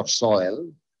servant of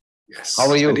Soil. Yes. How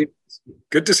are you?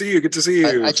 Good to see you. Good to see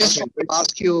you. I just want to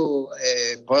ask you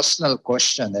a personal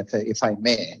question, if I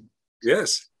may.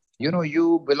 Yes. You know,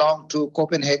 you belong to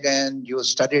Copenhagen. You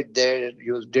studied there.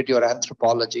 You did your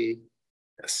anthropology.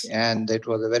 Yes. And it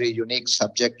was a very unique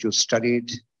subject you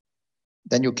studied.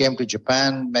 Then you came to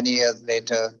Japan many years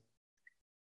later,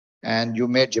 and you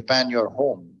made Japan your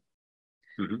home.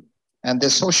 Mm-hmm. And the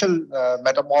social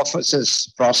metamorphosis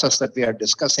process that we are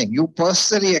discussing, you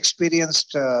personally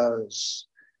experienced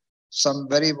some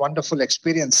very wonderful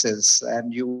experiences,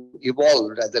 and you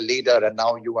evolved as a leader, and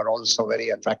now you are also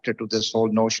very attracted to this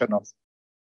whole notion of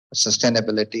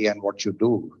sustainability and what you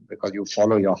do, because you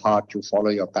follow your heart, you follow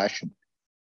your passion.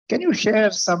 Can you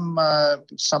share some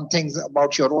things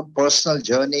about your own personal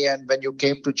journey, and when you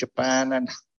came to Japan, and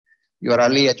your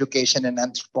early education in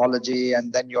anthropology,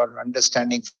 and then your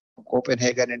understanding from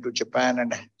Copenhagen into Japan,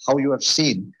 and how you have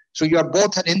seen? So you are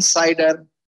both an insider,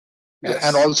 yes,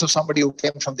 and also somebody who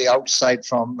came from the outside,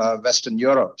 from Western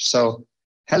Europe. So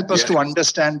help us to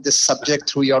understand this subject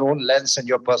through your own lens and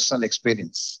your personal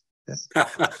experience. Yes.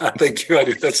 Thank you,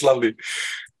 Adi. That's lovely.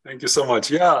 Thank you so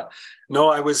much. Yeah, no,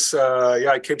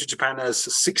 I came to Japan as a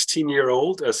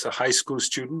 16-year-old, as a high school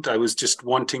student. I was just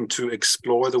wanting to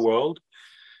explore the world.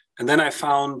 And then I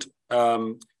found,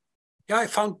 I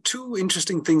found 2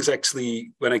 interesting things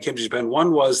actually when I came to Japan.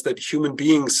 One was that human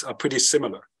beings are pretty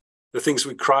similar. The things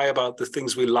we cry about, the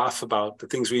things we laugh about, the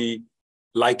things we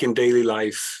like in daily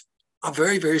life are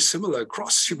very, very similar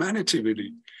across humanity,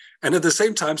 really. And at the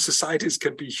same time, societies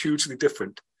can be hugely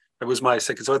different. That was my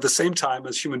second. So at the same time,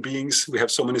 as human beings, we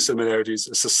have so many similarities.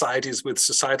 As societies with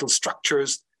societal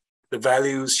structures, the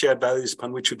values, shared values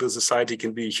upon which we build society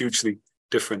can be hugely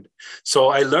different. So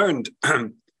I learned,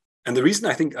 and the reason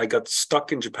I think I got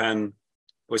stuck in Japan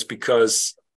was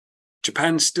because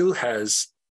Japan still has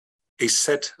a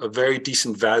set of very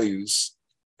decent values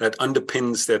that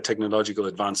underpins their technological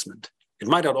advancement. It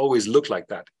might not always look like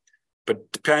that,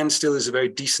 but Japan still is a very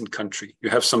decent country. You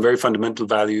have some very fundamental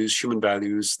values, human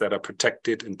values, that are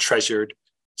protected and treasured.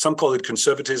 Some call it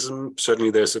conservatism.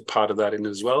 Certainly there's a part of that in it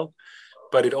as well.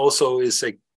 But it also is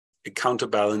a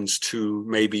counterbalance to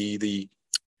maybe the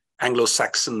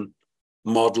Anglo-Saxon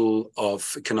model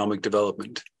of economic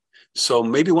development. So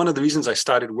maybe one of the reasons I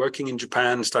started working in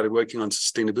Japan, started working on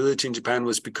sustainability in Japan,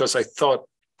 was because I thought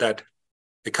that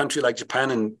a country like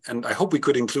Japan, and I hope we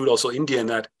could include also India in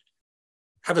that,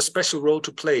 have a special role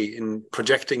to play in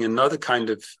projecting another kind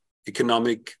of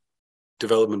economic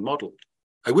development model.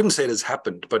 I wouldn't say it has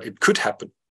happened, but it could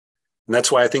happen. And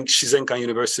that's why I think Shizenkan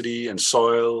University and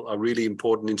Soil are really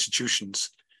important institutions,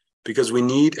 because we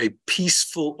need a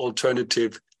peaceful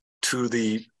alternative to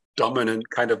the dominant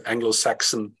kind of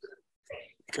Anglo-Saxon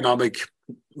economic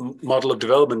model of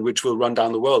development, which will run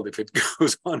down the world if it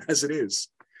goes on as it is.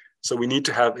 So we need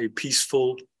to have a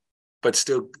peaceful, but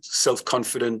still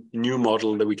self-confident new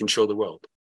model that we can show the world.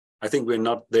 I think we're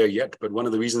not there yet, but one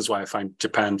of the reasons why I find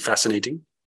Japan fascinating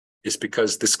is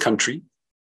because this country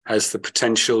has the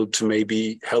potential to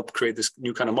maybe help create this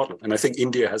new kind of model. And I think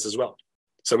India has as well.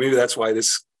 So maybe that's why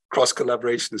this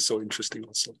cross-collaboration is so interesting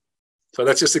also. So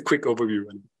that's just a quick overview.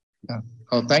 Yeah.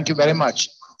 Oh, thank you very much.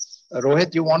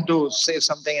 Rohit, you want to say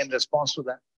something in response to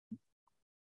that?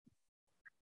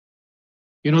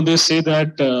 They say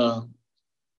that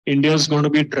India is going to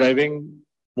be driving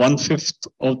 1/5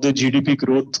 of the GDP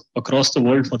growth across the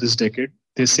world for this decade.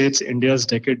 They say it's India's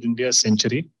decade, India's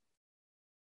century.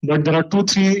 But there are two,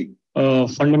 three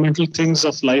fundamental things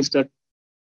of life that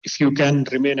if you can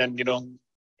remain, and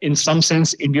in some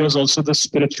sense, India is also the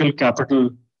spiritual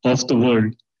capital of the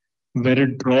world, where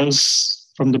it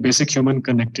draws from the basic human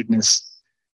connectedness.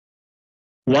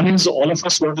 One is all of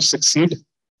us want to succeed,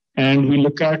 and we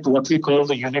look at what we call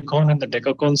the unicorn and the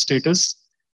decacorn status.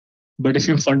 But if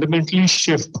you fundamentally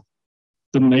shift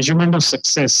the measurement of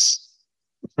success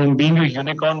from being a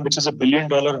unicorn, which is $1 billion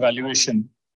valuation,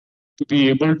 to be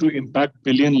able to impact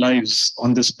billion lives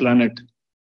on this planet,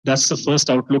 that's the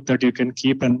first outlook that you can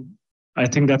keep. And I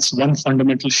think that's one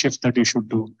fundamental shift that you should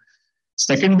do.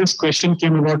 Second, this question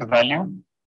came about value.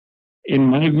 In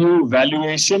my view,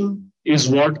 valuation is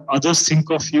what others think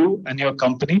of you and your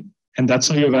company. And that's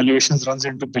how your valuations runs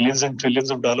into billions and trillions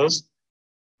of dollars.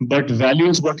 But value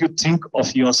is what you think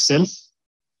of yourself.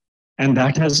 And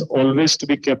that has always to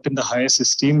be kept in the highest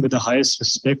esteem with the highest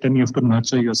respect, and you have to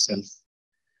nurture yourself.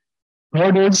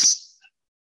 Third is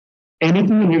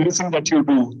anything and everything that you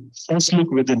do, first look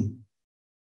within.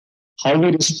 How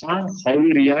we respond, how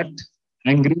we react,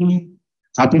 angry,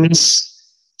 happiness,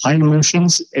 high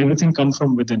emotions, everything comes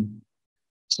from within.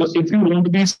 So if you want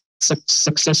to be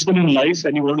successful in life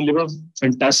and you want to live a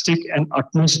fantastic and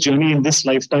utmost journey in this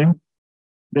lifetime,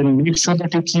 then make sure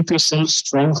that you keep yourself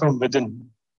strong from within.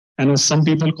 And as some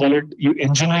people call it, you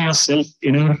engineer yourself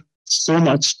inner so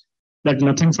much that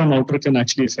nothing from outer can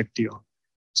actually affect you.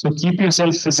 So keep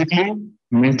yourself physically,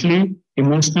 mentally,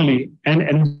 emotionally, and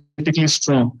energetically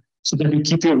strong so that you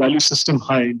keep your value system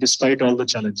high despite all the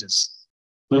challenges.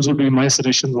 Those would be my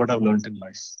suggestions, what I've learned in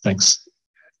life. Thanks.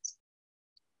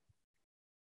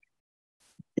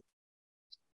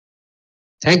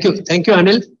 Thank you,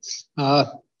 Anil.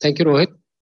 Thank you, Rohit.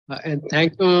 And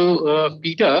thank you,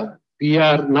 Peter. We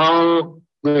are now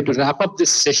going to wrap up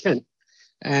this session.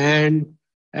 And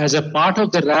as a part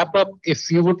of the wrap up, if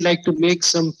you would like to make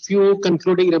some few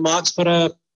concluding remarks for a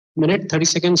minute, 30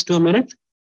 seconds to a minute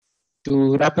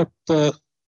to wrap up the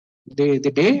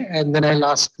day. And then I'll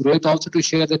ask Rohit also to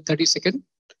share the 30 seconds.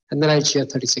 And then I'll share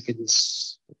 30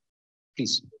 seconds.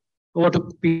 Please. Over to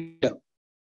Peter.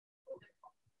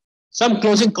 Some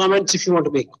closing comments if you want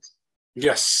to make.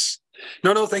 Yes.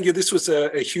 No, thank you. This was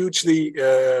a hugely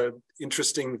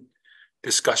interesting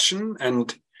discussion.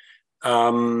 And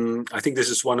I think this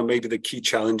is one of maybe the key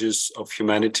challenges of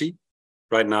humanity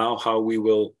right now, how we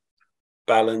will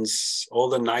balance all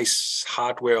the nice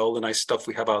hardware, all the nice stuff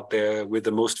we have out there with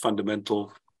the most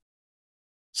fundamental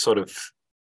sort of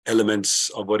elements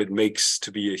of what it makes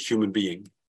to be a human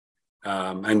being.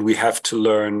 And we have to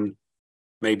learn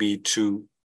maybe to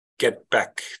get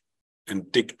back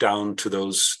and dig down to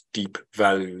those deep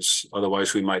values.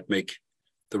 Otherwise, we might make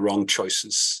the wrong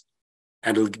choices.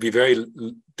 And it'll be very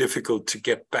difficult to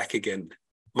get back again.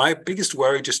 My biggest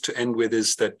worry, just to end with,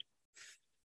 is that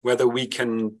whether we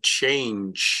can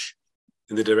change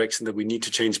in the direction that we need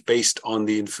to change based on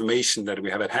the information that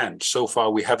we have at hand. So far,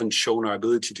 we haven't shown our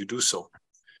ability to do so.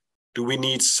 Do we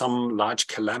need some large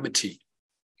calamity?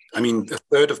 I mean, a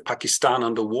third of Pakistan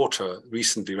underwater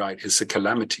recently, right, is a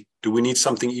calamity. Do we need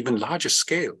something even larger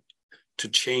scale to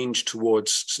change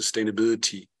towards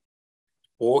sustainability?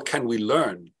 Or can we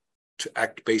learn to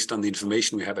act based on the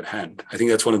information we have at hand? I think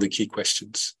that's one of the key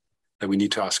questions that we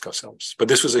need to ask ourselves. But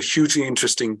this was a hugely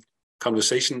interesting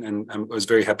conversation, and I was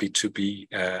very happy to be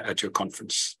at your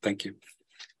conference. Thank you.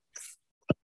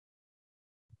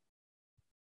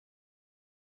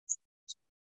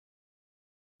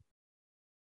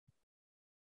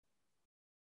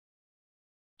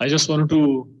 I just wanted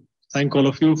to thank all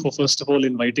of you for, first of all,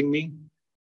 inviting me.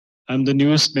 I'm the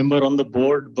newest member on the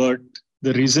board, but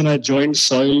the reason I joined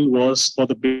SOIL was for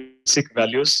the basic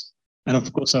values. And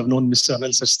of course, I've known Mr. Anil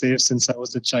Sachdev since I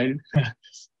was a child.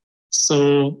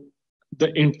 So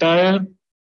the entire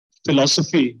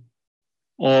philosophy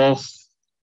of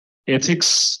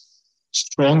ethics,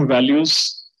 strong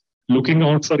values, looking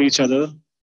out for each other,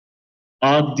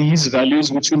 are these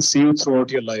values which will see you throughout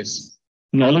your life.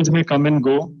 Knowledge may come and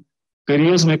go,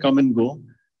 careers may come and go,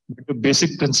 but the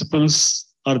basic principles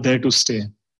are there to stay.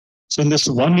 So in this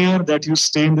 1 year that you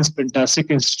stay in this fantastic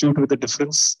institute with a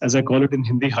difference, as I call it in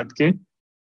Hindi, Hatke,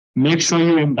 make sure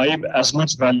you imbibe as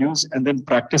much values and then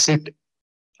practice it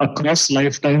across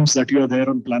lifetimes that you are there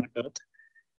on planet Earth.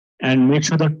 And make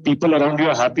sure that people around you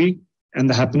are happy and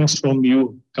the happiness from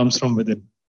you comes from within.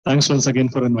 Thanks once again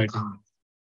for inviting me.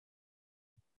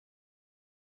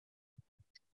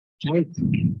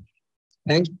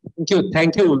 Thank you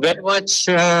very much,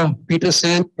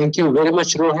 Peterson. Thank you very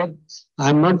much, Rohan.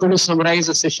 I'm not going to summarize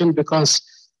the session because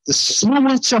there's so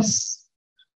much of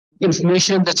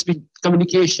information that's been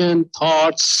communication,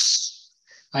 thoughts,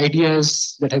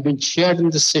 ideas that have been shared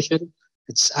in this session.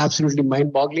 It's absolutely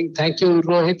mind-boggling. Thank you,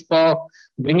 Rohit, for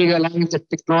bringing alive the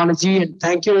technology, and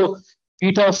thank you,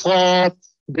 Peter, for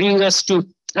bringing us to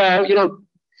telling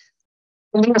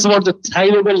us about the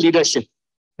thrivable leadership.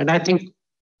 And I think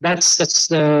that's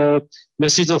the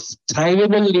message of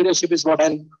thrivable leadership is what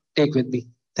I'll take with me.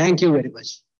 Thank you very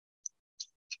much.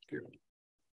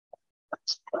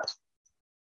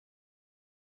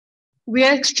 We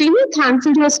are extremely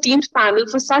thankful to our esteemed panel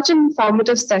for such an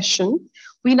informative session.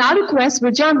 We now request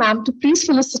Vijaya ma'am to please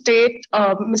felicitate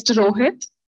Mr. Rohit.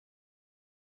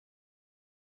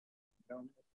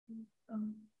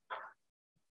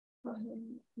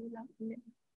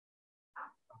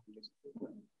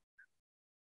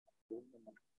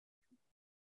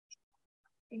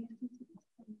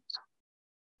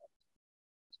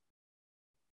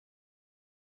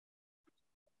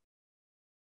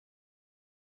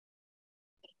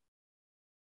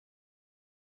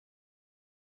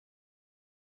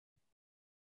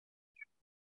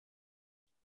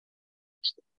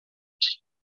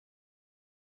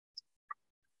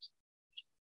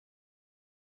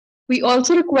 We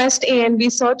also request ANV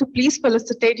sir to please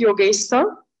felicitate Yogesh sir.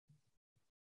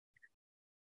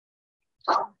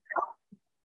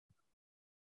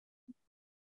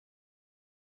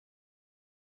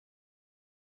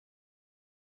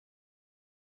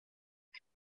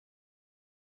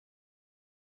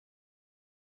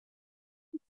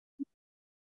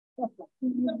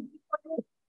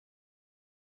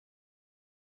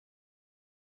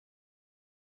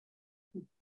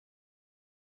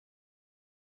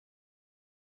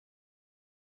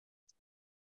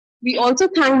 We also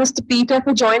thank Mr. Peter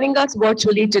for joining us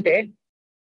virtually today.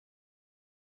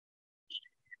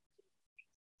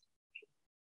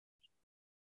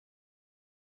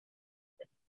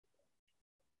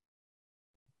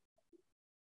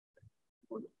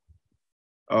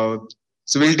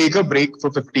 So we'll take a break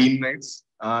for 15 minutes,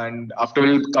 and after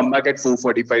we'll come back at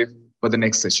 4:45 for the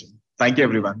next session. Thank you,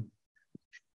 everyone.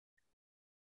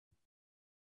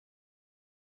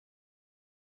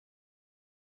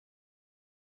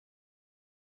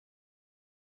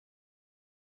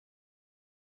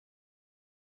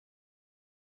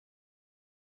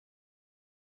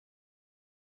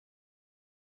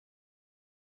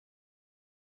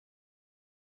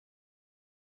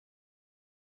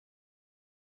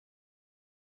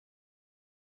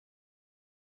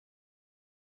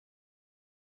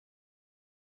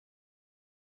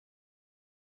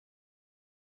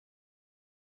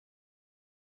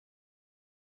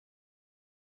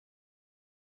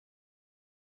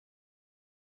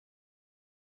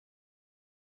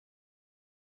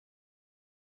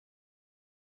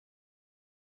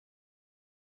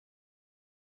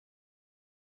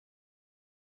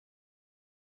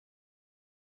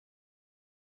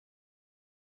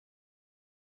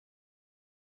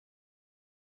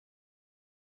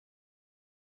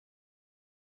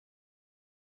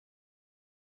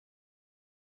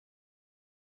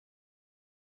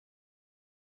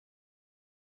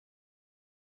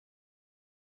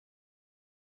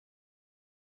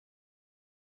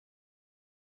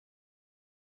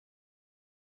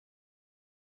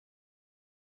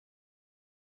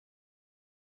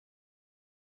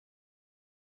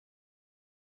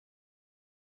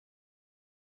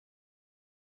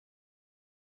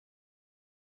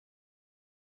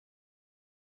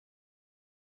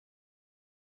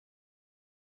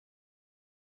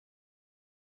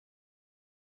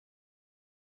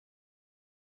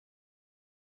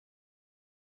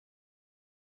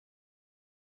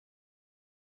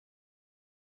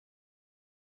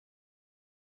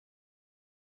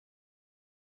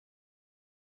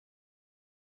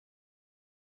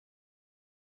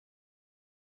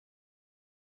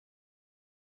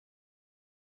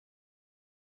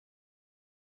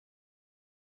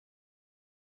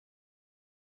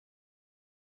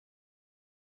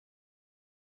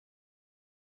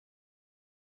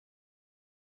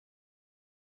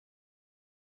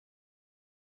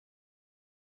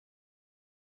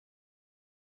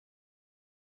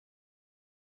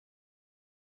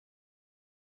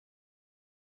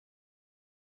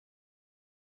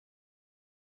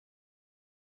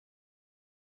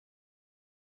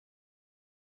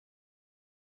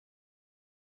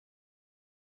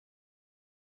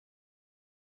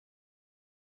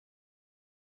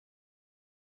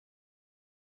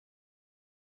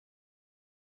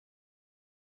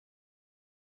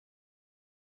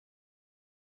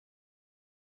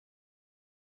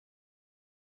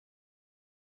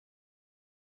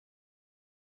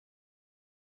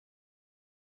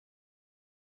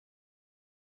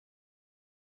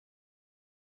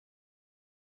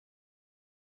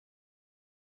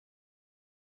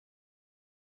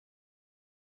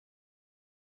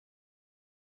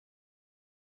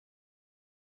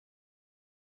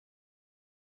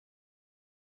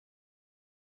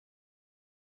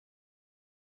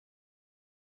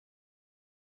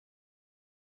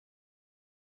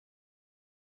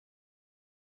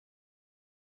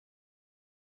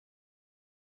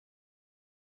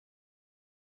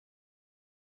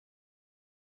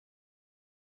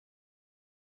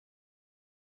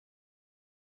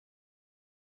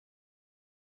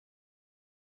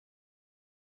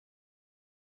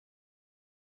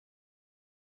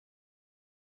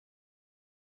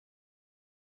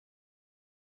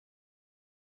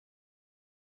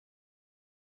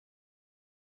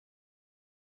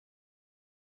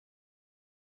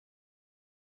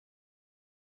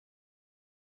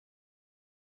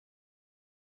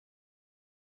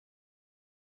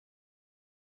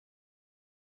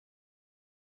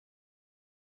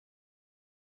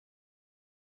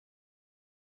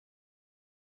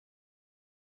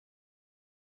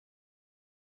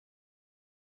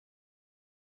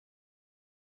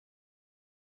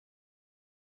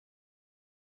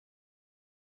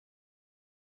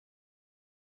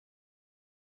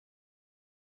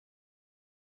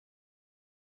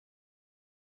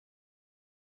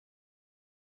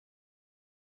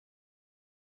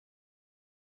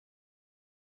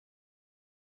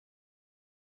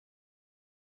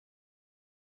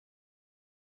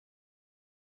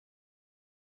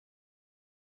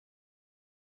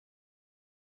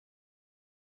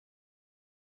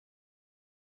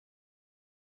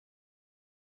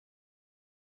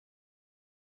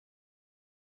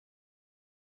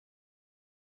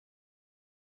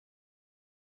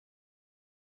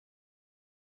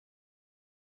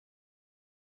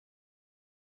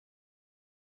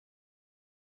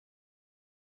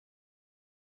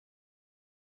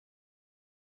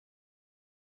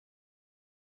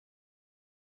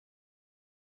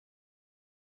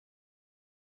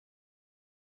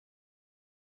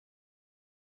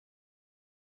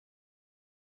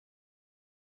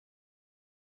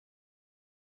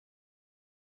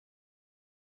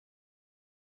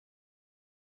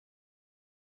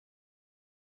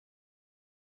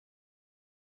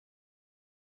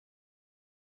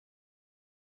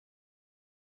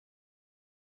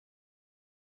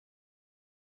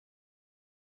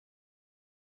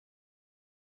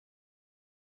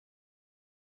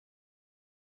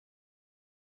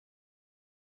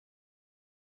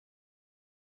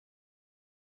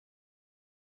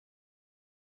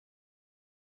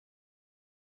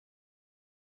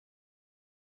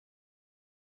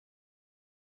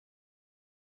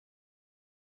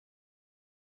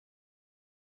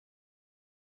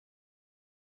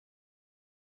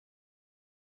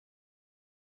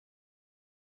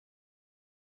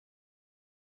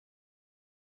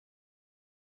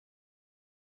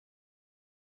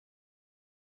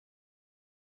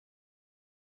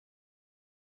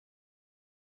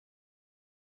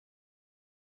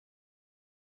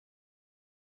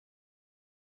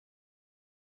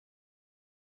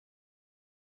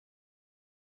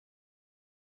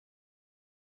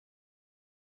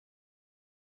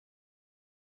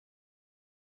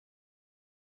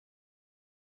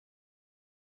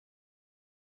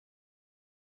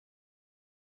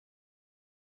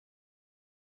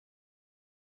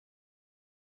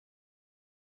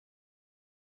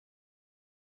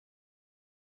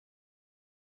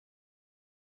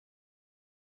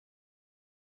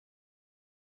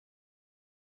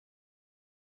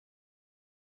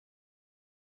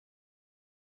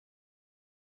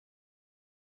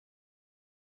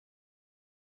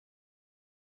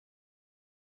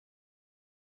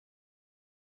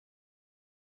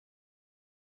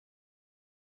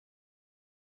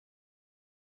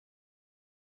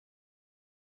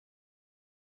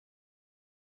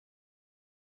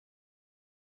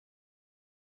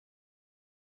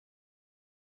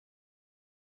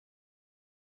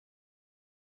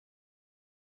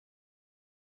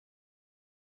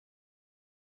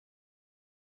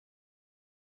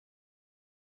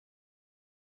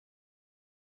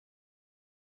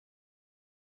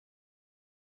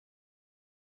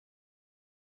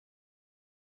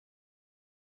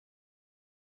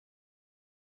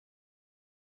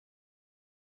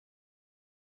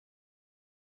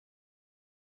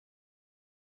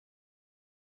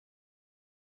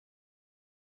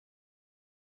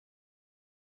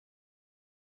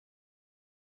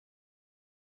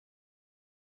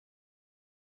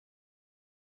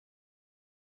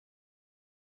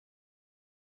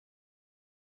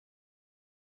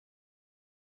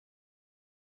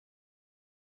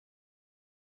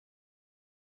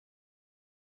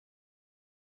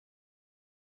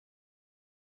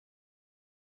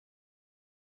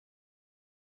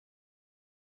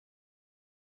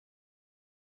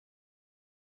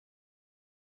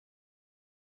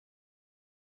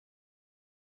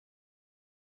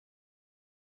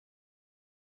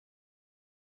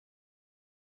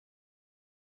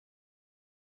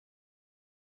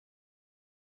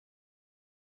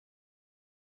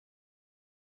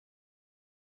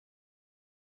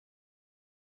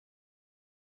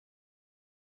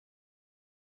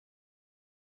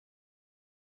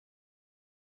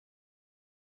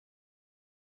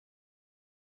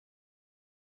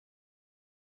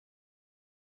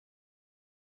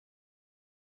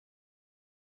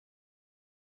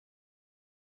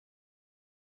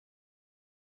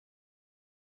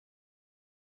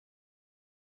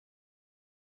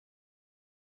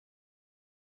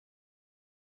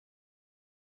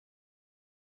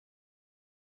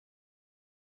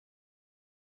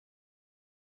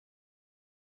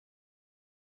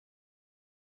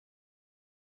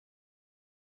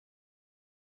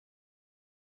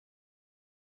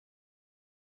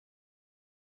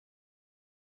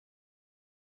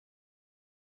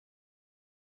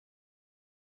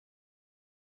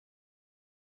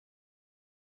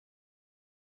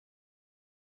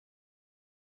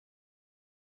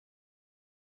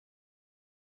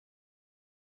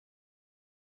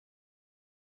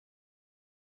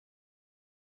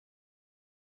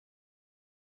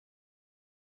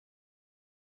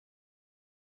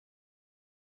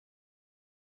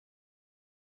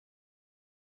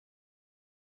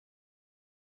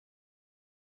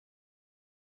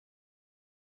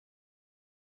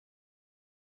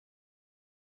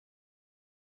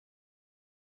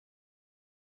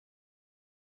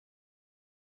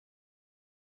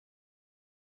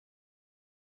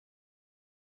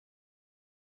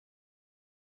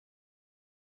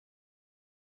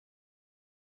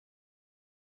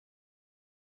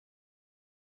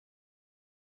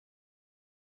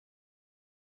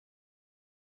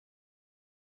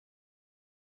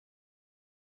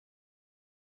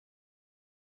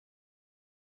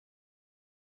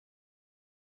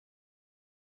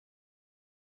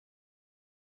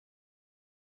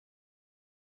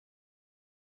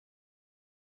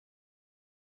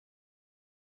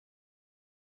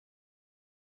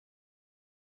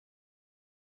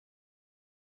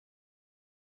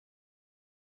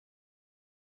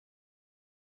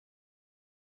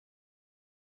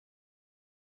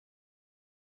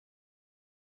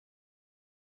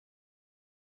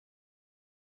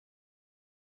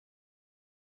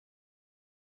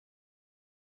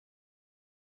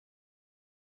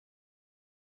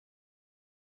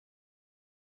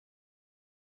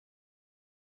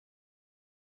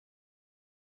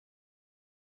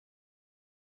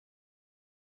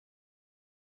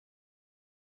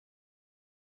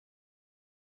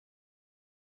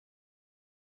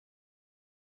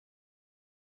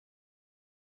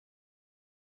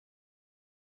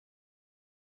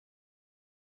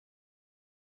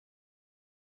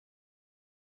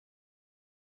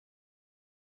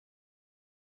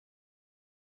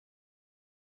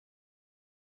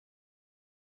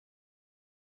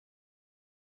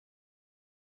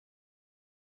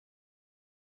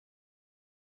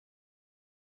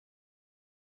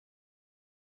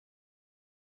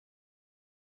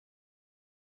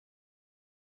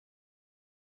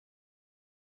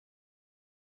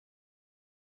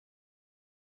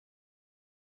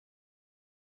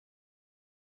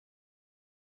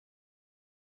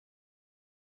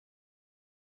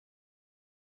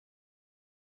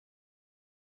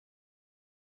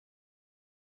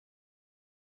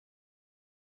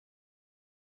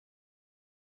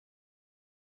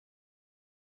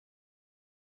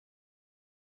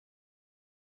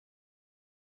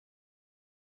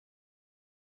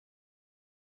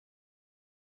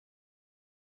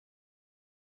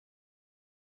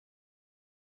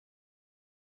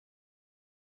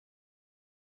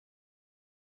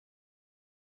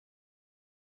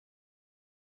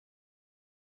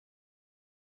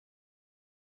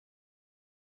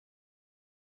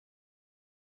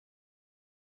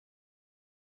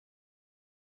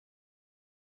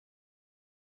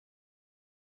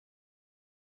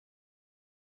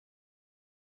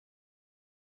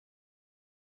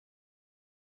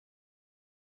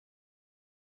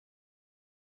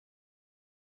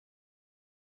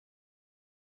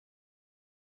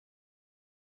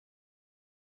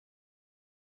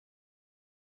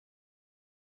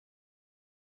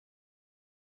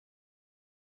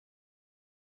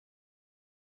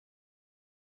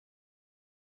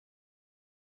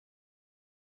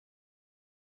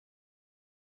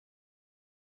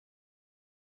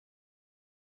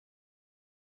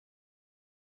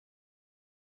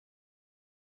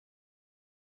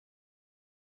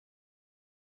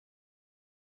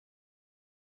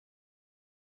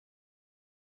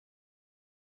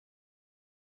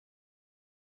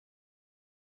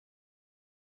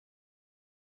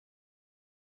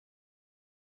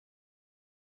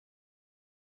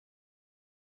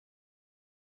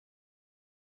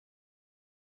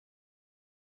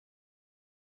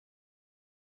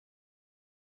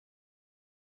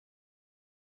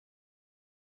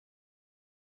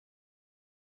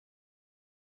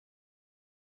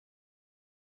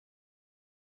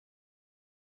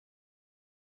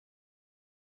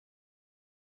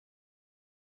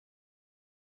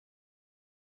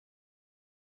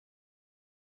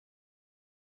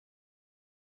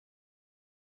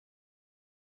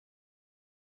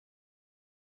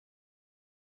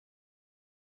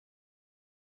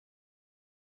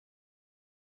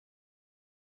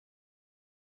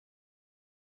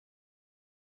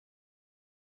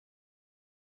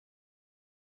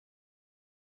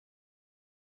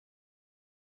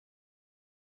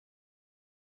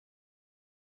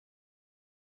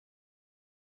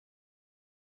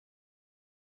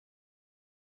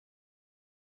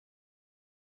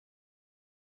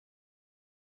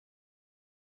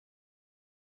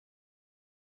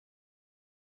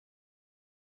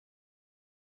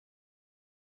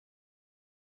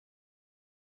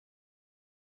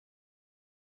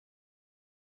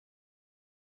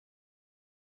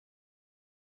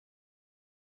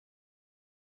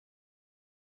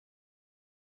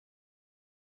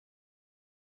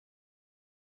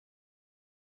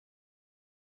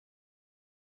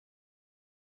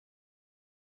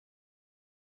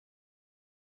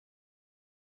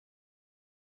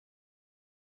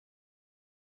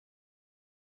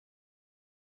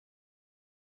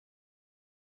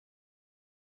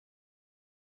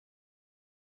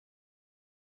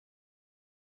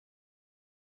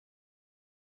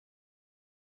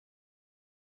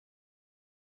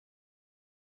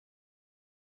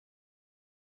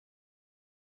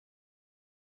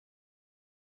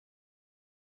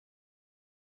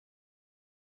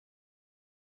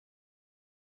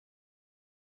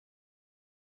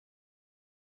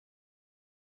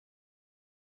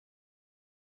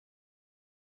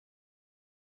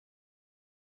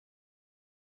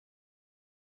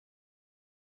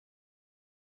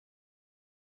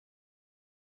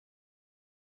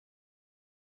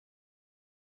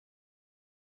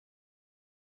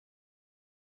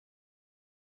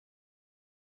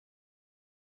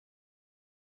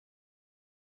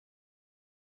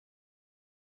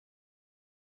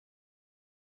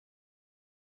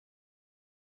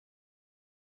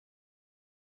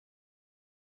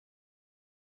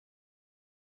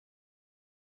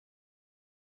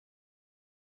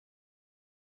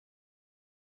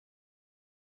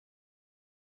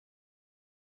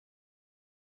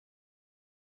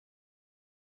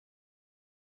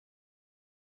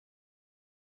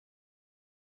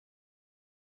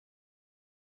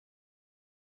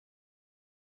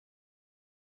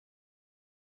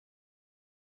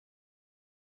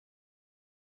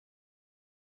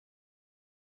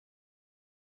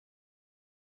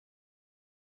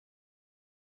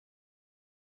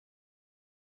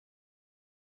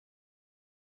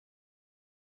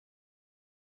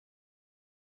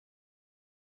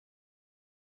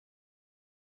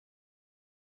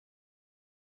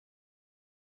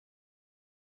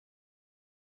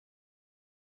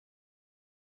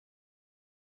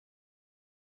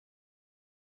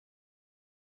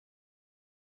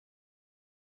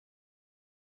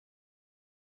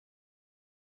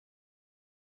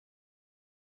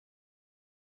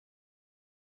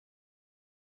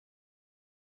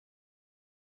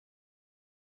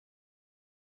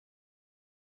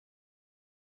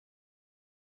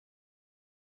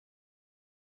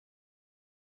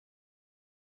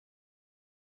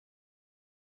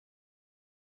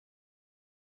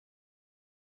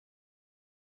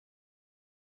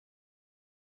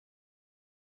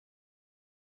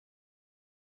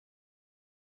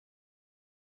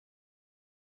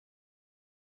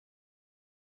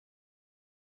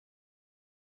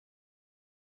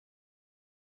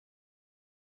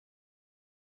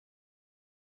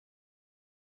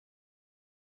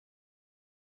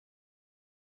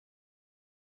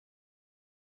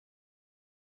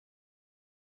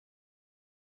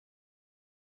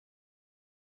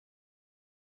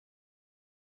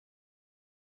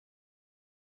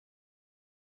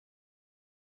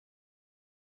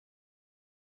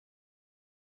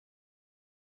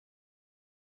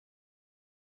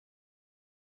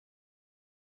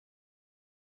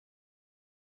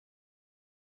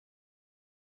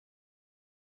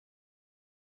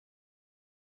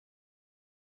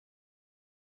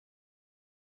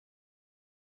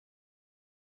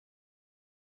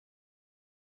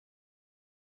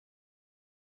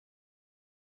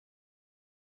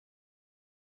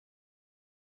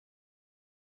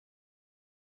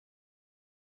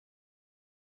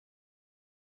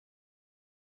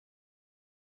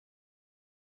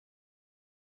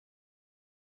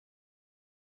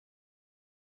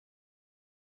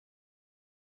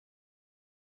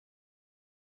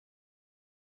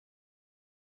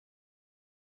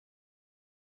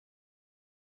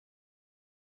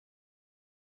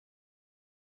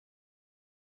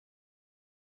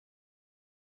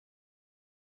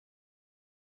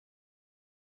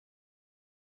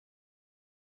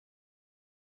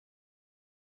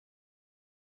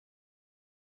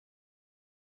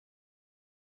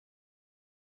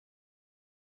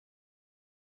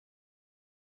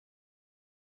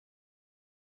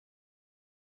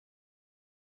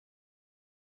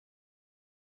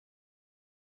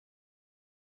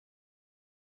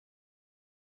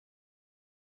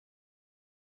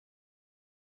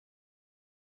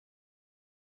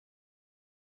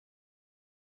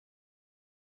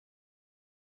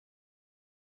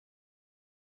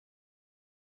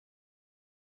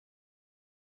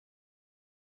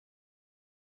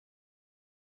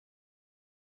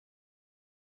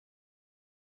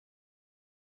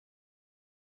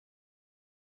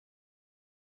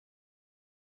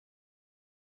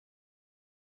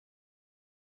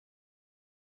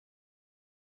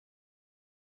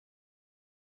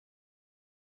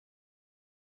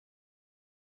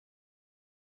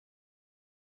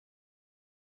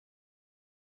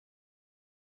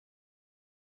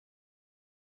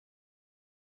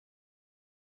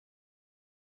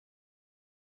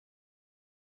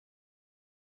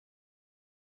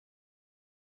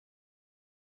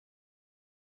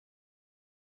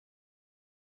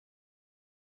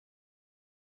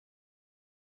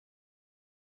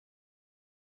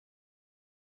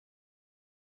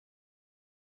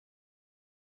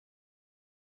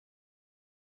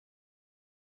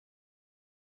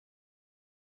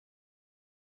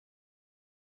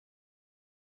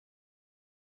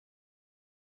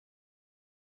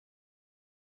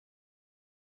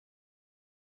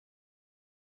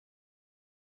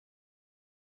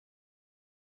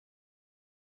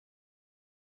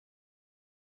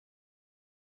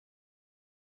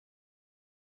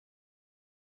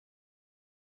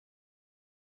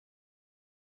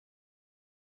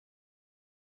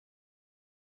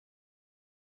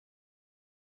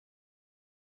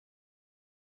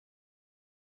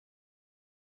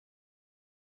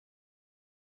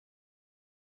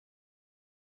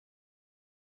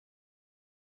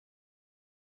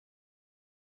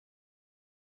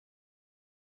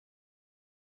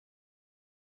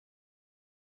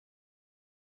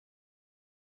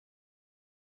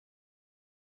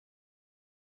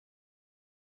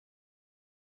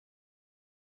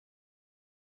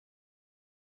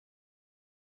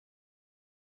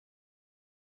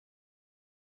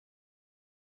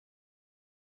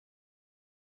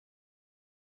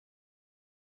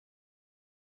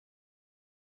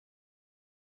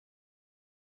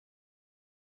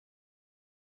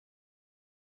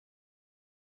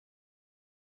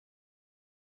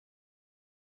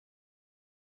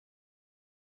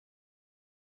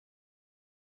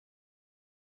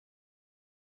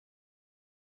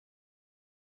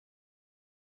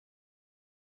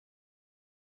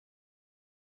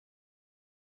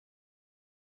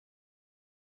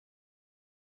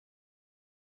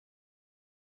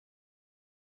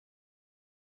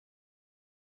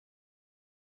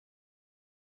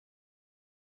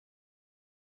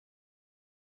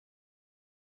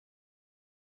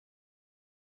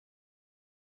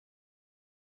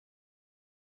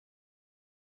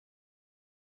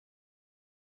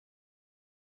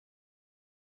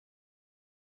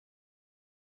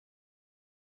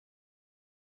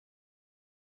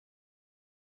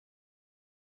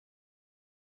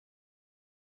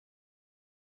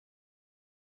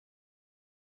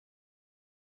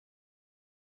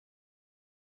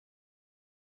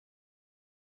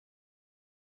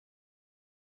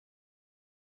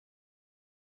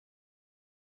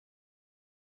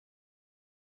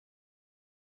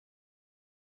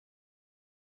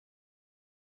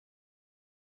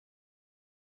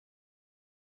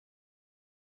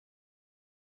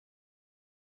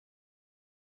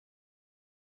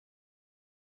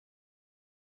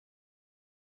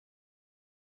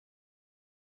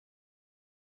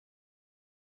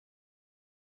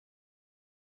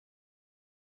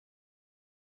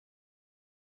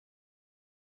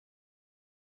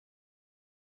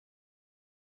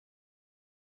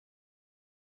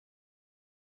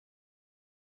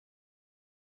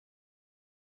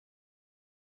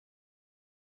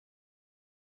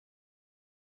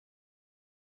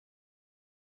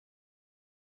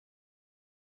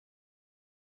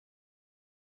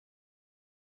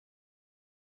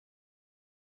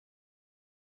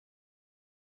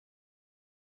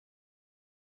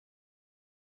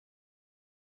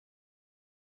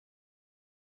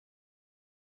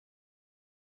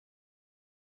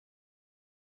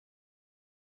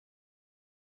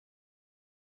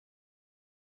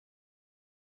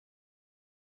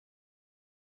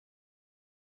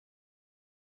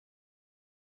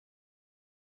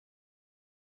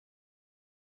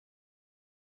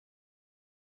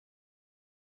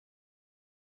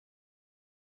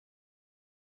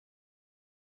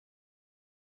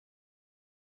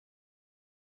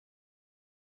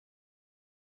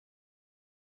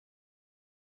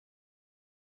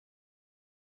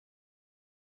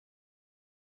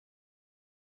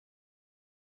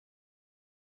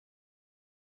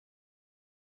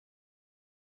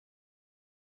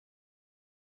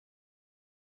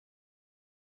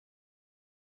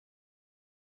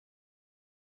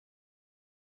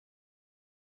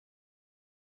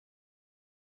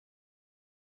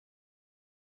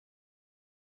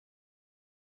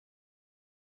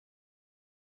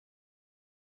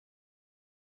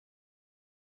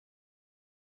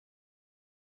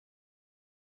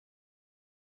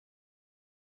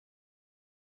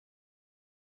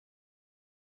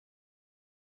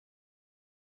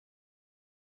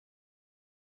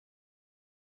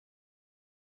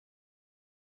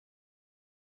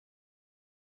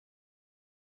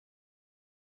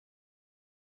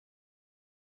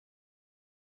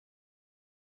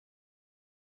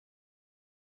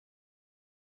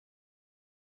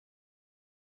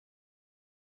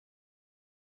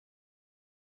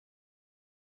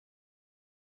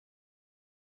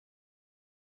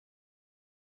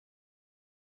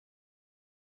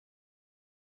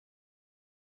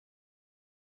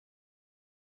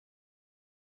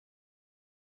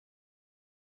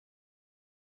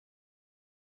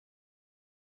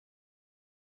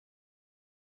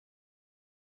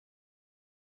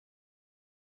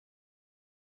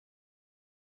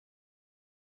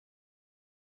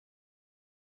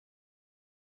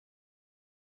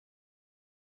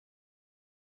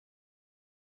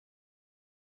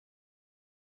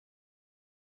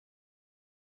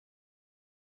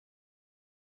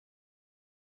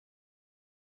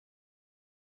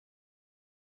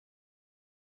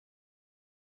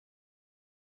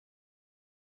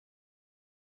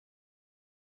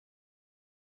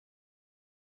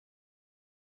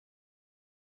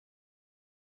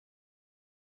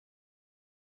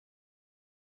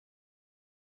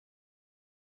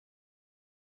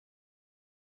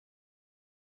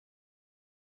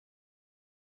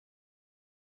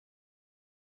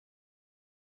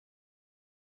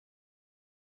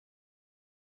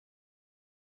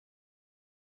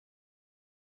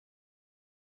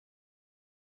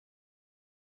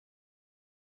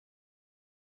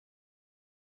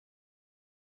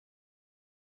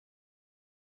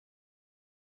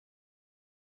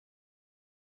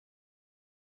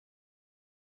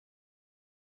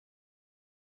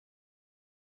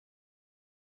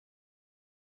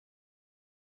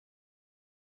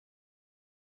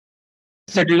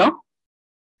 Settle down.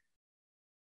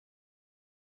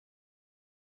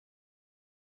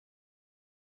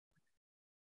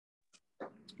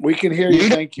 We can hear you.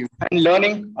 Thank you. And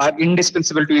learning are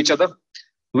indispensable to each other.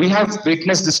 We have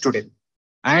witnessed this today,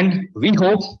 and we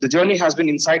hope the journey has been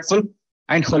insightful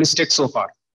and holistic so far.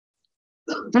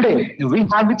 Today, we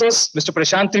have with us Mr.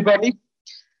 Prashant Tripathi,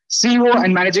 CEO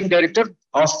and Managing Director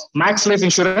of Max Life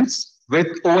Insurance with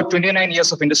over 29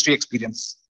 years of industry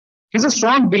experience. He's a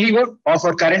strong believer of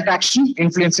our current action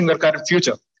influencing our current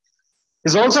future.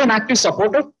 He's also an active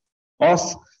supporter of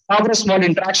our small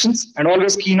interactions and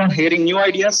always keen on hearing new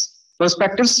ideas,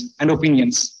 perspectives, and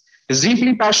opinions. He's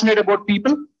deeply passionate about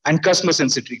people and customer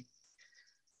centricity.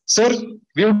 Sir,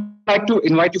 we would like to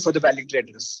invite you for the valedictory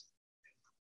address.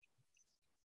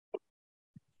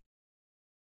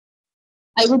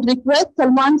 I would request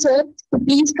Salman sir to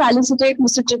please felicitate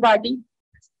Mr. Tripathi.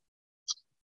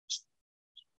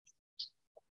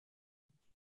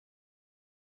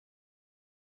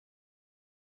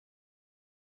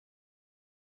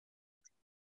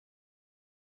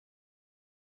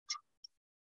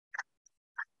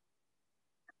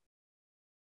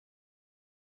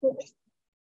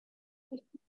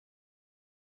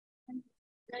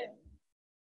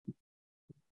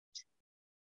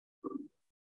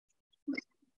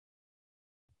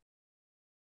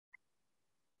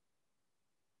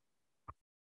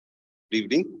 Good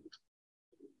evening.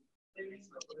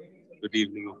 Good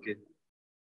evening. Okay.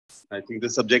 I think the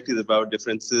subject is about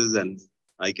differences, and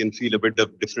I can feel a bit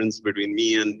of difference between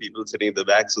me and people sitting at the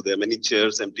back. So there are many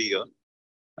chairs empty here,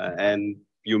 and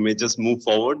you may just move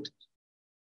forward.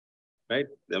 Right?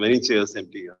 There are many chairs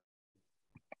empty here.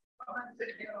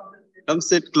 Come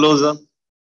sit closer.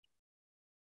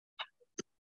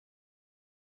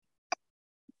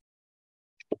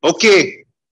 Okay.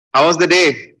 How was the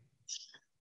day?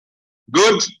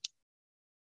 Good.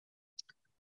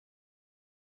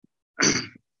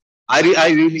 I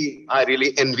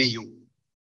really envy you.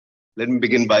 Let me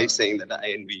begin by saying that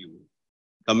I envy you.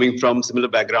 Coming from similar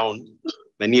background,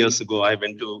 many years ago, I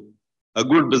went to a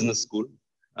good business school,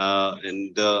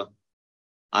 and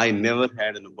I never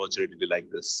had an opportunity like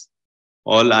this.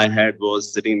 All I had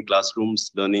was sitting in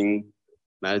classrooms, learning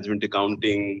management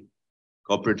accounting,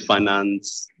 corporate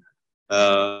finance.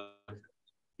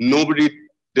 Nobody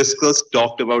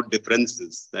talked about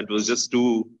differences. That was just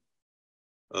too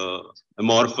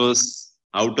amorphous,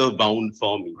 out of bound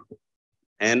for me.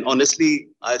 And honestly,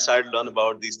 I started to learn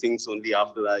about these things only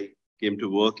after I came to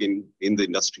work in the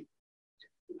industry.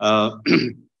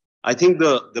 I think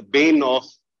the bane of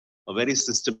a very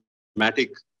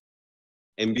systematic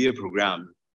MBA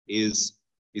program is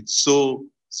it's so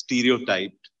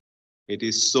stereotyped, it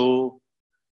is so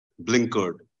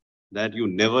blinkered that you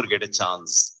never get a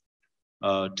chance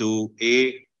to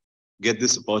get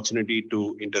this opportunity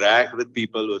to interact with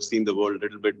people who have seen the world a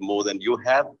little bit more than you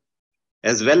have,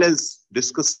 as well as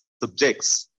discuss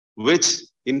subjects which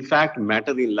in fact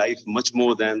matter in life much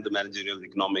more than the managerial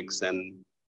economics and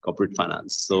corporate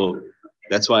finance. So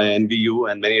that's why I envy you.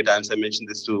 And many times I mentioned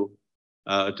this to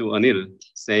Anil,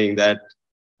 saying that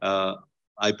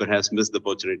I perhaps missed the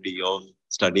opportunity of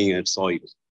studying at SOIL.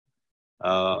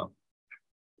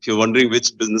 If you're wondering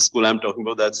which business school I'm talking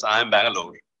about, that's IIM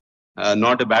Bangalore.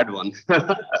 Not a bad one.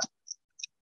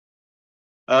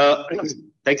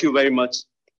 Thank you very much,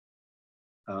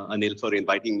 Anil, for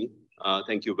inviting me.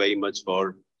 Thank you very much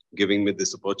for giving me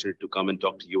this opportunity to come and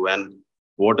talk to you. And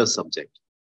what a subject.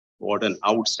 What an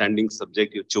outstanding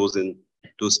subject you've chosen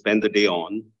to spend the day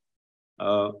on.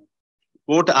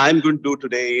 What I'm going to do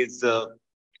today is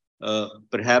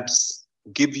perhaps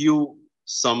give you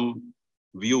some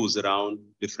views around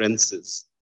differences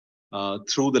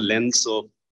through the lens of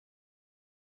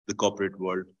the corporate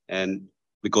world. And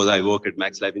because I work at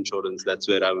Max Life Insurance, that's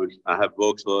where I have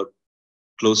worked for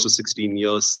close to 16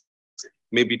 years.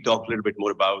 Maybe talk a little bit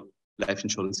more about life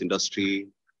insurance industry,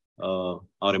 our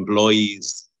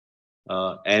employees,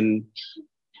 and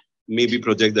maybe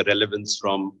project the relevance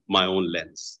from my own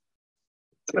lens.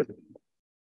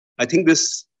 I think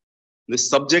this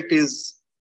subject is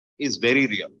very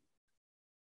real.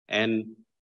 And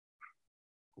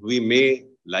we may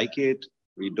like it,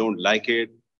 we don't like it,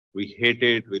 we hate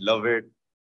it, we love it.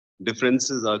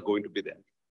 Differences are going to be there.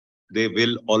 They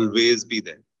will always be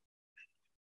there.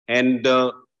 And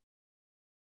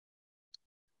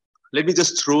let me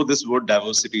just throw this word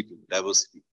diversity to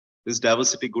diversity. Is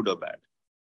diversity good or bad?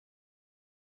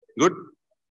 Good?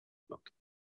 Okay.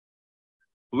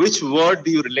 Which word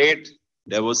do you relate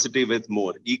diversity with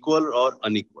more? Equal or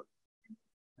unequal?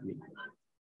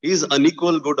 Is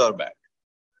unequal good or bad?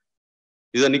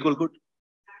 Is unequal good?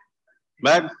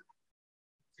 Bad?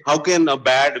 How can a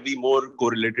bad be more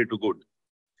correlated to good?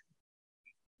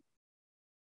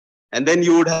 And then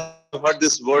you would have heard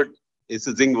this word, it's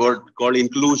a Zing word called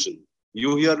inclusion.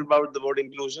 You hear about the word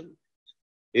inclusion?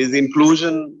 Is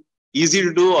inclusion easy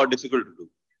to do or difficult to do?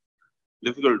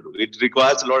 Difficult to do. It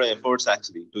requires a lot of efforts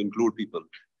actually to include people,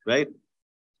 right?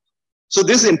 So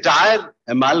this entire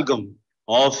amalgam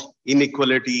of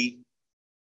inequality,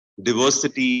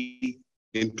 diversity,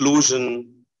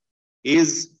 inclusion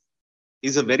is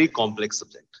a very complex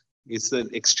subject. It's an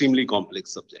extremely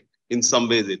complex subject. In some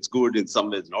ways it's good, in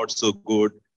some ways not so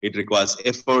good. It requires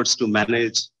efforts to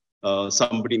manage.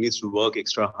 Somebody needs to work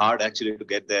extra hard actually to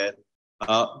get there.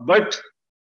 But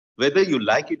whether you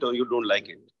like it or you don't like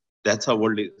it, that's how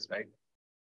world is, right?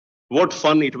 What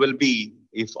fun it will be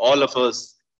if all of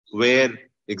us were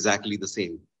exactly the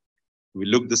same. We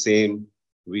look the same,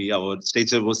 our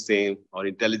stature was same, our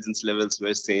intelligence levels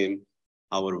were same,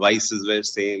 our vices were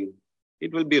same.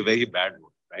 It will be a very bad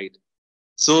one, right?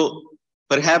 So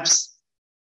perhaps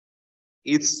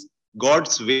it's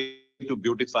God's way to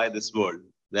beautify this world,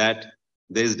 that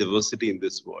there is diversity in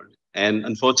this world. And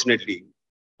unfortunately,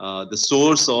 the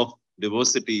source of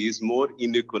diversity is more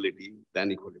inequality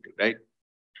than equality, right?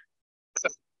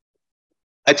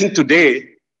 I think today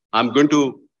I'm going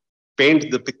to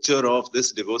paint the picture of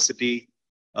this diversity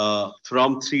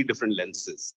from three different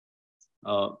lenses.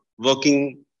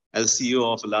 Working as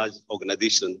CEO of a large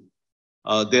organization,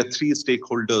 there are three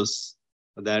stakeholders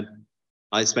that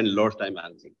I spend a lot of time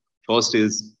managing. First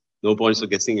is, no points for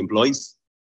guessing, employees.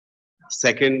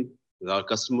 Second is our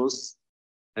customers.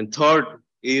 And third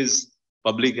is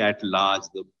public at large,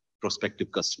 the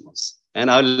prospective customers. And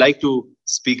I would like to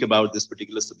speak about this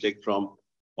particular subject from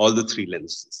all the three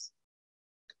lenses.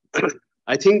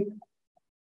 I think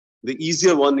the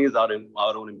easier one is our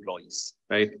own employees,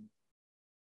 right?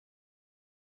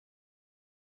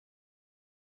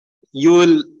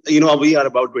 We are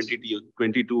about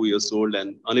 22 years old,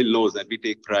 and Anil knows that we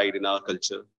take pride in our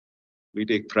culture. We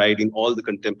take pride in all the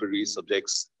contemporary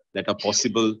subjects that are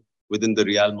possible within the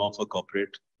realm of a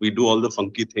corporate. We do all the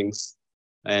funky things,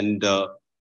 and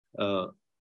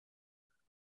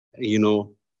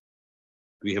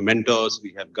we have mentors,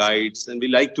 we have guides, and we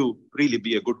like to really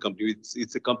be a good company.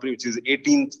 It's a company which is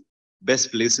 18th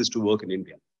best places to work in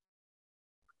India.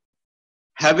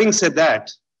 Having said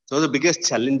that, one of the biggest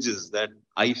challenges that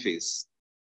I face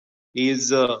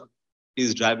is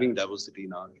driving diversity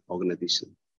in our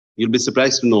organization. You'll be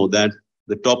surprised to know that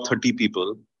the top 30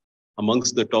 people,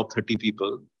 amongst the top 30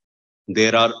 people,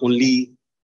 there are only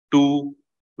 2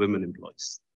 women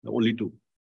employees, only 2,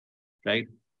 right?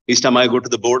 Each time I go to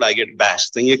the board, I get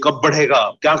bashed, saying, "Ye kab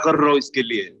badhega? Kya kar rahe ho iske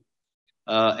liye?"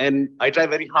 And I try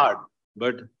very hard,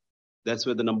 but that's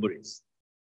where the number is.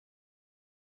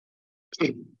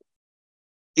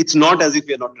 It's not as if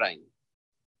we are not trying.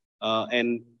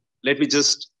 And let me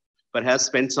just perhaps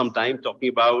spend some time talking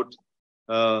about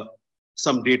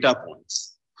some data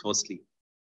points. Firstly,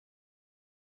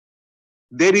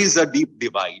 there is a deep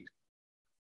divide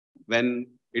when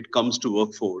it comes to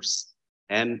workforce,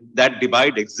 and that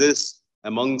divide exists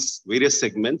amongst various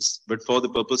segments. But for the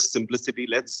purpose of simplicity,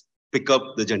 let's pick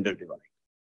up the gender divide.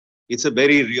 It's a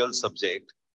very real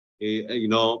subject.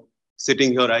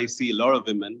 Sitting here, I see a lot of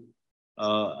women,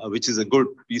 which is a good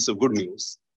piece of good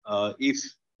news. If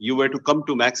you were to come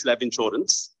to Max Life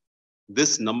Insurance,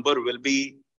 this number will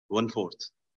be 1/4.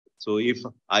 So if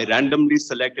I randomly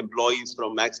select employees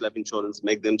from Max Life Insurance,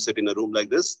 make them sit in a room like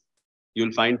this,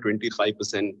 you'll find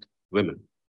 25% women.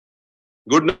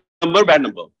 Good number, bad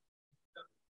number?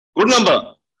 Good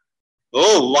number.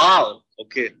 Oh, wow.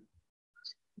 Okay.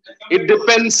 It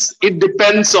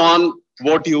depends on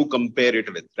what you compare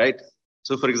it with, right?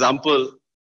 So for example,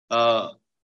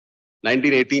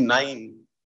 1989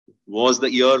 was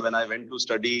the year when I went to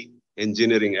study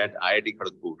engineering at IIT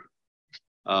Kharagpur.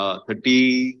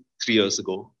 33 years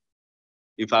ago.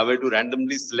 If I were to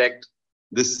randomly select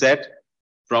this set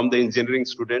from the engineering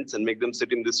students and make them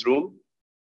sit in this room,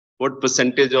 what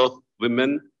percentage of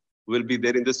women will be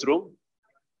there in this room?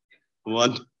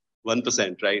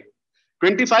 1%, right?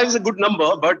 25 is a good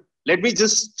number, but let me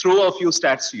just throw a few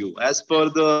stats to you. As per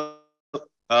the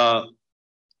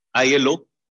ILO,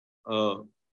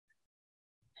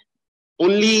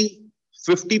 only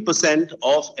 50%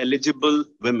 of eligible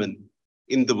women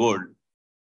in the world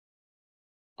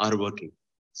are working.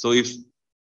 So if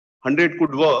 100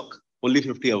 could work, only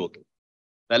 50 are working.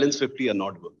 Balance 50 are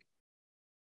not working.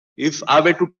 If I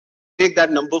were to take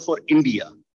that number for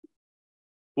India,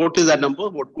 what is that number?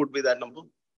 What could be that number?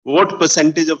 What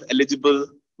percentage of eligible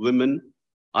women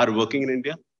are working in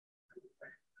India?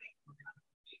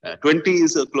 20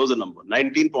 is a closer number,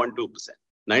 19.2%.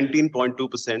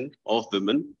 19.2% of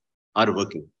women are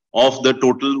working of the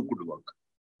total who could work.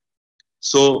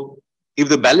 So if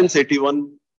the balance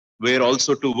 81 were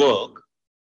also to work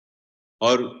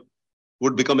or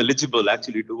would become eligible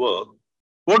actually to work,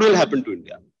 what will happen to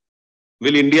India?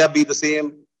 Will India be the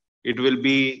same? It will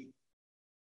be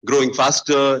growing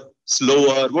faster,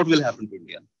 slower. What will happen to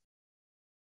India?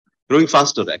 Growing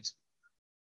faster, actually.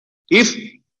 If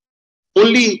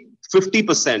only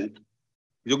 50%,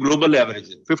 your global average,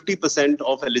 50%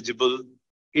 of eligible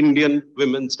Indian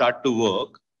women start to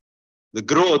work, the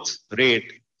growth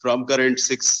rate from current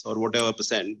 6 or whatever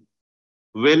percent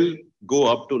will go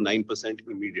up to 9%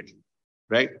 immediately,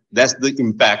 right? That's the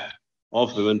impact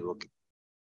of women working.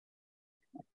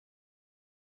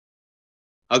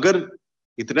 अगर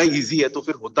इतना easy है तो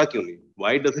फिर होता क्यों नहीं?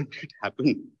 Why doesn't it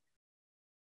happen?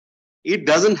 It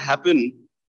doesn't happen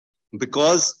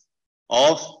because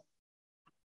of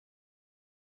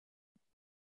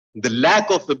the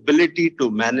lack of ability to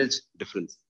manage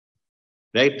difference,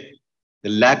 right? The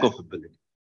lack of ability.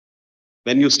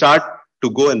 When you start to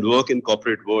go and work in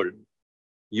corporate world,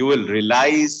 you will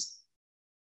realize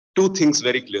two things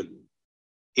very clearly.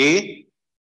 A,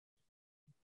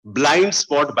 blind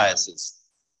spot biases.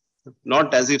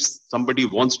 Not as if somebody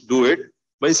wants to do it,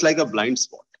 but it's like a blind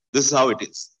spot. This is how it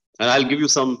is. And I'll give you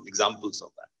some examples of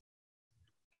that.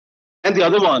 And the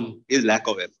other one is lack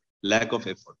of effort. Lack of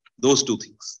effort. Those two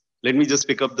things. Let me just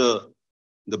pick up the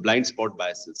blind spot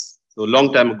biases. So a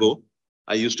long time ago,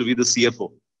 I used to be the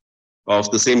CFO of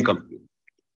the same company.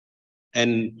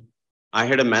 And I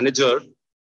had a manager.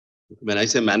 When I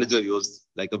say manager, he was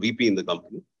like a VP in the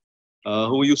company,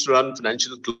 who used to run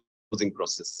financial closing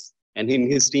process. And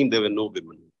in his team, there were no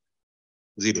women.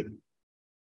 Zero.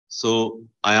 So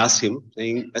I asked him,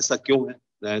 saying, "Aisa kyun hai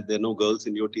that there are no girls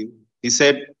in your team?" He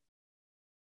said,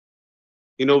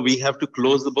 we have to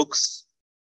close the books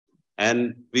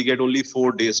and we get only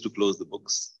 4 days to close the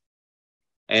books.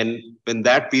 And when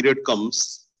that period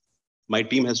comes, my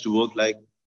team has to work like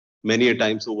many a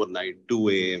times overnight, 2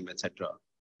 a.m., etc.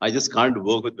 I just can't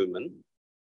work with women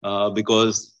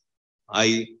because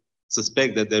I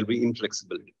suspect that there'll be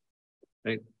inflexibility,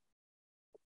 right?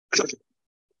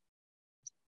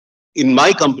 In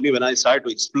my company, when I started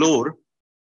to explore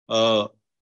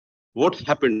what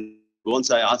happened once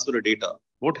I asked for the data,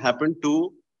 what happened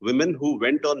to women who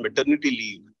went on maternity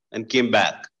leave and came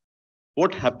back?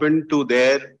 What happened to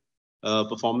their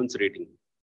performance rating,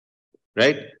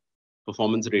 right?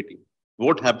 Performance rating.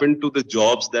 What happened to the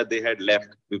jobs that they had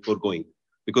left before going?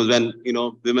 Because when,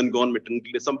 women go on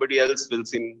maternity leave, somebody else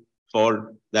fills in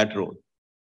for that role.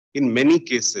 In many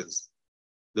cases,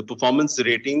 the performance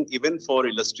rating, even for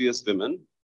illustrious women,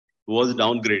 was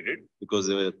downgraded because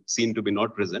they were seen to be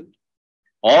not present.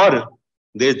 Or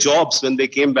their jobs, when they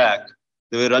came back,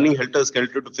 they were running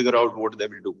helter-skelter to figure out what they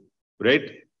will do,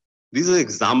 right? These are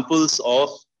examples of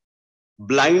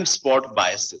blind spot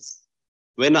biases.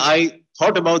 When I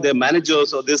thought about their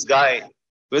managers or this guy,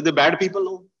 were they bad people?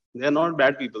 No, they're not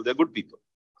bad people. They're good people.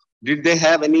 Did they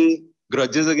have any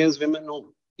grudges against women?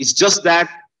 No. It's just that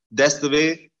that's the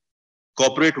way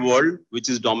corporate world, which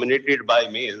is dominated by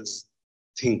males,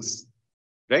 thinks,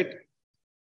 right?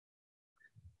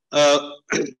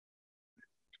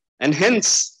 And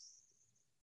hence,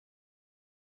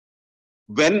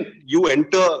 when you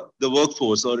enter the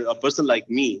workforce or a person like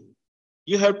me,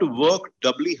 you have to work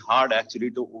doubly hard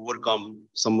actually to overcome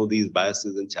some of these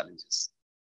biases and challenges.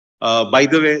 By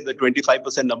the way, the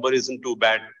 25% number isn't too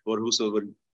bad for whosoever.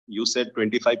 You said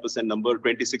 25% number,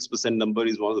 26% number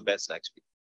is one of the best actually.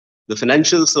 The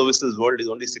financial services world is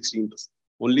only 16%.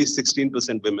 Only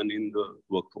 16% women in the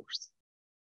workforce.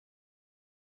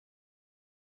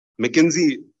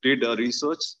 McKinsey did a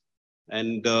research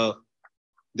and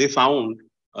they found,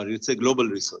 or it's a global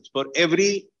research, for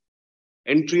every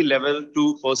entry level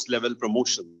to first level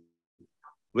promotion,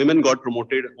 women got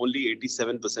promoted only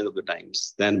 87% of the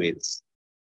times than males.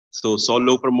 So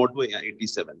solo promote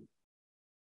 87.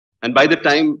 And by the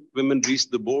time women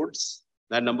reached the boards,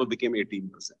 that number became 18%,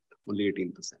 only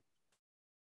 18%.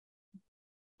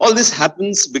 All this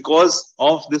happens because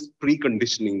of this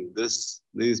preconditioning,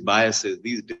 these biases,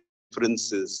 these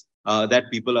differences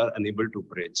that people are unable to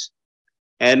bridge.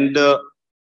 And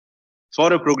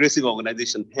for a progressive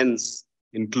organization, hence,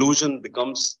 inclusion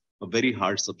becomes a very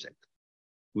hard subject.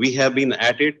 We have been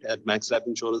at it at Max Life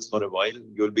Insurance for a while.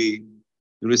 You'll be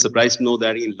surprised to know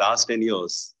that in last 10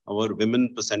 years, our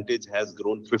women percentage has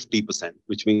grown 50%,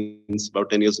 which means about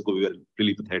 10 years ago, we were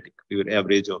really pathetic. We were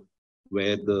average of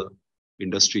where the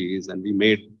industry is, and we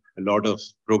made a lot of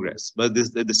progress. But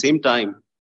this, at the same time,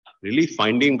 really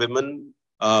finding women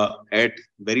at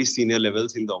very senior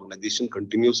levels in the organization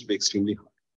continues to be extremely hard.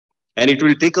 And it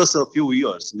will take us a few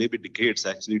years, maybe decades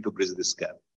actually, to bridge this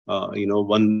gap.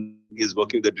 One is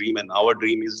working with the dream, and our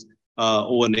dream is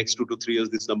over next 2 to 3 years,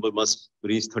 this number must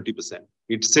reach 30%.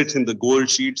 It sits in the goal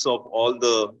sheets of all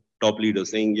the top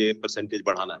leaders saying, "Ye percentage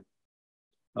badhana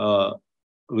hai."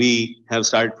 We have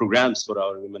started programs for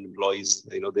our women employees.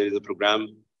 There is a program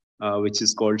which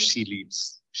is called She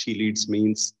Leads. She Leads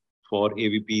means for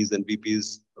AVPs and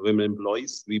VPs, women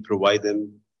employees, we provide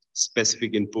them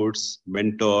specific inputs,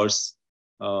 mentors,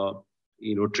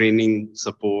 training,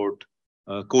 support,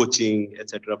 coaching,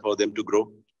 etc., for them to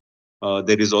grow.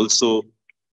 There is also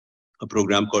a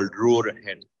program called Roar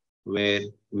Ahead, where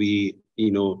we,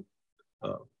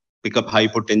 pick up high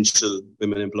potential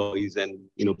women employees and,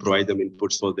 provide them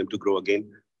inputs for them to grow again.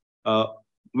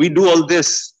 We do all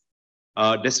this.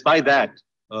 Despite that,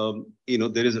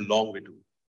 there is a long way to go.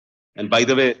 And by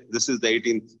the way, this is the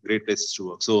 18th Great Place to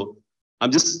Work. So I'm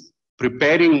just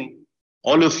preparing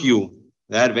all of you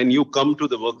that when you come to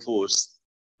the workforce,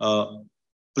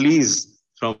 please,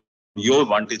 from your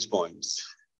vantage points,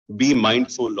 be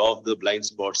mindful of the blind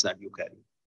spots that you carry.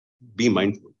 Be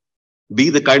mindful. Be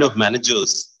the kind of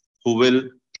managers who will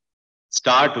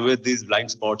start with these blind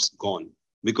spots gone.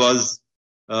 Because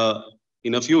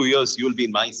in a few years, you'll be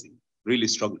in my seat, really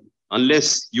struggling.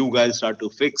 Unless you guys start to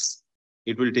fix,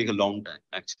 it will take a long time,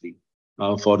 actually,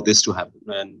 for this to happen.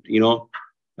 And,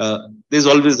 there's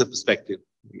always a perspective.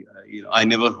 I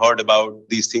never heard about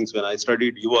these things when I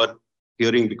studied. You are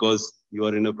hearing because you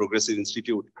are in a progressive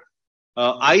institute.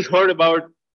 I heard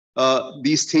about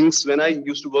these things when I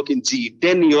used to work in GE.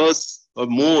 10 years or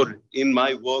more in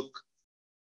my work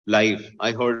life,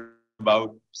 I heard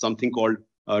about something called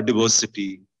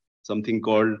diversity, something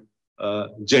called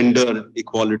gender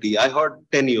equality. I heard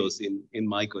 10 years in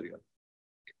my career.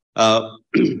 I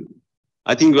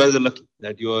think you guys are lucky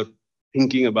that you are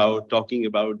thinking about, talking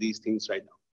about these things right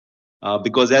now.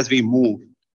 Because as we move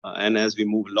and as we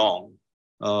move along,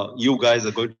 you guys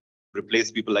are going to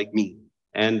replace people like me.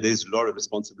 And there's a lot of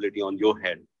responsibility on your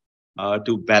head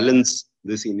to balance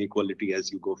this inequality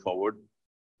as you go forward.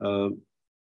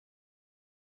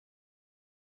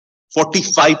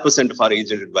 45% of our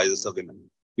agent advisors are women.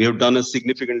 We have done a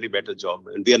significantly better job,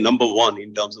 and we are #1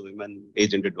 in terms of women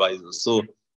agent advisors. So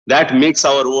that makes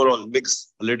our overall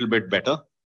mix a little bit better.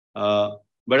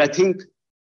 But I think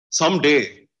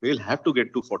someday we'll have to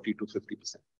get to 40 to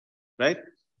 50%, right?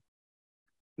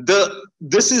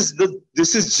 This is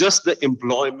just the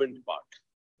employment part.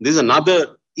 There's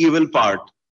another evil part,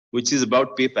 which is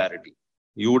about pay parity.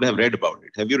 You would have read about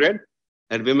it. Have you read?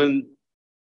 And women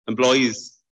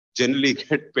employees generally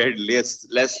get paid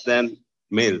less than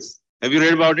males. Have you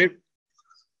read about it?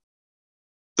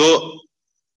 So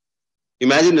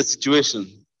imagine a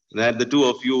situation that the two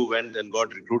of you went and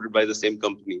got recruited by the same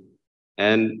company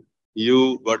and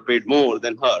you got paid more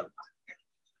than her.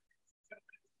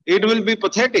 It will be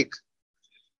pathetic.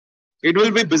 It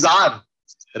will be bizarre,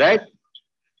 right?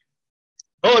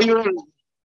 Oh,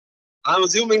 I'm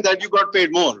assuming that you got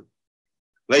paid more.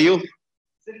 Were you?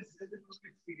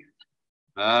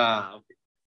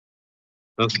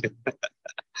 Okay.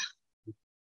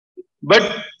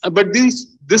 But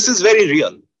this is very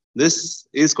real. This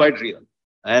is quite real.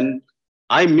 And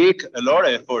I make a lot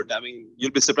of effort. I mean,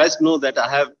 you'll be surprised to know that I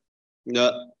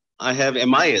have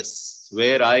MIS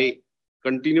where I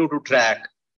continue to track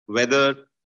whether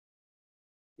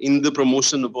in the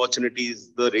promotion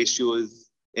opportunities, the ratio is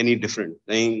any different.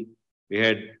 I mean, we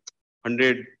had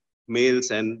 100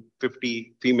 males and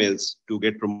 50 females to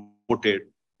get promoted.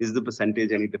 Is the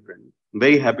percentage any different? I'm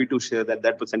very happy to share that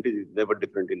that percentage is never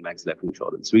different in Max Life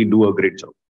Insurance. We do a great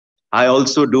job. I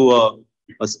also do a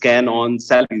scan on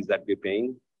salaries that we're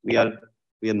paying. We are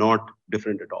not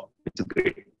different at all, which is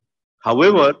great.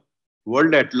 However,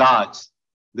 world at large,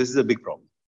 this is a big problem.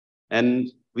 And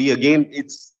we again,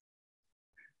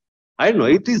 I don't know,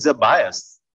 it is a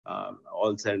bias.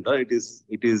 All center, it is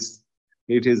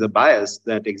a bias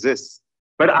that exists.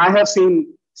 But I have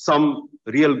seen some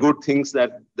real good things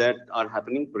that are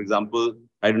happening. For example,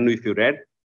 I don't know if you read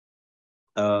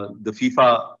the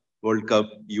FIFA World Cup.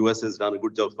 US has done a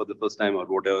good job for the first time or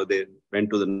whatever. They went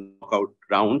to the knockout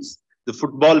rounds. The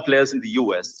football players in the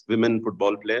US, women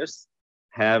football players,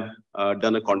 have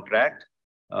done a contract,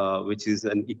 which is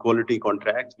an equality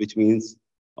contract, which means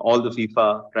all the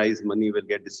FIFA prize money will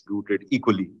get distributed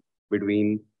equally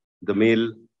between the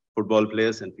male football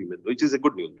players and female, which is a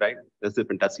good news, right? That's a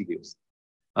fantastic news.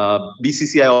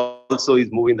 BCCI also is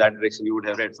moving that direction. You would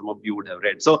have read, some of you would have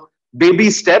read. So baby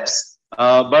steps,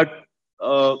 but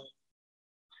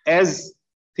as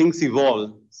things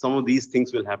evolve, some of these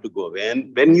things will have to go away.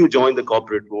 And when you join the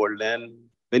corporate world and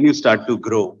when you start to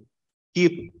grow,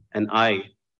 keep an eye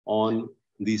on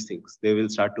these things. They will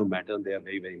start to matter. They are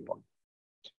very, very important.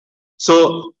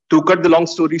 So to cut the long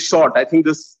story short, I think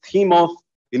this theme of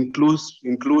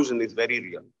inclusion is very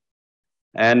real.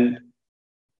 And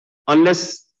unless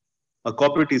a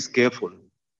corporate is careful,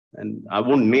 and I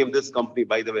won't name this company,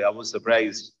 by the way, I was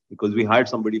surprised because we hired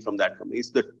somebody from that company.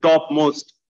 It's the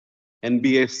topmost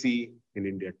NBFC in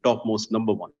India, topmost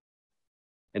number one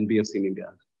NBFC in India.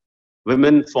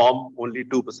 Women form only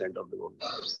 2% of the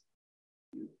workforce.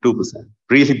 2%.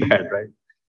 Really bad, right?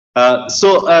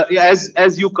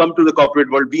 As you come to the corporate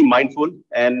world, be mindful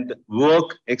and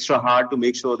work extra hard to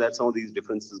make sure that some of these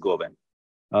differences go away.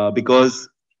 Because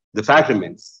the fact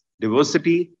remains,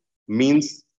 diversity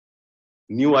means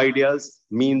new ideas,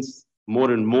 means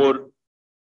more and more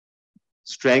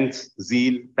strength,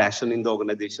 zeal, passion in the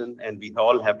organization, and we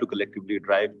all have to collectively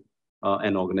drive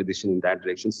an organization in that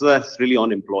direction. So that's really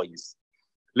on employees.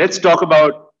 Let's talk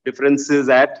about differences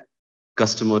at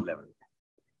customer level.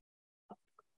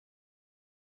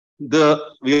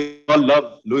 We all love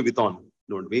Louis Vuitton,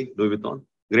 don't we? Louis Vuitton,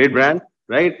 great brand,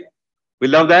 right? We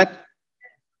love that.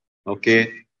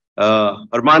 Okay.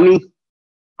 Armani,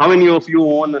 how many of you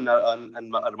own an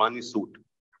Armani suit?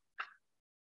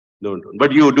 Don't own,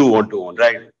 but you do want to own,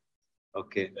 right?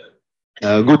 Okay.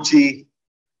 Gucci,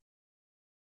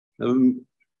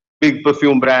 big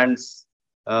perfume brands,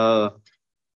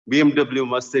 BMW,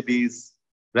 Mercedes,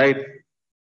 right?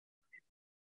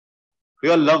 We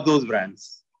all love those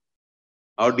brands.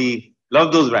 Audi,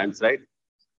 love those brands, right?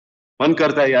 मन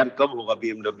करता है यार कब होगा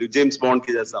BMW, James bond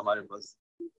की जैसा हमारे पास.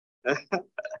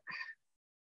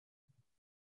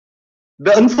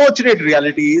 The unfortunate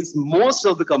reality is most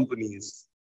of the companies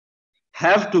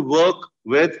have to work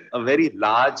with a very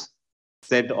large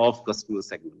set of customer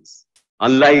segments.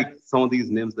 Unlike some of these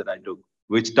names that I took,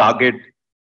 which target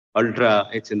ultra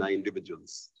HNI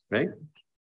individuals, right?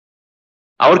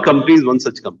 Our company is one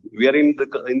such company. We are in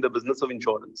the business of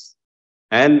insurance.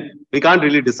 And we can't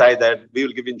really decide that we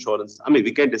will give insurance. I mean,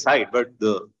 we can decide, but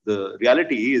the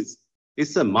reality is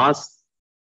it's a mass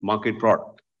market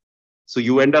product. So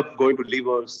you end up going to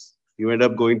Levers, you end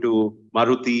up going to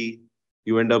Maruti,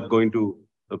 you end up going to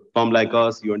a firm like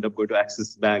us, you end up going to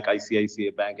Axis Bank,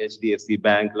 ICICI Bank, HDFC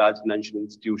Bank, large financial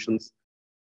institutions.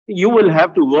 You will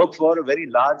have to work for a very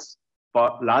large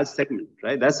segment,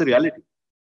 right? That's the reality.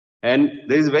 And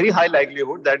there is very high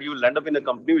likelihood that you will end up in a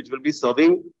company which will be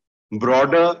serving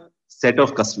broader set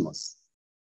of customers.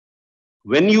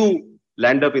 When you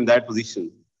land up in that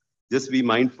position, just be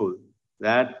mindful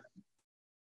that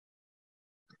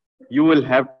you will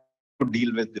have to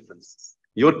deal with differences.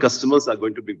 Your customers are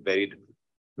going to be very different,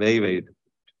 very, very different.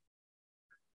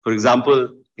 For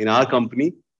example, in our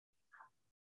company,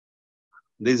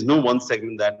 there is no one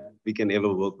segment that we can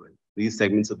ever work with. These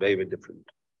segments are very, very different.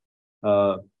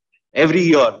 Every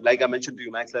year, like I mentioned to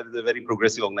you, Max Life is a very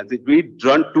progressive organization. We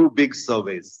run two big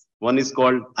surveys. One is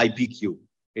called IPQ,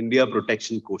 India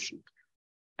Protection Quotient.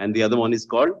 And the other one is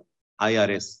called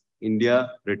IRS,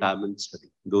 India Retirement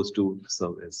Study. Those two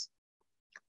surveys.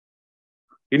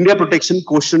 India Protection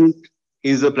Quotient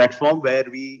is a platform where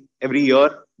every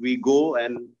year we go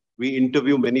and we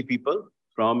interview many people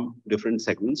from different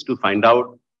segments to find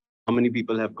out how many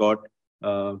people have got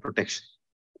protection,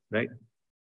 right?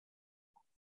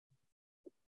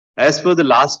 As per the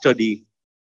last study,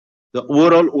 the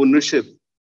overall ownership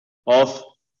of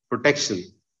protection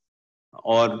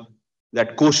or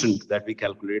that quotient that we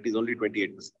calculate is only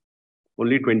 28%.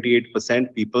 Only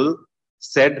 28% people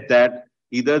said that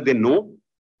either they know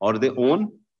or they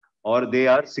own or they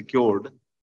are secured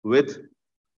with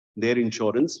their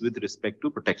insurance with respect to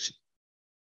protection.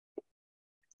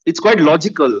 It's quite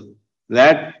logical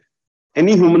that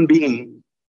any human being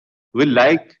will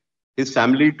like his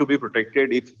family to be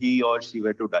protected if he or she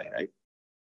were to die, right?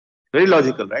 Very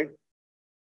logical, right?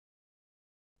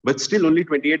 But still only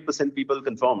 28% people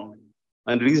confirmed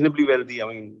and reasonably wealthy. I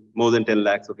mean, more than 10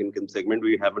 lakhs of income segment.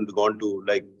 We haven't gone to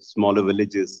like smaller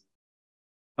villages.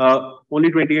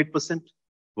 Only 28%.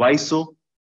 Why so?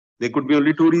 There could be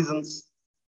only two reasons.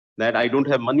 That I don't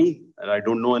have money and I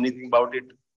don't know anything about it,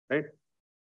 right?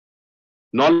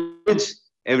 Knowledge,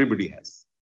 everybody has.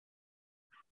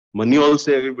 Money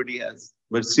also everybody has,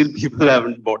 but still people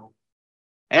haven't bought.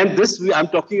 And this, I'm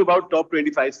talking about top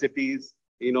 25 cities.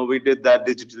 You know, we did that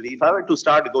digitally. If I were to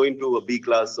start going to a B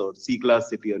class or C class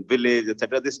city and village,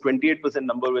 etc., this 28%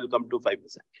 number will come to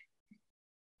 5%.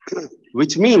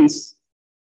 Which means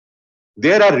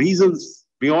there are reasons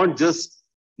beyond just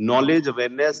knowledge,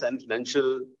 awareness, and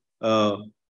financial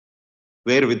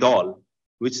wherewithal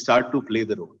which start to play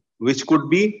the role, which could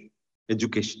be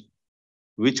education,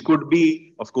 which could be,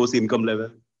 of course, income level,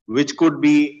 which could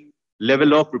be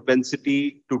level of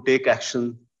propensity to take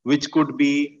action, which could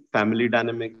be family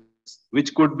dynamics,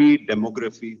 which could be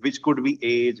demography, which could be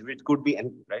age, which could be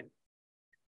anything, right?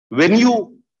 When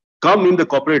you come in the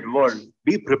corporate world,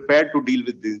 be prepared to deal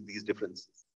with these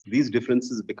differences. These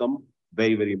differences become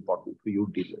very, very important for you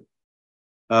to deal with.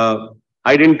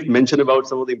 I didn't mention about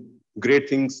some of the great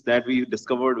things that we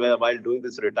discovered while doing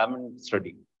this retirement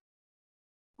study.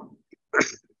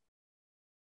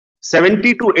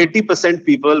 70 to 80%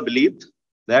 people believed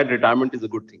that retirement is a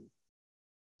good thing.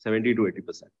 70 to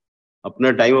 80%.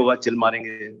 Apna time hoga chill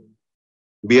marenge,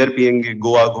 beer piyenge,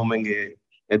 Goa ghumenge,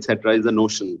 etc. is the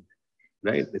notion,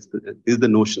 right? This is the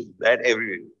notion that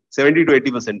 70 to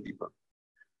 80% people.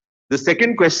 The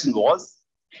second question was,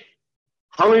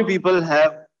 how many people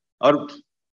have, or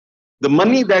the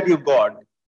money that you got,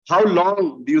 how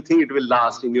long do you think it will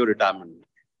last in your retirement?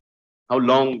 How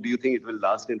long do you think it will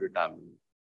last in retirement?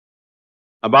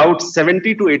 About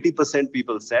 70 to 80%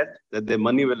 people said that their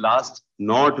money will last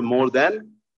not more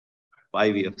than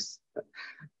 5 years.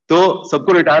 So,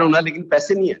 सबको retire होना लेकिन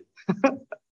पैसे नहीं है.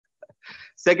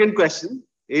 Second question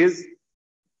is,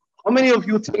 how many of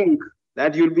you think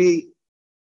that you'll be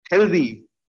healthy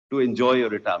to enjoy your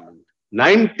retirement?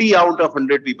 90 out of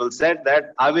 100 people said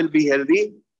that I will be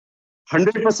healthy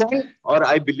 100% or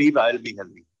I believe I will be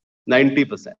healthy.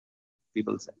 90%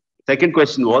 people said. Second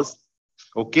question was,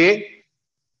 okay,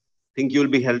 think you'll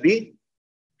be healthy?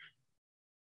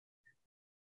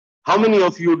 How many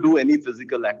of you do any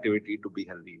physical activity to be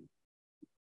healthy?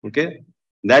 Okay,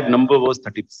 that number was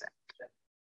 30%.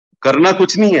 करना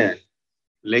कुछ नहीं है,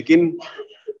 लेकिन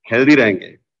healthy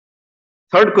रहेंगे.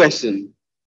 Third question,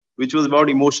 which was about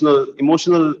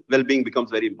emotional well-being becomes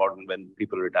very important when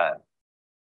people retire.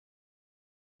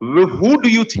 Who do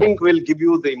you think will give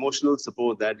you the emotional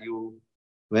support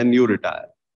when you retire?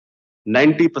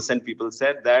 90% people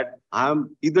said that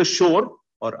I'm either sure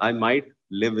or I might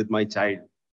live with my child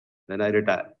when I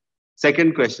retire.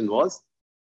 Second question was,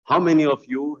 how many of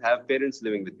you have parents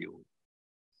living with you?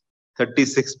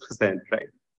 36%, right?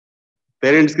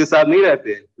 Parents के साथ नहीं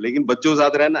रहते, लेकिन बच्चों के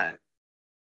साथ रहना है.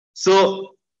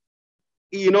 So,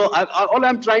 you know, all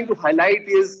I'm trying to highlight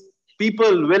is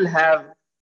people will have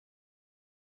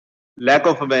lack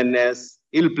of awareness,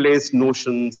 ill-placed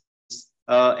notions,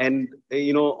 and,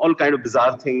 you know, all kind of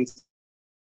bizarre things.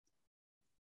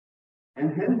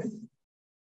 And hence,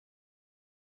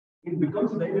 it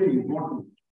becomes very, very important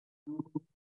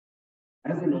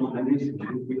as an organization.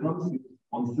 It becomes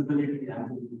responsibility as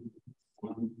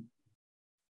one.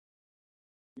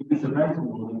 You can surprise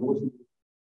me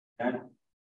that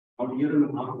about a year and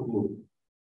a half ago,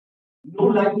 no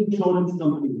life insurance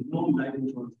company, no life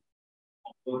insurance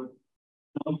offer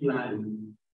some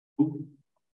plan to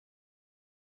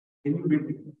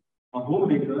inhibit a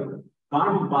homemaker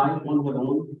can't buy on their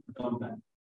own term plan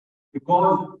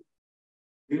because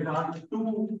there are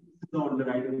two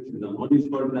underwriting systems. One is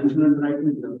for financial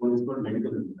underwriting, the other one is for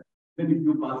medical underwriting. Then if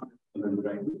you pass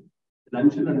underwriting,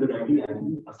 financial underwriting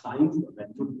actually assigns a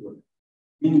value to it.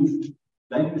 Means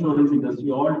life insurance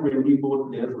industry, all 24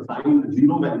 players assign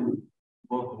zero value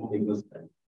for homemakers' plan.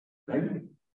 Right?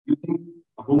 You think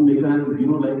a homemaker has a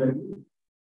zero life value?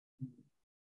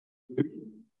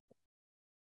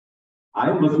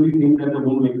 I personally think that the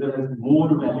homemaker has more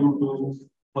value to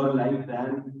her life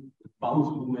than the spouse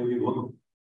who may be working.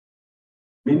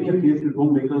 Many of cases,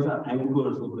 homemakers are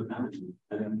anchors of the family,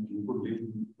 and you could live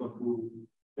to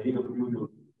very few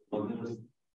others.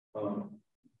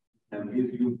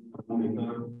 Families use a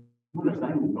homemaker to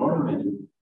assign a lot of value.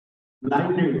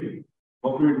 Blinded,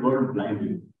 corporate world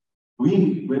blinded.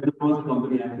 We were the first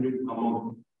company actually to come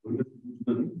out with a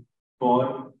solution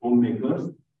for homemakers.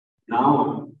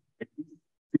 Now, at least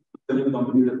 6 to 7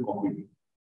 companies have copied.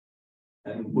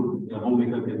 And a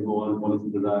homemaker can go on Policy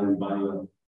Bazaar and buy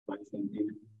something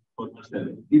for herself.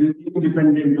 It is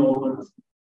independent of us.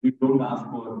 We don't ask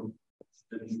for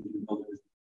studies.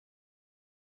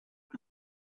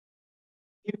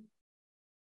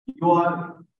 If you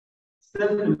are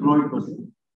self-employed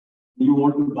person, you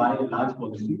want to buy a large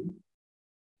policy,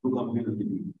 two companies will give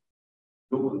you.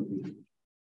 No company.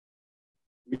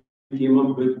 We came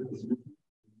up with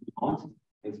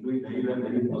it's doing very well,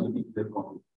 many thousand people have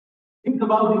copied. Think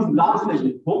about these large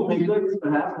segments. Homemaker is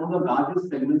perhaps one of the largest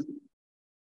segments.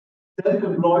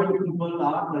 Self-employed people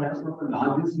are perhaps one of the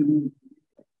largest.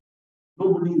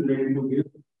 Nobody is ready to give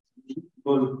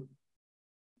because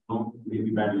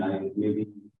maybe bad life, maybe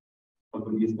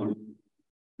companies coming.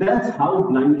 That's how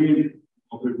blinded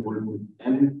corporate world is.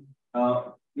 And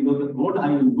what I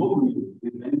will go to you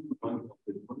is when you join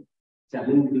corporate,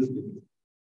 challenge this business.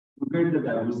 Look at the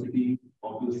diversity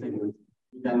of your segments.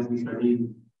 You can be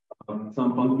studying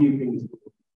some funky things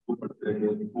for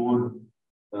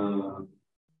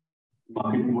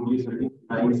market what you study.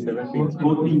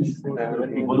 Four things.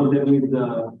 One of them is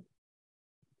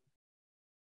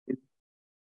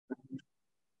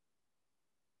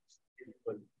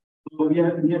so we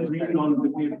are trained on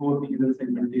the 4 P's and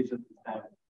segmentation.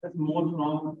 That's more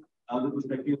from the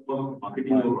perspective of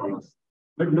marketing your products.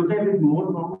 But look at it more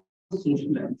from the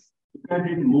social lens. Look at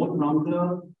it more from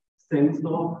the sense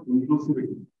of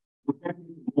inclusivity. Look at it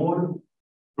more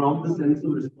from the sense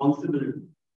of responsibility.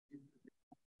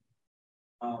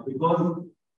 Because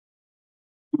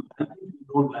you like it, you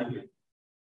don't like it.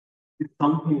 It's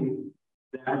something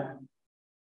that,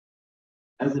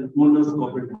 as an owner's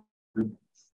corporate,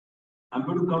 I'm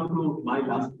going to come to my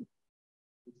last,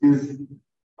 which is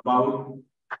about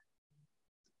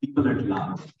people at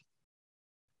large.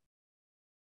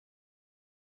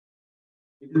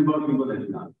 It is about people at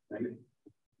large, right?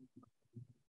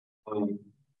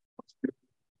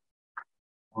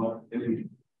 Or everything.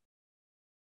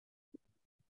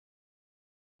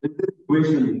 This is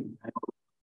questioning.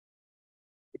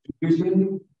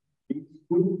 Education leads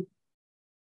to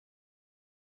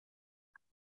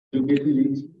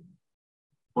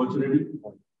opportunity,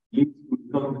 leads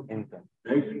to income,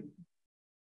 right?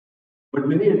 But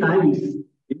many times,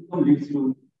 income leads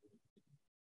to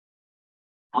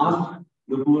ask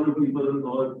the poorer people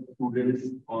or students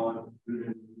or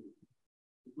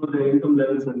because their income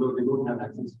levels are low, they don't have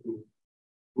access to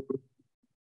food.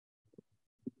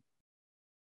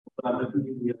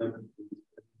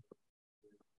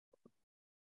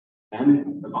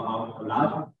 And a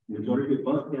large majority of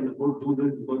us can afford to do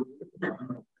this because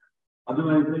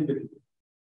otherwise,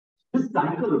 this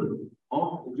cycle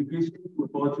of education to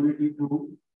opportunity to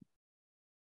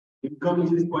income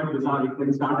is quite bizarre. It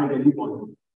can start at any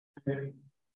point. It can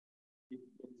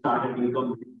start at income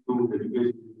to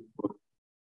education.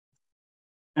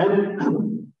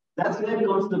 And that's where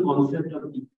comes the concept of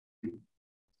equity.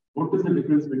 What is the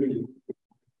difference between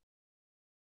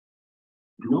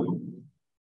equity?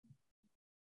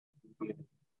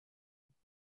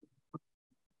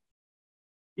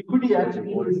 Equity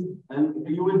actually is, and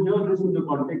you will hear this in the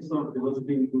context of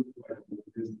diversity inclusion,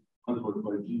 this concept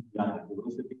called GPI,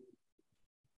 diversity.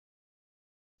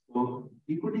 So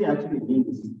equity actually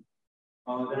means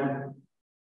that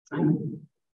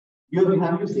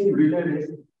have you seen relay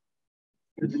race?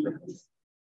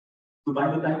 So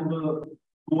by the time the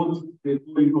coach they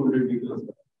go into 100 meters,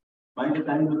 by the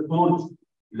time the fourth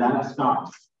lap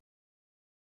starts,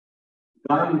 the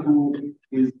guy who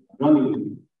is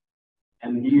running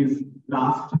and he is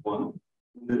last one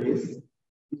in the race,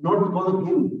 it's not because of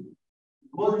him,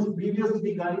 because his previous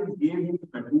 3 guys gave him the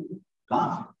battle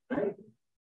last, right?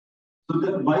 So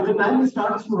that by the time he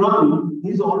starts to run,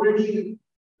 he's already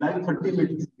like 30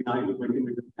 meters behind, 20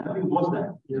 meters. Have you watched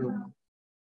that? Yeah.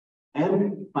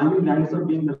 And finally lands up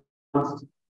being the last.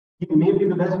 He may be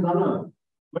the best runner,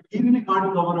 but he really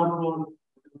can't cover up for.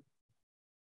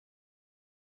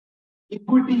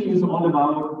 Equity is all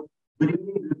about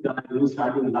bringing this guy who's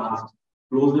starting last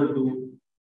closer to,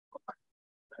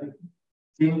 right?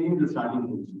 Changing the starting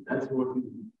position. That's what we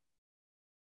do.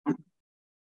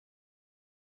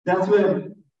 That's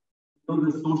where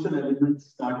the social elements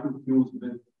start to fuse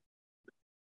with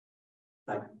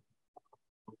like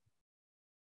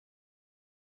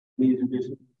the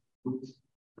education, food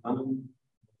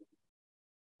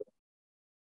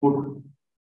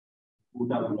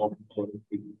have a lot of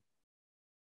people.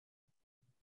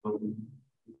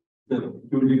 The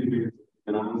purely debate,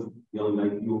 and I was young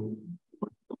like you,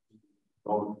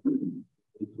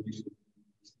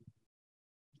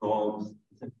 jobs,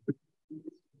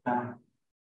 that.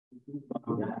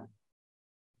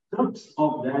 Crux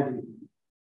of that is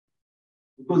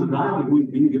because guy who is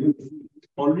being given is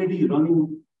already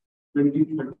running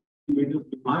 20, 30 meters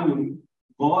behind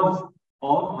because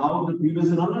of how the previous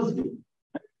runners did.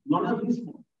 Not at least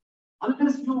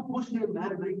unless you push him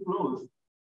that very close,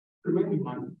 remain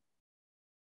behind.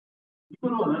 People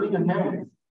who are running ahead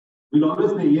will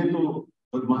always say, "Ye to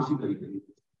badmashi kari."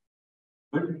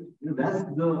 But that's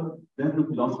the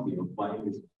philosophy of why it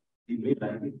is. He may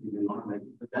like it, he may not like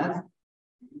it, but that's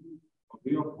a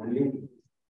way of handling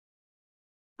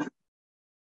it.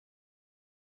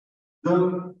 The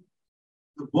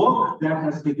work that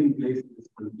has taken place in this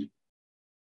country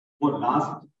for the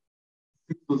last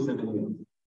 6 or 7 years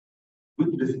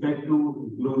with respect to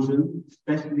inclusion,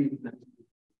 especially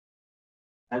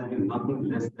has been nothing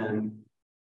less than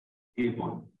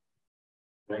A1,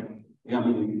 right? Yeah, I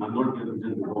mean, I'm not here to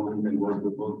judge the government and what the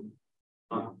work.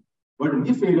 But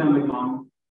if area may come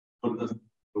for the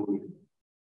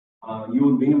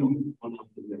you name one of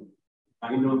the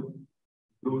kind of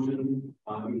inclusion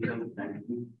in terms of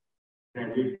banking,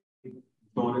 credit,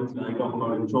 insurance. When I talk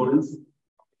about insurance,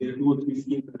 there are 2 or 3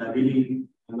 schemes that I really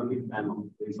am a big fan of.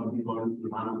 There is something called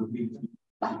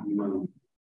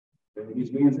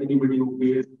which means anybody who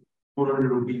pays 400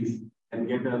 rupees can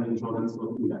get an insurance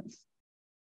for 2 lakhs.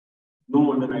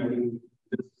 No underwriting,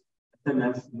 just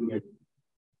SMS you get.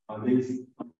 There is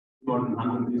something called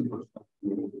 100 rupees per stuff.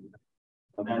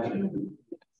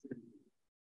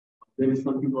 There is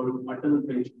something called Atal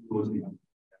Pension Yojana.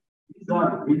 These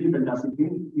are really fantastic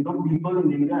things. You know, people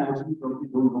in India actually probably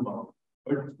don't know about,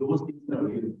 but those things are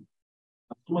available.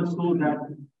 So much so that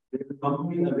there is a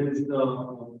company, there is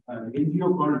an NGO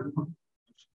called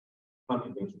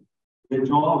Conference. Their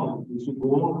job is to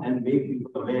go and make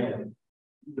people aware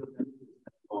of the benefits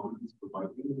that government is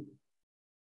providing,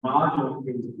 large of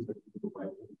things that is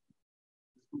providing,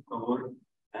 to cover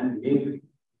and make.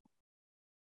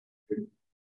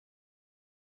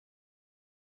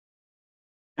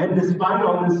 And despite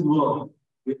all this work,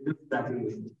 with this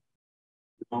statistics,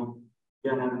 you know, we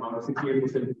are at about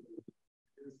 68%.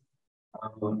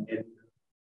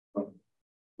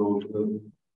 So the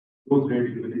growth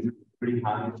rate is pretty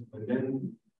high, but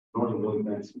then not in those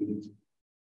bad speeds.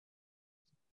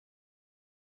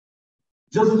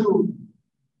 Just to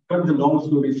cut the long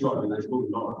story short, and I spoke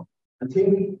a lot, I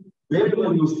think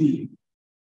wherever you see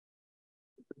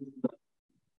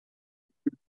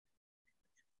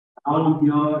out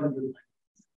here,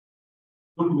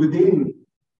 look within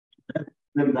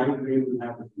the right way will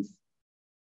happen.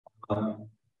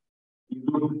 You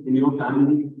look in your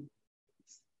family.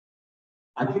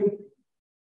 I think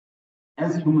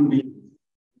as human beings,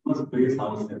 we must brace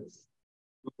ourselves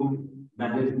to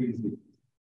manage these things,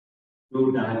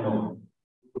 to dialogue,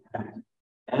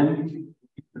 and be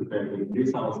prepared to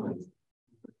brace ourselves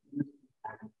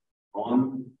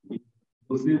on being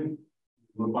inclusive,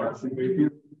 more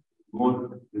participative,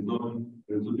 more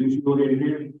resolution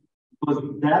oriented, because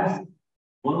that's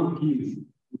one of the keys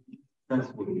to be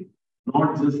successful,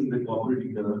 not just in the corporate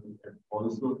leader, but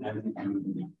also as a human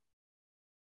being.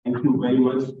 Thank you very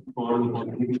much for the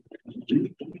opportunity.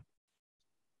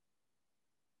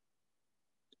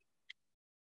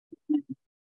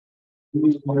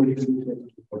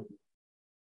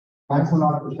 Thanks a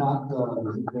lot, Prashant.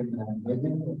 This has been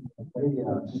amazing, very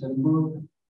simple.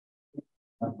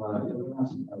 I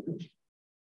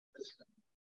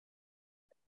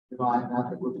had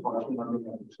a good fortune of being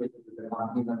associated with the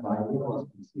company that the idea was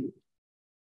conceived.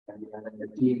 And we had a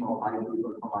team of 5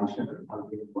 people from Aisha that have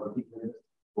been working with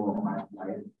for my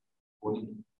life,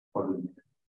 working for the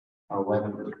when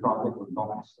the project was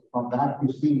launched. So from that,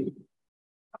 you see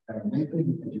amazing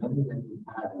journey that we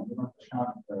had. And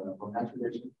Prashant,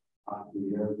 congratulations after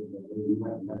years in the way you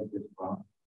have led this from.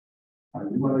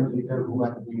 You are a leader who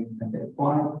has been at that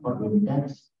point for the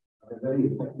intense, very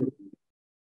effective.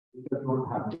 Leaders don't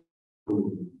have to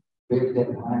wave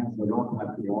their hands, they don't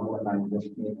have to all the time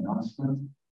just make announcements.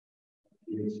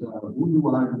 It's who you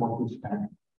are and what you stand.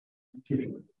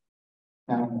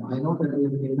 And I know that we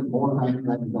have taken more time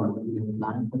than we have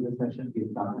planned for the session. We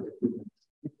started at 2 minutes.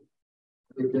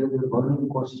 If there is a burning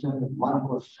question, one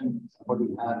question somebody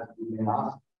has, we may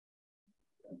ask.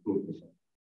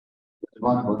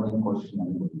 One burning question.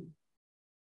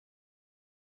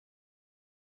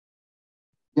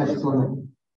 Yes, go ahead.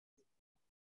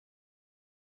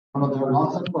 No, there are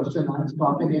lots of questions. I'm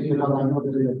stopping it because I know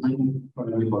there is a time for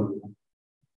everybody.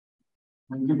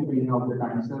 Thank you for being on the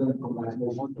time, sir, and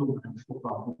congratulations to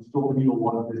so many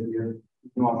awards this year.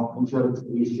 You know, Insurance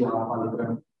Asia,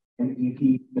 Palakram, and ET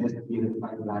Best Year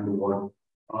Land Award.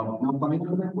 Now, coming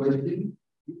to the question,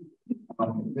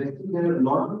 there are a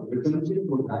lot of research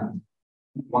programs.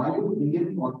 Why do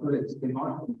Indian corporates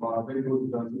cannot incorporate those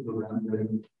research programs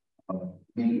during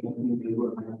May, they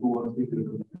were 2 or 3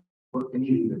 years for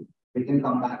any reason? They can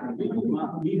come back and we do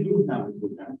have a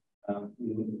program.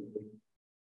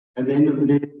 At the end of the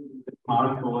day, it's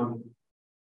hard for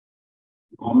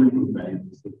government to drive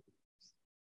this.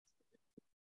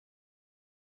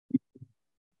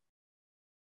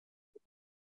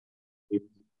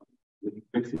 With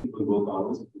flexible work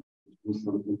hours, do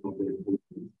something for their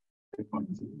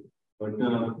but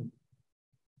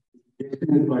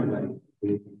it's quite right.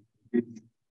 It's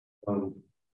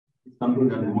something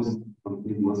that most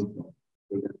companies must do.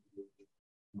 It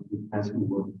has to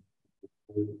work.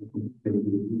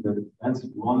 That's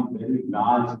one very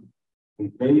large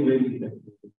and very, very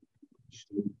effective,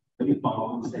 very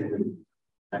powerful segment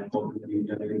and corporate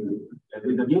engineering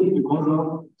level again because of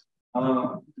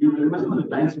you remember the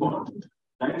blind spot.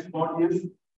 Blind spot is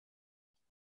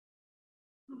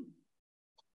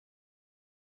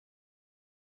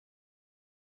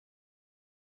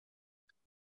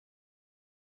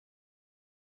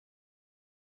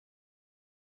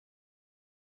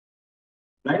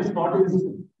blind spot is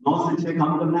 9 से 6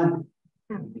 काम करना है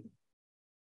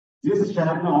जिस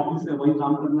शहर में office है वही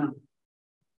काम करना है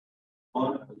और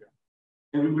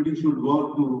everybody should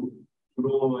work to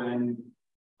grow and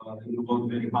work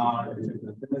very hard,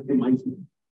 etc. That's the mindset.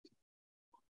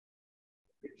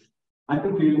 I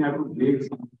think we will have to break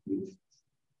some things.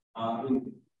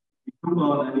 It took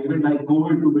an event like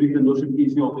COVID to bring the notion कि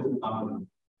इसी office में काम करना,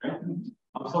 right?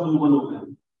 अब सब open हो गया.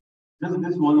 Just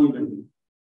this one event.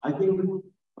 I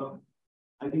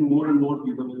think more and more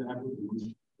people will have to do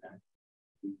that.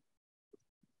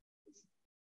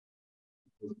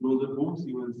 As closer homes,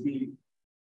 you will see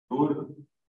more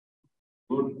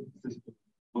systems,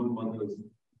 more mothers,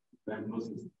 than no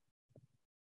system.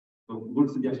 So good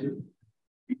suggestion.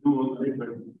 We do work on it, but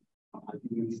I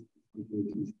think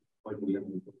it's quite real.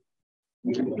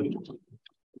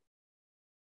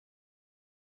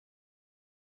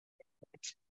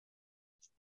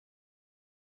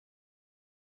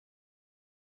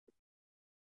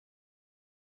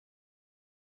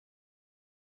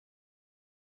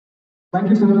 Thank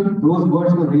you, sir. Those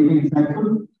words were really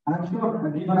insightful. I'm sure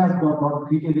everyone has got lot of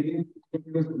creativity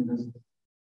from this.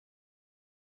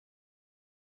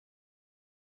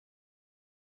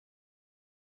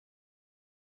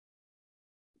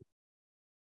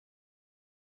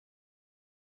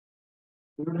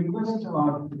 We would request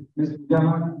Ms.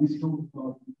 Pujama, these two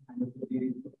kind of